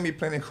 it's gonna be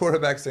plenty of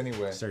quarterbacks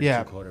anyway. 32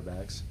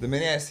 quarterbacks. The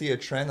minute I see a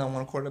trend on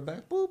one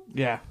quarterback, boop.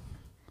 Yeah.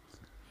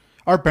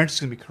 Our bench is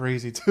gonna be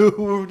crazy too.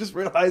 We're just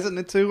realizing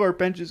it too. Our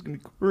bench is gonna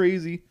be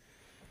crazy.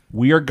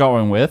 We are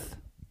going with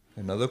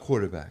Another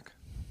quarterback.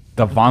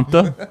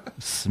 Devonta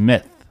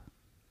Smith.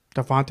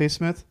 Devontae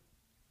Smith.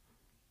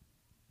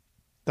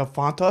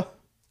 Devonta.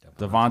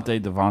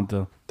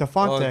 Devonta.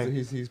 Oh,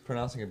 he's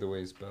pronouncing it the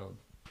way it's spelled.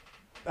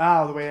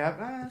 Oh, the way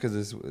I. Because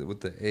it's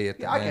with the A at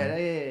the I end. get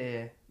it.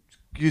 Yeah.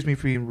 Excuse me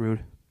for being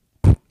rude.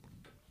 Who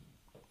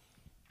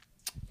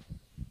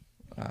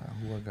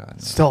I got now?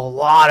 Still a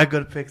lot of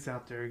good picks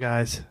out there,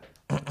 guys.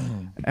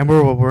 And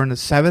we're in the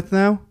 7th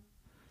now.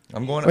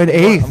 I'm going. We're in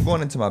 8th. I'm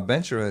going into my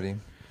bench already.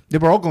 Yeah,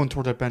 we're all going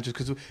towards our benches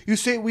because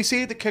we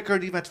say the kicker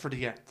defense for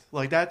the end.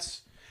 Like I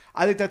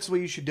think that's the way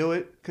you should do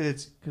it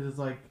because it's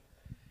like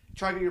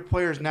try to get your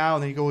players now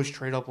and then you can always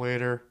trade up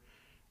later.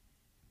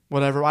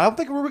 Whatever. I don't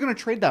think we're going to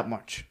trade that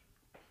much.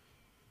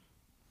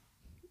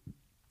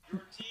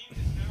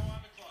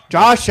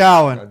 Josh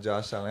Allen.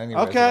 Josh Allen.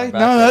 Anyway, Okay, my no,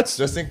 backup. that's-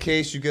 just in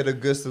case you get a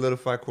good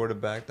solidified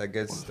quarterback that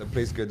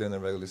plays good during the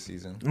regular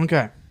season.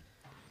 Okay.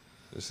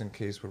 Just in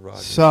case with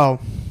Rodgers. So,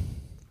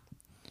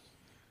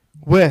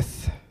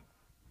 with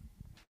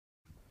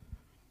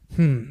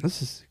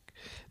this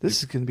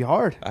is gonna be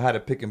hard. I had to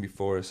pick him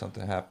before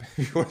something happened.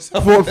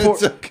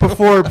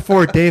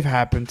 Before Dave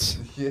happens.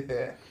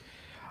 Yeah.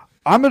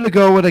 I'm gonna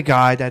go with a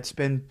guy that's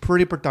been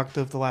pretty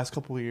productive the last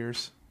couple of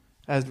years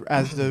as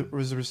the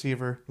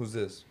receiver. Who's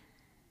this?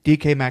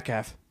 DK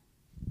Metcalf.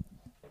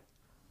 I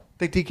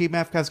think DK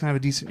Metcalf's gonna have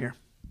a decent year.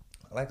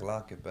 I like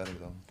Lockett better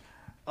though.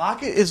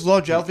 Lockett is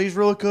longevity is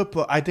really good,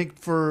 but I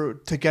think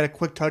to get a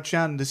quick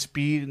touchdown, the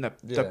speed and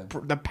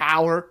the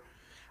power,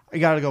 you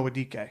got to go with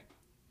DK.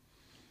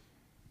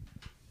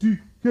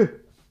 All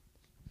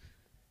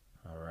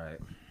right.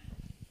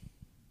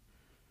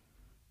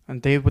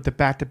 And Dave with the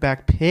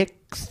back-to-back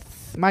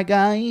picks, my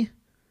guy.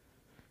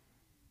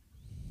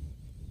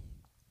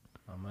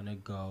 I'm gonna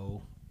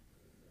go.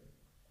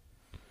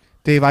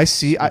 Dave, I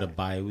see. The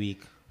bye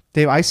week.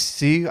 Dave, I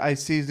see.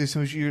 There's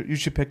some you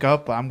should pick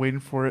up, but I'm waiting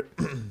for it.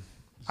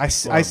 I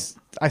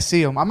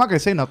see him. I'm not gonna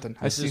say nothing.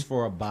 This is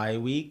for a bye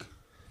week.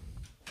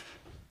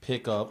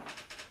 Pick up.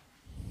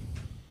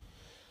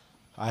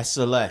 I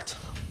select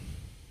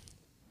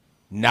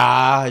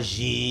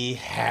Najee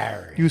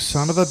Harris. You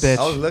son of a bitch.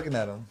 I was looking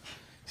at him.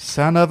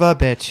 Son of a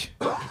bitch.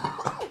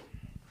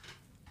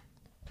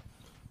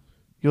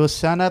 You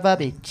son of a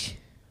bitch.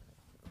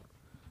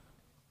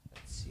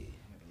 Let's see.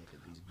 Look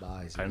at these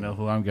buys. I know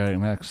who I'm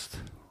getting next.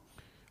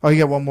 Oh, you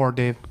got one more,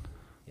 Dave.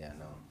 Yeah,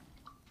 no.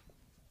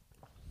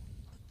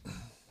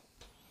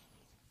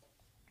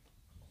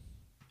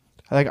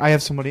 I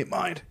have somebody in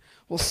mind.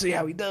 We'll see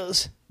how he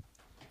does.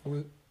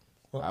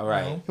 All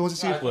right. He wants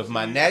to see With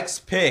my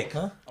next pick,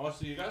 I want to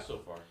see you guys so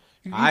far.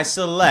 I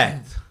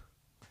select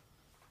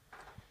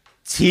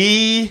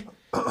T.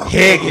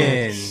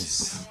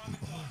 Higgins.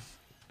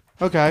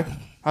 Okay,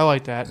 I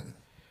like that.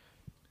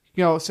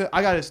 You know, so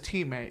I got his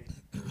teammate,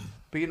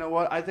 but you know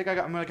what? I think I'm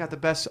gonna got the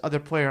best other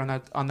player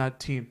on that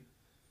team,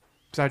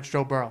 besides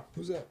Joe Burrow.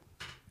 Who's that?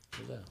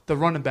 The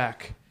running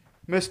back,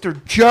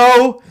 Mr.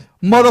 Joe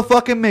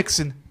motherfucking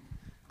Mixon.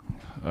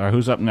 All right,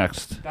 who's up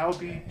next? That would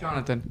be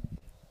Jonathan.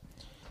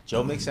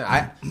 Joe Mixon.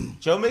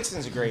 Joe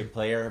Mixon's a great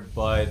player,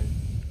 but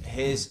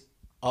his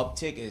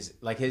uptick is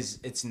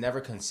it's never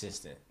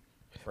consistent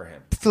for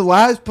him. For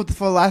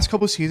the last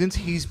couple of seasons,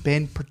 he's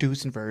been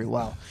producing very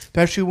well.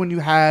 Especially when you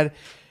had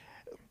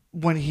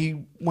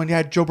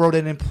Joe Burrow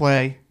didn't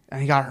play and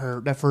he got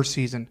hurt that first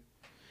season,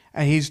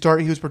 and he was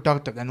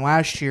productive. And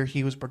last year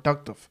he was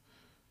productive.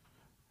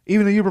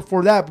 Even the year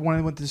before that, when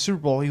he went to the Super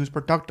Bowl, he was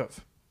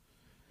productive.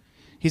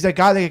 He's that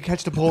guy that can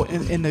catch the ball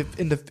in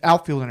the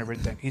outfield and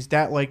everything. He's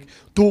that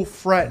dual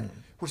threat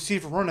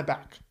receiver running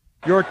back.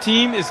 Your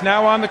team is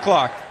now on the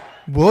clock.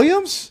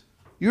 Williams,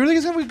 you really think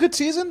he's gonna have a good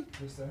season?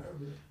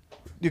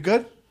 You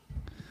good?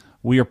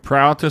 We are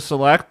proud to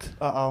select.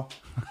 Uh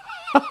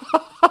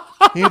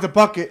oh. He needs a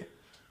bucket.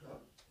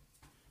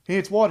 He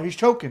needs water. He's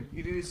choking.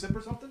 You need a sip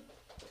or something?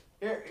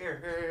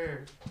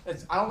 Here.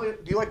 Do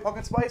you like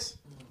pumpkin spice?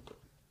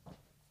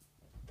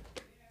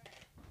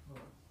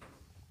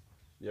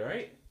 You all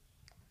right?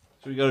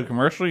 Should we go to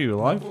commercial? You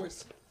alive?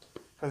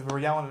 Because we were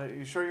yelling at you.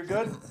 You sure you're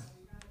good?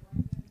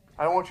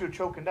 I don't want you to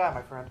choke and die,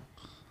 my friend.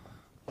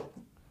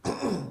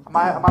 Am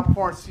I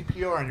pouring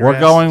CPR on your We're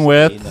ass? going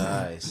with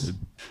Nice.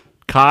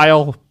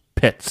 Kyle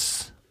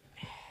Pitts.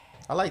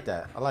 I like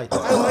that. I like it.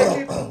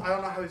 I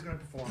don't know how he's going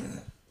to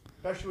perform.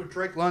 Especially with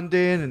Drake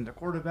London and the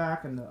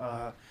quarterback and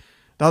the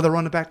other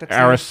running back. That's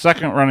Our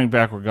second running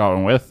back we're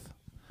going with,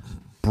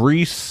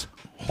 Breece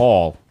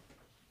Hall.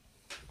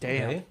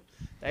 Damn. Okay.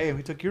 Damn,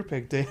 he took your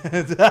pick, Damn.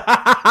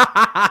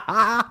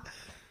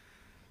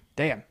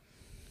 Damn.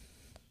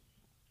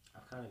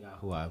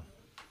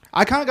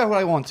 I kind of got what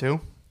I want to.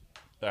 All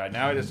right,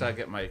 now I just gotta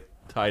get my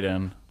tight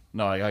end.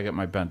 No, I gotta get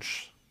my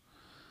bench.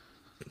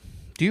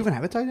 Do you even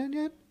have a tight end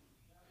yet?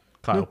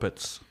 Kyle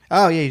Pitts.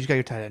 Oh, yeah, you just got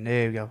your tight end.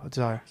 There you go. That's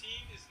all right.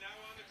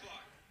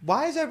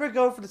 Why is everybody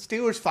going for the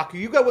Steelers? Fuck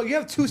you. You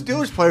have two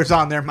Steelers players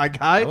on there, my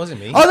guy. That wasn't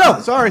me. Oh, no.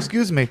 Sorry.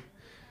 Excuse me.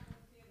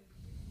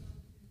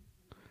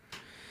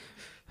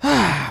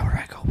 Where'd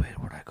I go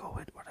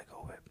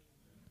with?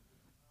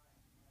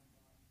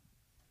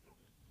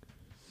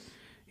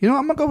 You know,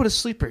 I'm going to go with a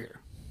sleeper here.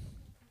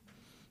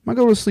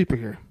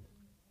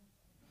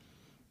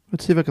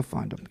 Let's see if I can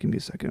find him. Give me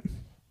a second.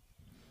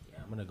 Yeah,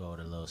 I'm gonna go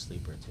with a little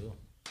sleeper too.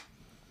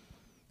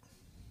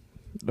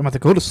 I'm about to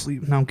go to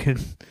sleep. No, I'm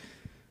kidding.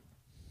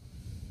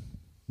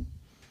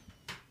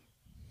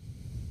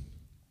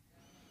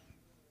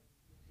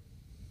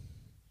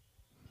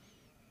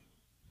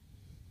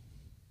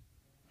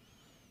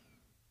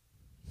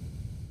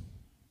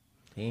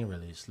 He ain't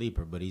really a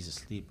sleeper, but he's a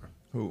sleeper.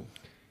 Who?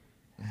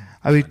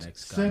 I mean,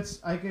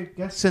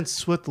 since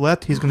Swift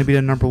left, he's going to be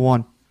the number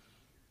one.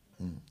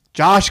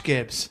 Josh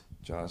Gibbs.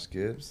 Josh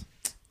Gibbs.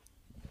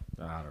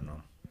 I don't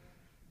know.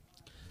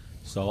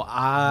 So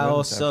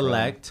I'll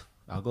select.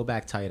 I'll go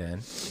back tight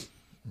end.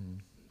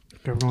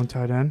 Everyone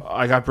tight end.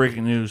 I got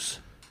breaking news.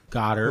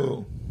 Goddard.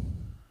 Who?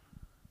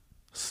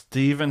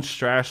 Steven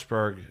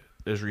Strasburg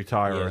is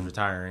retiring. Yeah, he's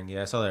retiring.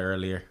 Yeah, I saw that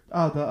earlier.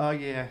 Oh,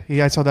 yeah.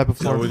 I saw that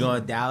before. So we're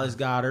going Dallas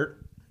Goddard.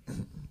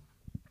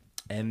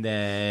 And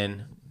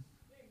then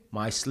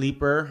my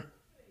sleeper,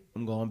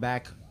 I'm going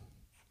back.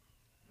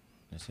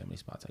 Let's see how many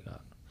spots I got.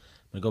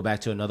 I'm going to go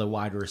back to another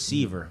wide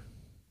receiver.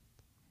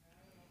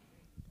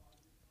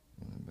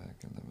 Back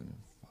 11 and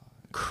 5.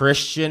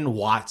 Christian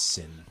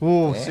Watson.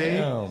 Oh, see?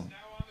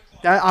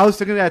 I was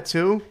thinking that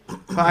too.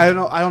 But I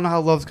don't know how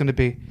Love's going to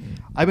be.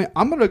 I mean,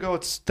 I'm going to go.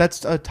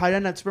 That's a tight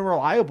end that's been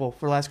reliable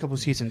for the last couple of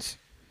seasons.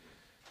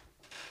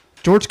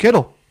 George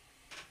Kittle.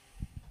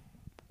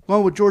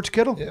 Going with George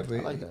Kittle. Yeah,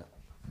 I like that.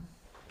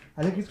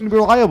 I think he's going to be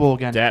reliable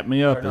again. Dap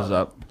me up is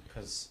up.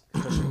 Because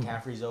Christian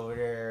McCaffrey's over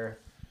there.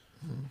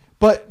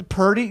 But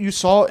Purdy, you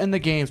saw in the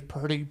games,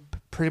 Purdy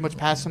pretty much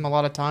passed him a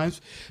lot of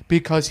times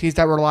because he's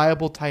that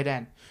reliable tight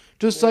end.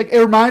 Just like it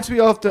reminds me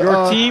of the.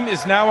 Your team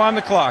is now on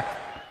the clock.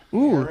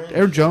 Ooh,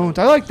 Aaron Jones.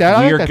 I like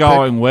that. We're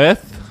going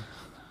with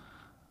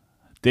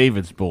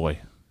David's boy.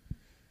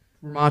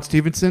 Ramon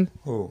Stevenson.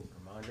 Who?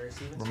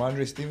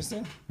 Ramondre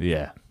Stevenson?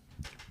 Yeah.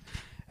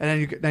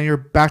 And then you're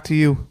back to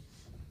you.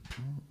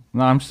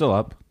 No, I'm still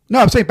up. No,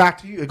 I'm saying back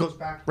to you. It goes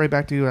right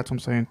back to you. That's what I'm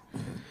saying.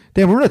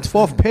 Damn, we're at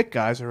 12th pick,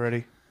 guys,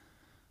 already.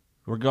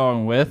 We're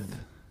going with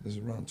This is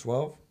round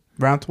 12.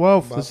 Round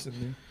 12.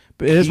 Possibly.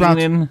 But it is round.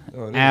 Keenan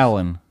Oh, it is.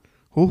 Allen.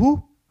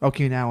 Who? Oh,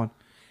 Keenan Allen.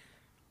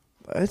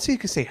 Let's see if he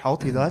can stay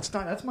healthy though. That's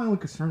my only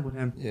concern with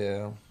him.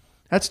 Yeah.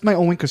 That's my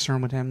only concern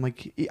with him.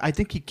 Like I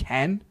think he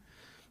can,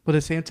 but at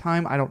the same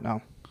time, I don't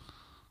know.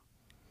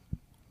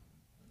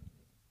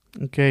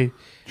 Okay.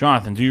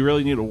 Jonathan, do you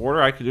really need a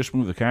water? I could just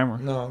move the camera.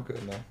 No, I'm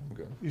good. No, I'm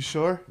good. You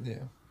sure? Yeah.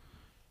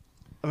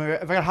 I mean,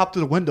 if I gotta hop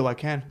through the window, I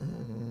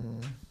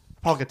can.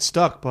 Probably get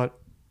stuck, but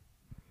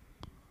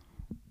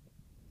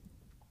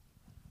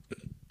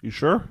You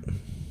sure?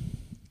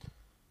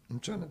 I'm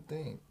trying to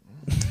think.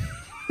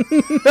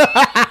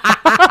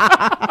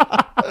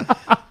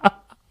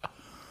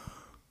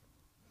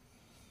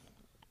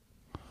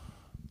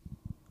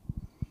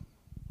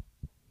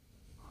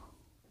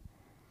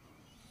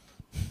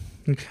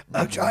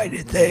 I'm trying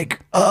to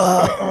think.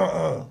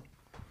 All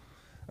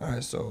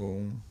right,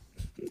 so.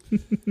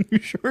 You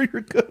sure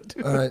you're good,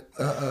 dude? All right.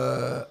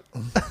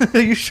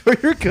 You sure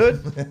you're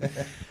good?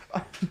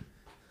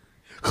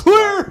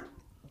 Clear.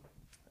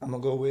 I'm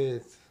gonna go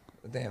with.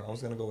 Damn, I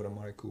was gonna go with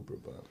Amari Cooper,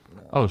 but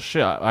no. Oh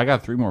shit! I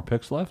got 3 more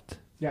picks left.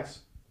 Yes.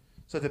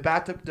 So the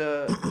back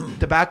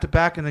to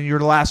back, and then you're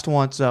the last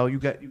one. So you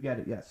get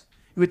it. Yes,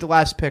 you get the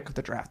last pick of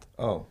the draft.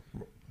 Oh,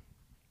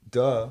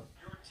 duh.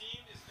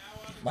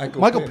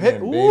 Michael Michael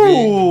Pittman, Pitt- baby.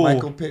 Ooh,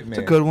 Michael Pittman. it's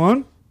a good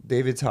one.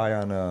 David's high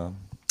on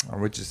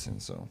Richardson,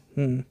 so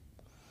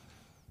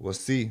we'll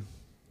see.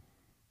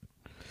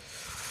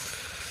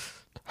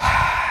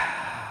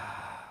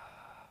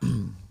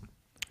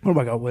 What do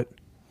I got with?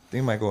 I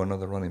think I might go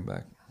another running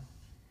back.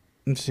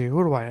 Let's see.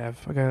 Who do I have?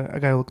 I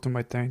gotta look through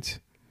my things.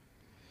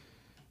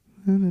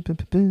 I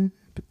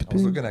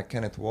was looking at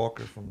Kenneth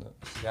Walker from the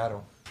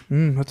Seattle.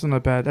 That's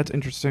not bad. That's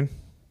interesting.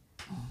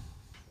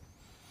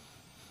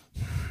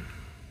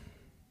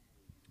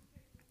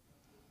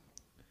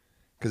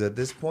 Because at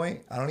this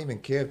point, I don't even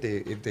care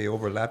if they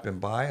overlap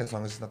and buy, as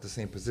long as it's not the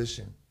same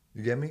position.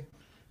 You get me?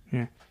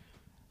 Yeah.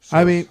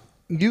 I mean,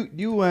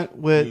 you went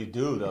with. You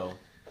do though.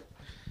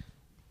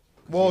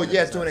 Well,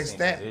 yeah, It's to not an the same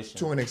extent. position.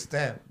 To an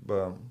extent,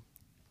 but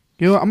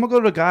You know, I'm gonna go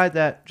to the guy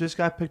that just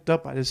got picked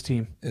up by this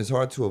team. it's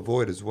hard to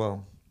avoid as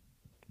well.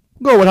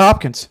 Go with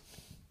Hopkins.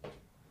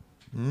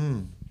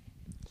 I'm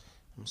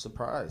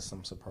surprised.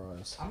 I'm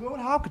going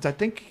with Hopkins. I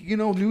think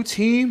new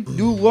team,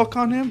 new look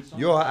on him.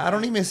 Yo, I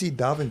don't even see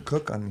Dalvin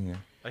Cook on here.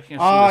 I can't see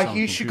this on the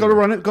He should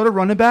computer. go to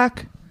running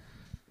back,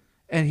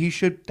 and he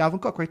should Dalvin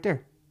Cook right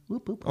there.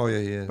 Boop, boop, Oh yeah,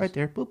 yeah. right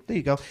there. Boop. There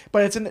you go.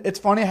 But it's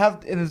funny. I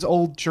have in his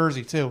old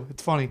jersey too.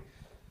 It's funny.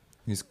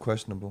 He's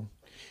questionable.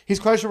 He's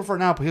questionable for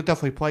now, but he'll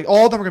definitely play.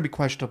 All of them are gonna be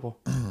questionable.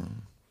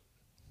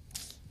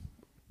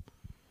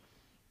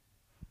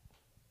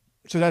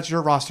 So that's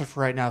your roster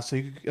for right now. So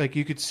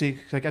you could see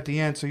at the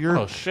end. So you're.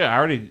 Oh shit! I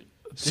already.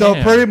 So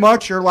Damn. pretty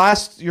much your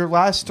last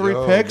 3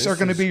 Yo, picks are this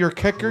going to is be your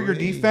kicker, your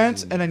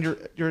defense, and then your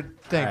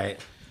thing. All right.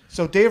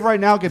 So Dave, right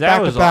now, get That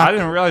back was. to back. I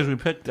didn't realize we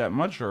picked that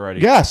much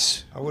already.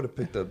 Yes, I would have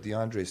picked up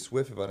DeAndre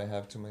Swift if I didn't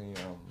have too many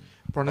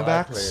running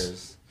black backs.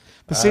 players.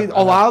 But see,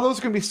 a lot of those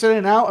are going to be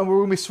sitting out, and we're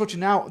going to be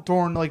switching out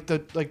during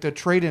the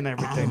trade and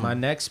everything. My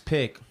next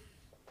pick.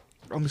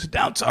 I'm going to sit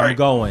down. Sorry. I'm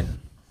going.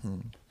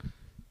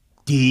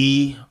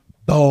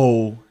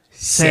 Debo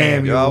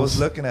Samuel. Yo, I was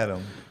looking at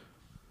him.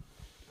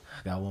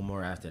 I got one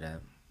more after that.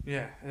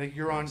 Yeah, I think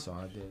you're on. So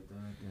I did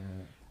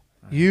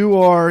that. You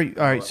are all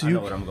right. So I you.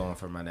 know what I'm going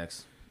for my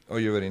next. Oh,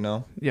 you already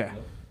know? Yeah.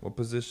 What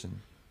position?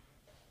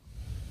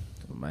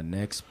 My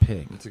next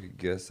pick. I took a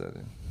guess at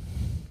it.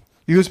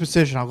 Use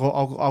position.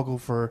 I'll go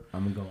for.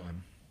 I'm going.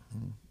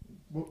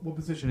 What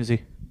position is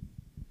he?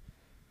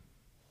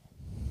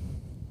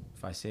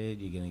 If I say it,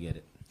 you're gonna get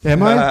it.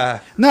 Am I?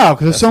 No,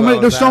 because That's what I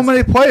was there's so many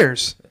asking.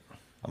 players.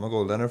 I'm gonna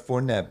go Leonard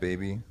Fournette,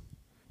 baby.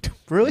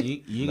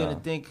 Really? You're No. gonna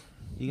think.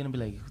 You're gonna be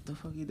like, what the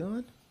fuck you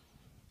doing?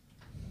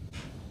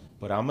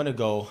 But I'm gonna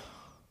go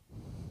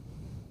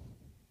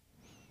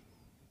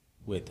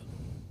with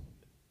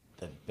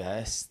the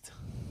best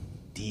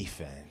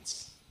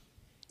defense.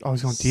 Oh,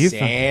 he's going defense.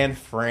 San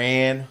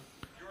Fran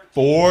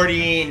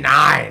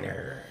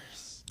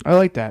 49ers. I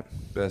like that.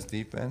 Best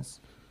defense.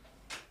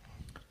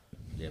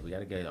 Yeah, we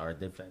gotta get our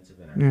defensive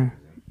and our Yeah.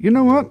 You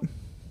know what?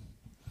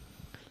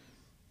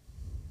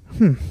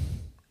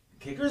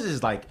 kickers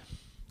is like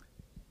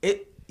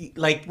it.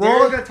 Like We're all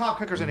they're- gonna talk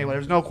kickers anyway.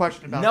 There's no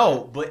question about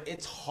No, but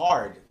it's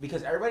hard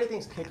because everybody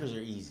thinks kickers are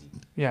easy.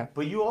 Yeah.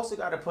 But you also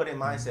got to put in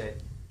mindset,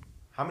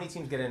 how many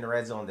teams get in the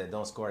red zone that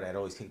don't score that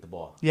always kick the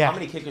ball? Yeah. How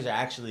many kickers are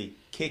actually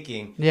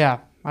kicking? that. Yeah,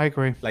 I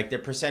agree. Like their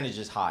percentage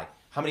is high.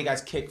 How many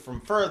guys kick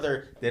from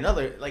further than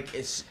other? Like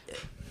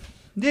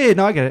Yeah,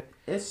 no, I get it.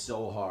 it's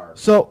so hard.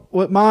 So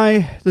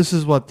this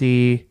is what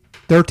the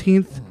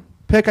 13th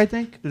pick, I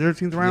think, the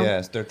 13th round. Yeah,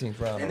 it's 13th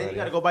round. And then you already.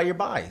 got to go by your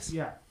bias.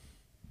 Yeah.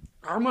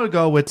 I'm gonna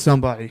go with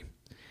somebody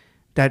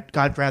that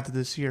got drafted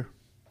this year.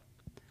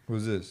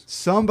 Who's this?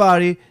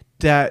 Somebody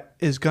that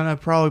is gonna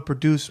probably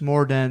produce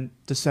more than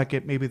the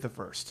second, maybe the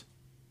first.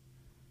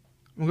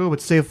 I'm gonna go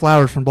with Save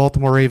Flowers from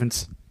Baltimore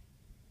Ravens.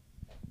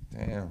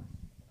 Damn.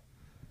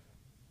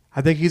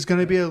 I think he's going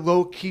to be a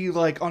low key,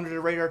 like under the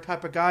radar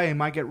type of guy, and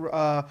might get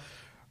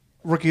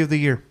rookie of the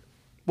year.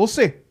 We'll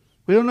see.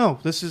 We don't know.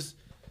 This is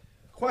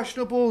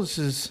questionable. This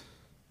is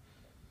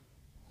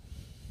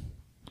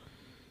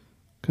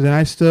because then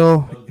I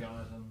still.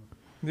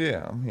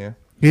 Yeah, I'm here.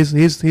 He's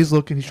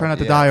looking. He's trying not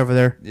to die over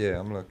there. Yeah,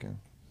 I'm looking.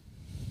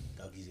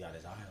 Dougie's got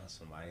his eye on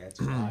somebody.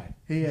 That's why.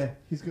 Yeah,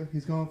 he's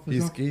going for.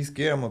 He's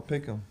scared. I'm gonna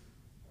pick him.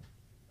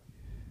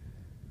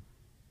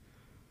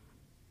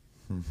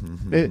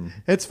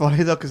 It's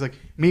funny though, because like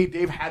me, and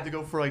Dave had to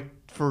go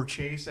for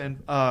Chase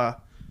and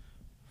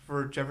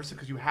for Jefferson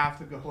because you have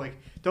to go like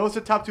those are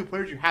the top two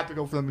players. You have to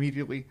go for them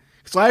immediately.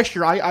 Because last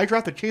year I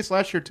drafted Chase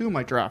last year too in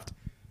my draft,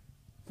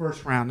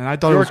 first round, and I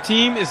thought Your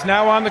team is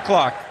now on the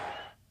clock.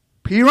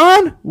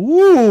 Piron.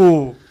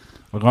 Ooh,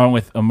 We're going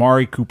with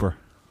Amari Cooper.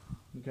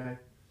 okay,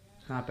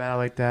 not bad. I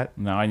like that.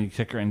 Now I need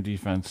kicker and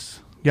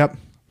defense. Yep.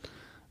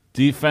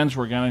 Defense,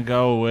 we're gonna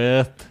go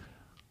with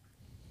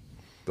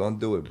Don't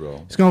do it,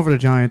 bro. He's going for the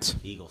Giants.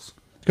 Eagles.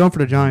 He's going for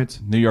the Giants.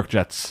 New York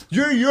Jets.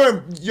 You're You're a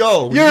an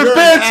bitch.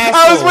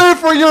 I was asshole. waiting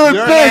for you're a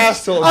You're an bitch.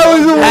 asshole. I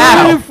was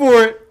How? waiting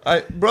for it.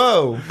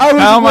 Bro. How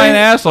am I an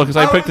asshole? Because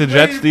I picked the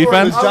Jets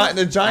defense?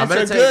 The Giants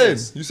are good.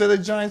 You said the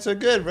Giants are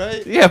good,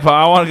 right? Yeah, but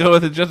I want to go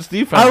with the Jets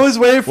defense. I was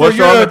waiting for What's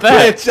you're wrong a with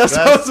that? bitch. That's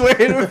what I was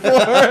waiting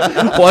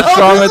for. What's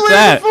wrong with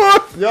that?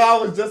 Yo, I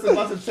was just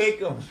about to take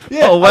him.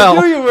 Yeah, Oh, well.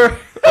 I knew you were.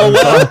 Oh,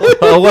 well.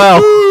 Oh,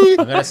 well.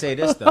 I'm gonna say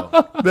this though.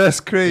 That's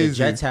The crazy.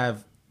 Jets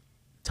have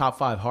top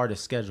 5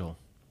 hardest schedule.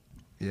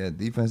 Yeah,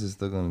 defense is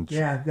still going to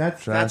Yeah,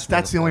 that's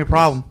the only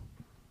problem.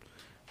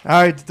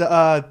 All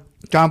right,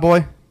 John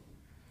Boy.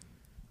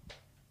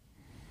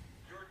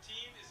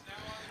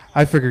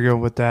 I figured you'll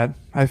go with that.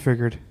 I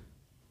figured.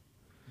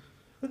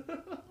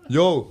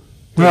 Yo.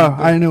 No,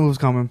 I knew it was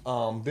coming.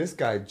 This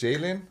guy,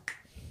 Jalen,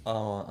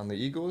 on the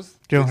Eagles.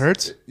 Jalen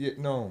Hurts? Yeah,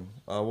 no.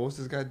 What was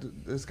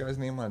this guy's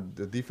name on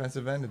the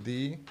defensive end, the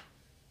DE?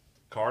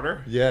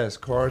 Carter? Yes,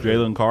 Carter.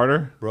 Jalen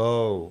Carter?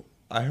 Bro,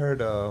 I heard,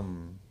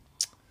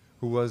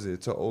 who was it?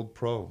 It's an old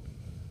pro.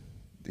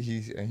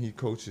 He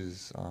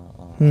coaches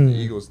the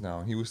Eagles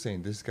now. He was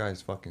saying this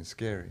guy's fucking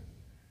scary.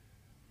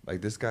 Like,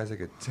 this guy's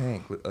like a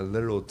tank, a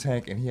literal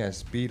tank, and he has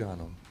speed on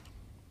him.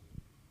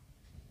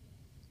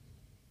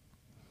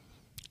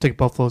 Take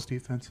Buffalo's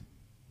defense.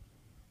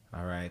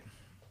 All right.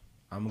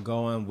 I'm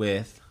going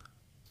with,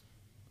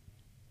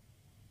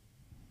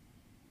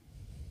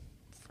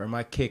 for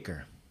my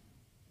kicker,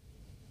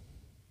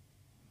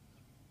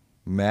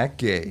 Matt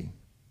Gay.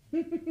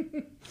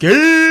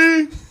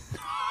 Gay.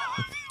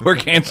 We're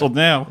canceled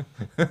now.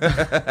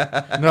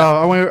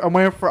 No, I'm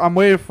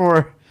waiting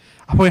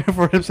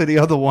for him to say the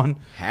other one.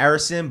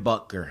 Harrison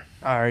Butker.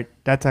 All right,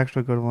 that's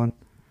actually a good one.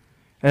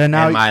 And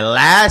now And my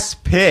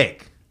last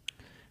pick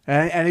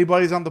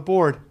anybody's on the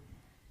board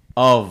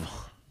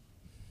of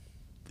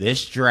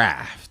this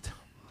draft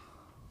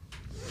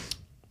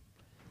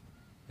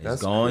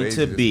is going crazy,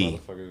 to this be.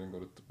 motherfucker didn't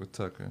go with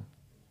Tucker.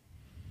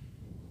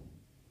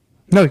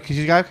 No, because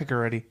you got a kicker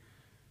already.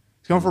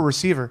 He's going for a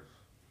receiver.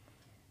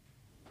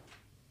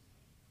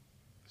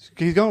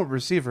 He's going with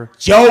receiver.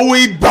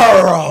 Joey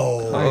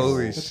Burrow.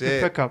 Holy That's a good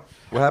shit. pickup.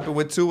 What happened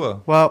with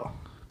Tua? Well,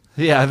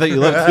 yeah, I think you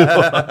left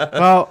Tua.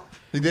 Well,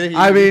 He did.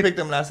 I He mean, picked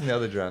him last in the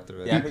other draft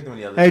already. Yeah, I picked him in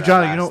the other hey draft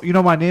Johnny, last. you know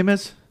what my name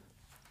is?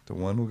 The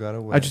one who got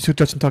away. I just took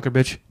Justin Tucker,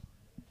 bitch.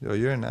 Yo,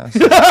 you're an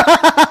asshole.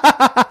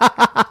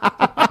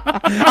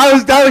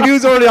 He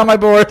was already on my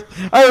board.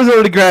 I was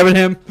already grabbing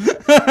him.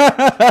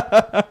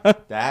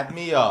 Dab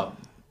me up.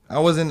 I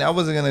wasn't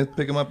gonna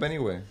pick him up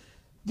anyway.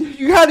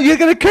 You got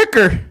a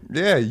kicker.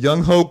 Yeah,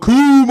 Young Ho Koo.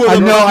 I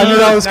knew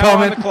that was Now on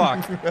coming. the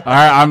clock. All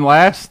right, I'm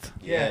last.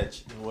 Yeah.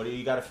 What do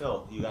you got to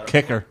fill? You got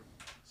Kicker.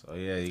 So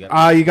yeah, you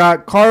got. You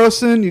got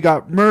Carlson, you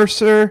got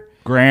Mercer,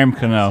 Graham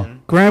Cano.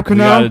 Graham We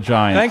got a Cano.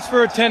 Giant. Thanks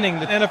for attending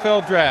the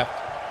NFL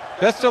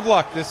Draft. Best of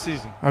luck this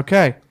season.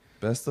 Okay.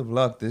 Best of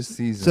luck this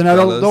season. So now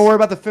fellas. don't worry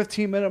about the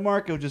 15-minute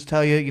mark. It'll just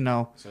tell you,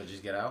 So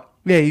just get out.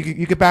 Yeah,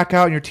 you get back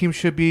out and your team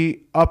should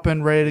be up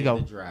and ready to go.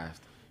 The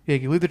draft. Yeah,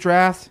 you leave the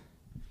draft.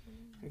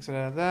 Exit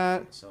out of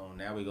that. So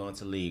now we go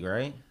into league,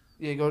 right?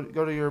 Yeah, go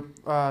to your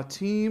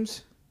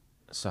teams.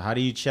 So how do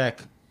you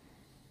check?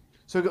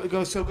 So go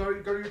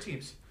to your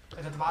teams.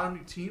 And at the bottom of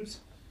your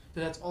teams,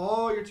 then that's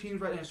all your teams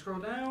right now. Scroll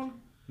down.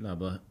 No,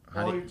 but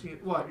how All do your team.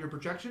 What? Your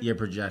projection? your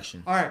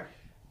projection? All right.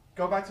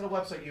 Go back to the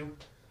website.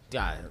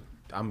 Yeah,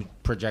 I'm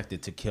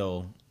projected to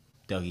kill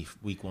Dougie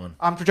week 1.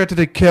 I'm projected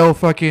to kill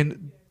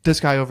fucking this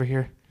guy over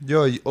here.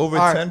 Yo, over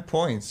All right. 10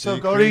 points. So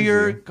You're go crazy.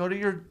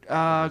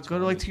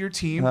 to your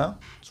team Huh?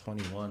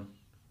 21.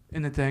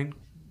 in the thing.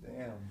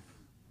 Damn.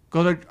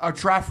 Go to our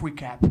draft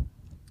recap.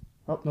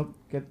 Oh nope.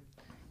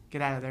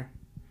 Get out of there.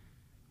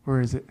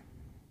 Where is it?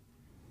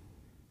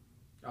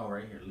 Oh,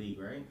 right here, league,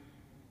 right?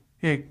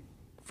 Yeah,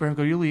 for him,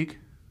 go to your league.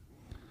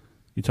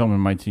 You told me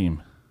my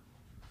team.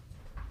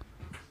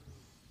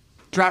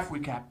 Draft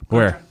recap. Go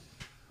Where? to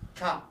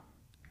top.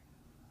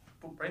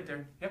 Boom, right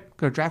there. Yep.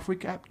 Go to draft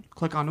recap.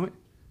 Click onto it.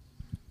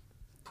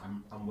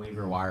 I'm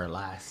waiver wire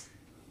last.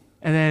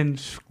 And then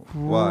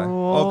Why?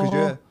 Oh, because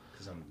you're.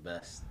 Because I'm the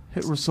best.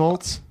 Hit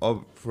results.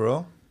 Oh, for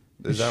real?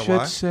 Is it that should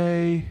why?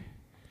 say.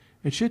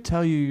 It should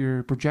tell you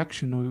your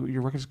projection or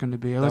your record's going to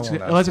be. That won't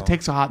last Unless it long.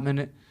 takes a hot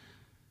minute.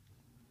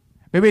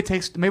 Maybe it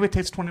takes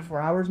 24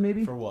 hours.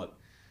 Maybe For what?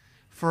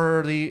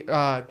 for the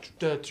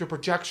your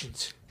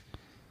projections.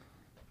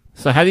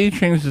 So how do you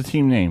change the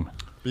team name?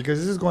 Because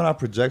this is going on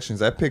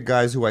projections. I pick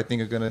guys who I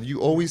think are gonna.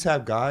 You always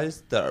have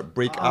guys that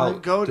break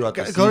out throughout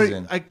the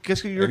season. I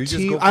guess your If you just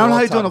team. go I don't know how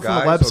for you do it all on the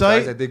top guys, or website.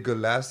 guys that did good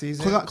last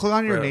season. Click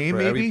on your for- name,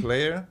 for every maybe.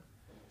 player.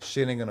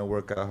 Shit ain't gonna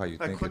work out how you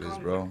think click it is,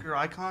 on bro. your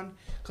icon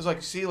because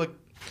like see like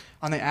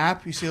on the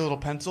app you see a little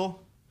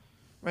pencil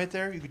right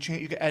there. You could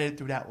change. You could edit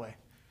through that way.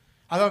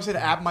 I thought I said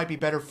the app might be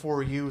better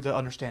for you to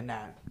understand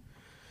that.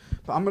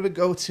 But I'm gonna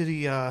go to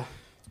the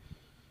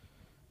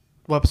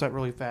website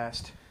really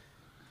fast.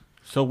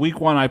 So week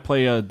 1, I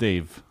play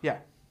Dave. Yeah.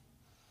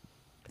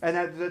 And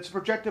that's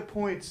projected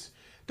points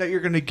that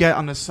you're going to get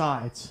on the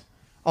sides.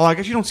 Oh, I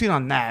guess you don't see it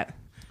on that.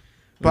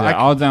 But Yeah,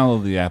 I'll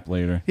download the app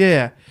later.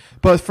 Yeah.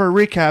 But for a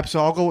recap, so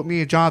I'll go with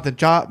me and Jonathan.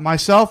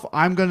 Myself,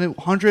 I'm going to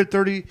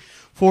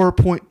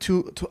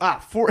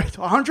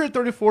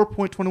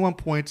 134.21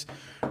 points.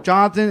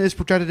 Jonathan is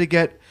projected to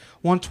get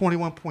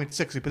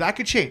 121.60, but that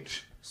could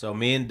change. So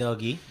me and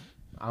Dougie,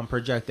 I'm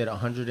projected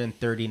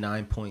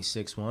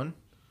 139.61.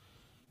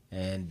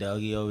 And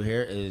Dougie over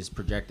here is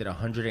projected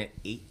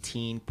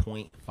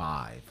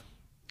 118.5.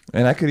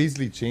 And I could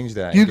easily change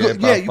that. You And get could-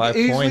 about you 5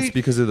 could points easily-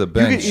 because of the You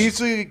bench. can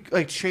easily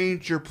like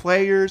change your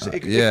players.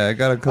 Yeah, I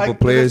got a couple like,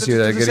 players does- here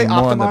that are does it say getting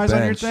more on the optimize on your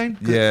bench. thing?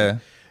 'Cause- Yeah.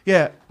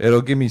 Yeah.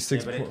 It'll give me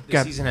 6 Yeah, points. but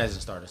the season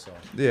hasn't started, so.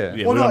 Yeah.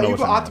 Well, no, you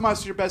can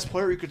optimize to your best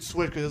player. You could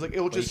switch because like it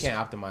will Well, you just. can't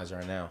optimize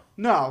right now.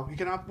 No, you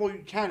can. Well,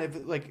 you can if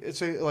like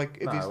it's a like.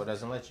 If No, he's- it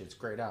doesn't let you. It's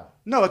grayed out.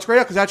 No, it's grayed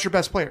out because that's your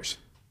best players.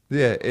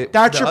 Yeah.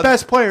 That's the your oth-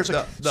 best players.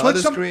 Like, The switch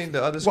other some- screen.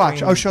 The other Watch,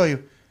 screen. I'll show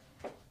you.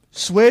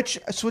 Switch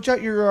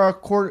out your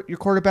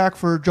quarterback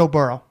for Joe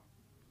Burrow.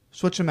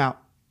 Switch him out.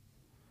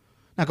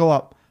 Now go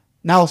up.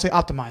 Now I'll say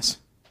optimize.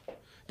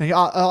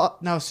 Now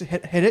now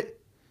hit it.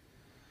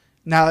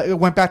 Now it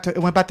went back to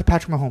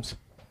Patrick Mahomes.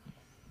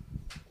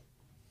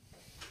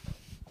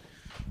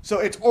 So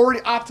it's already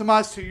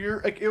optimized to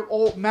your like it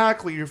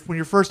automatically when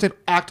you're first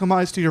hit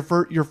optimized to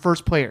your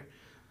first player.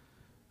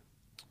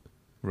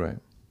 Right.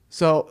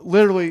 So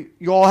literally,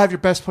 you all have your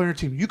best player on your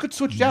team. You could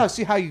switch it out,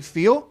 see how you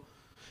feel,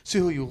 see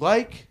who you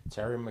like.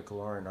 Terry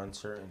McLaurin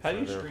uncertain How do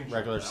for you the screenshot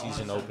regular that? I wanna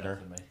season send opener.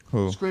 that to me.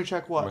 Who? Screen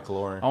check what?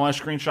 McLaurin. I want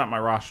to screenshot my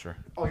roster.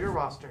 Oh, your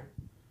roster.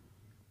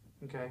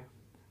 Okay.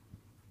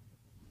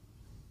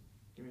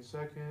 Give me a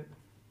second.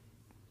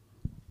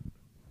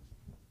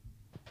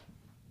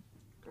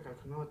 I gotta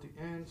come out at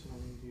the end, so I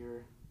need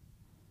your.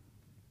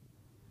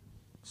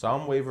 So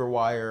I'm waiver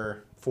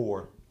wire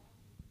 4.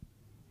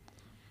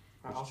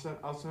 I'll send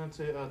it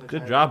to the.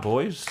 Good chat. job,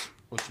 boys.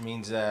 Which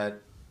means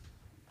that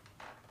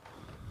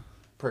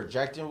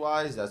projecting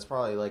wise, that's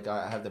probably like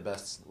I have the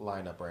best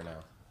lineup right now.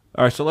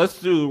 All right, so let's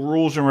do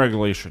rules and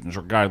regulations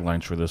or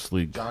guidelines for this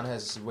league. John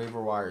has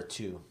waiver wire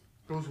 2.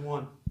 Who's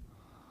one?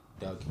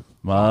 Doug.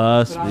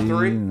 Must Did I be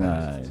three?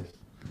 nice.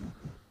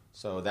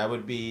 So that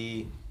would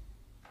be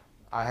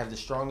I have the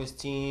strongest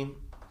team.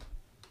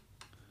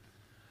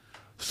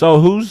 So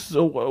who's it's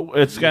You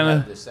have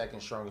gonna? the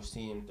second strongest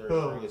team, third Who?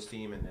 strongest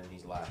team, and then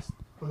he's last.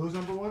 But who's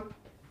number one?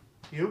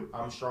 You?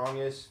 I'm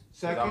strongest. 'cause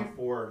Second? I'm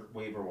 4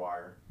 waiver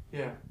wire.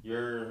 Yeah.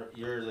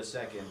 You're the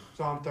second.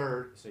 So I'm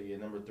third. So you're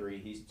number 3.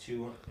 He's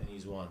 2 and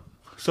he's 1.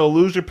 So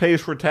loser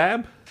pays for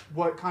tab.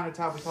 What kind of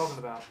tab we talking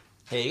about?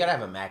 Hey, you gotta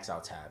have a max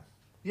out tab.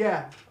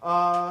 Yeah.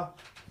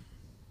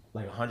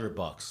 Like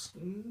 $100.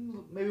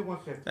 Maybe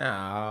 150.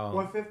 No.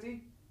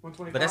 150?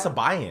 125? But that's a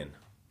buy-in.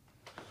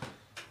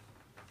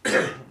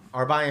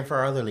 Our buy-in for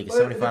our other league is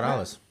But it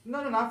 $75.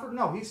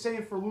 No, he's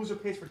saying for loser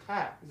pays for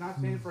tab. He's not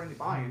saying for any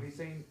buy-in. He's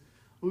saying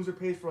loser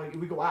pays for like if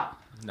we go out.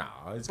 No,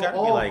 it's For gotta be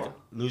all like of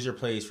them. loser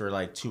plays for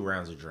like 2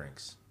 rounds of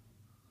drinks.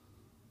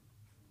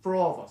 For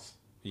all of us.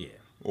 Yeah.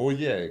 Oh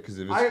yeah, because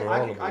if it's I for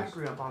all of can us.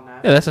 agree up on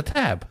that. Yeah, that's a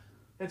tab.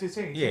 That's what he's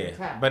saying. He's Yeah, saying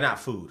tab. but not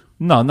food.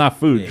 No, not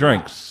food, Yeah.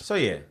 drinks. So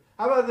yeah.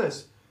 How about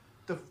this?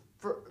 The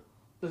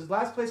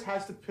last place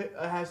has to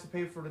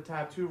pay for the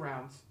tab 2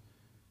 rounds.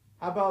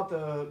 How about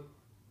the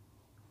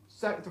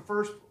second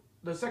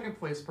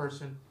place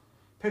person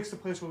picks the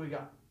place where we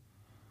got,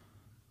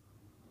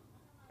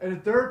 and the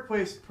third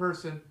place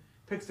person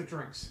picks the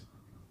drinks.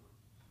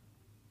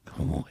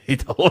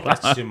 Wait, hold on.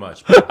 That's too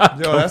much. Yo,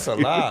 that's a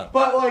lot.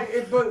 But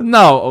like,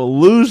 No, a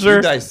loser.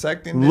 You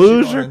dissecting this, you're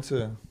Loser. going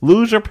into-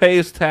 Loser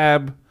pays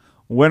tab.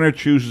 Winner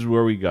chooses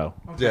where we go.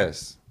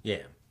 Yes.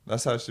 Yeah.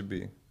 That's how it should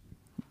be.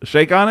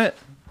 Shake on it.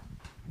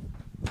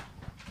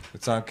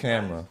 It's on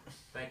camera.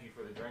 Thank you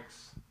for the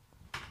drinks.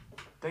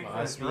 Thank you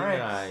Must for be the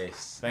drinks.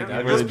 nice. Thank you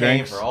Doug for is the paying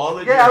drinks. for all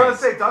the Yeah, I was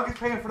drinks. gonna say Doug is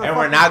paying for the. And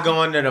we're fucking- not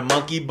going to the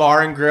Monkey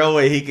Bar and Grill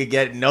where he could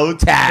get no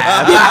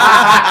tab.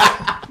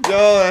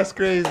 Yo, that's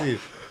crazy.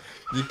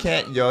 You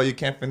can't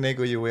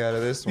finagle your way out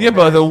of this one. Yeah,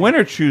 but the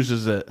winner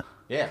chooses it.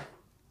 Yeah.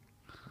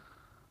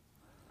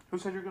 Who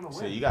said you're gonna win?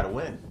 So you got to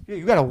win. Yeah,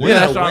 you gotta win. Yeah,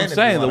 that's what win I'm if you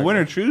saying. The wanna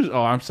winner chooses.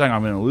 Oh, I'm saying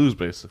I'm going to lose,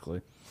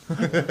 basically.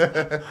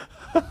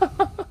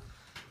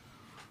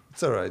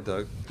 It's all right,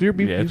 Doug.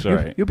 It's all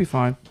right. You'll be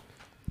fine.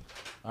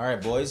 All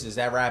right, boys. Does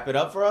that wrap it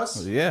up for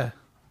us? Yeah.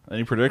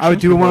 Any predictions?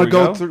 Do you before want we to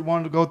go through?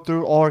 Want to go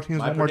through all our teams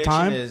My one more prediction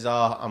time? is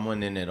I'm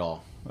winning it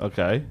all.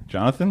 Okay,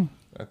 Jonathan.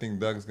 I think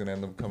Doug's gonna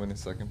end up coming in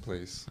second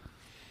place.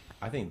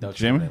 I think Doug's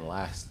Jimmy? coming in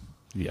last.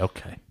 Yeah.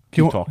 Okay.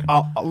 Do you Keep talking.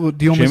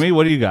 do you Jimmy,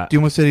 what do you got? Do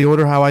you want to say the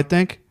order how I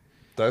think?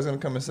 Doug's gonna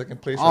come in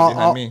second place right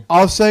behind me.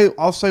 I'll say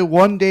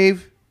 1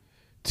 Dave,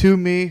 2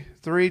 me,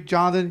 3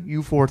 Jonathan,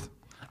 you 4th.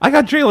 I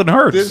got Jalen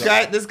Hurts.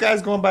 This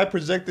guy's going by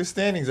projected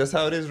standings. That's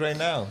how it is right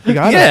now. You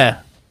got it.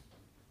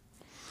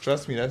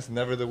 Trust me, that's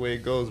never the way it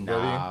goes,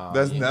 buddy.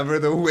 That's never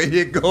the way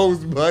it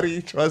goes,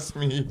 buddy. Trust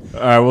me. All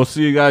right, we'll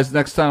see you guys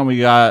next time. We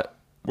got.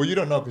 Well, you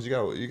don't know because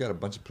you got a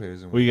bunch of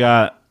players. We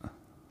got.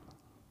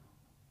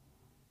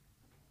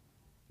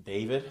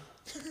 David.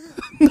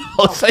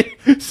 No,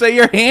 say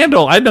your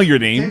handle. I know your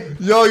name.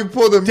 Yo, you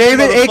pulled him.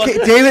 David,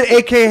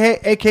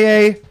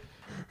 aka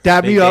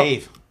Dab Big Me Up.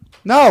 Dave.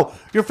 No,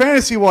 your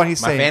fantasy one.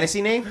 He's My saying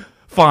fantasy name?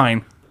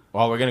 Fine.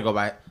 Well, we're gonna go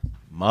by.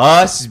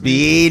 Must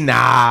be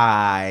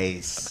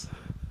nice.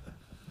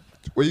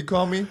 What you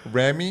call me?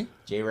 Rammy?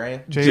 J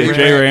Ram. J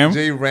Ram.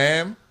 J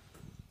Ram.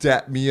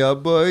 Dap me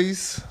up,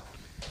 boys.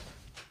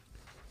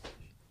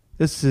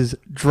 This is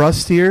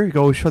Drust here. You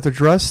go shut the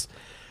Drust.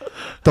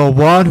 The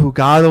one who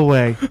got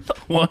away. The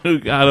one who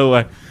got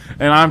away.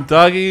 And I'm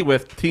Dougie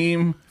with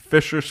Team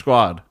Fisher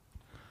Squad.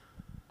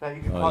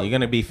 Oh, you're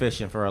gonna be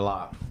fishing for a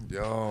lot.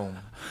 Yo.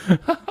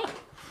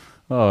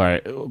 All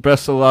right.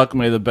 Best of luck.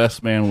 May the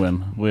best man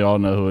win. We all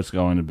know who it's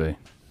going to be.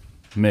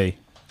 Me.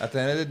 At the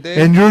end of the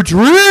day. In your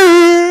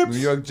dreams.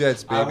 New York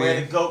Jets, baby. I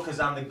wear the goat because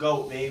I'm the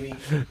goat, baby.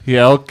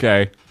 Yeah,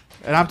 okay.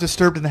 And I'm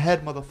disturbed in the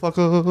head,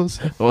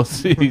 motherfuckers. We'll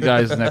see you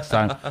guys next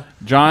time.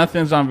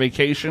 Jonathan's on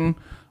vacation.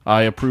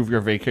 I approve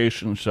your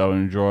vacation, so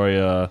enjoy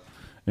it.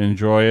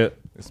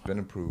 It's been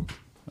approved.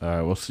 All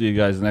right, we'll see you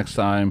guys next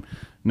time.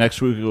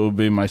 Next week it will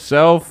be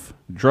myself,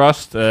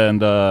 Drust, and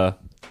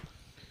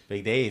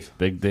Big Dave.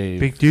 Big Dave.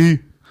 Big D.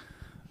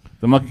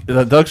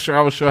 The Doug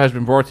Strauss Show has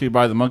been brought to you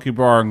by the Monkey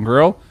Bar and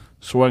Grill.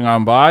 Swing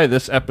on by.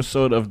 This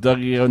episode of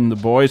Dougie and the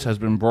Boys has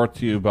been brought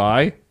to you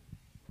by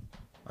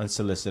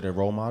Unsolicited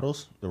role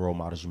models. The role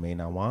models you may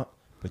not want,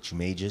 but you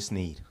may just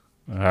need.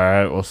 All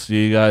right, we'll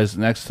see you guys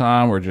next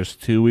time. We're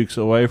just 2 weeks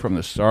away from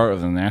the start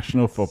of the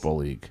National Football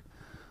League.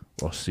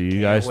 We'll see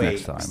you guys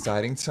next time.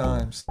 Exciting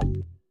times.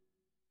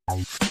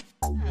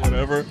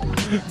 Whatever.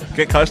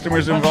 Get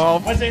customers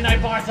involved. Wednesday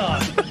night bar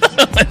talk.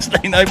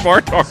 Wednesday night bar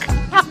talk.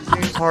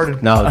 James Harden.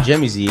 No,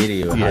 Jimmy's the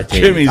idiot. With hot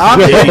takes. Jimmy's I'm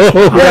the the idiot.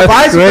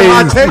 advice for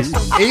hot takes.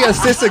 8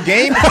 assists a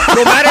game.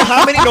 No matter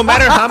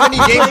how many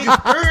games.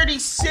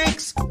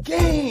 36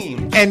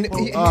 games. And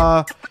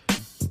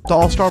The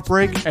All-Star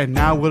break, and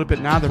now a little bit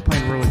now they're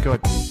playing really good.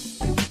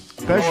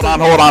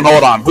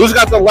 Hold on. Who's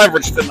got the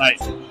leverage tonight?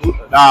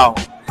 No,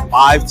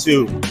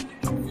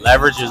 5-2.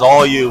 Leverage is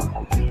all you.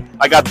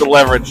 I got the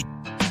leverage.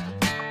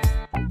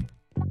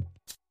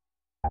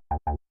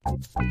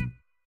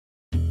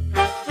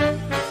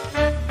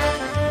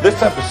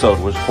 This episode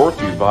was brought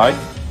to you by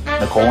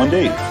Nicole and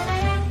Dave.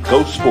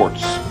 Go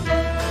Sports.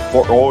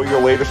 For all your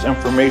latest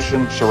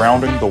information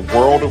surrounding the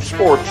world of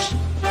sports,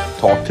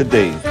 talk to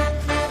Dave.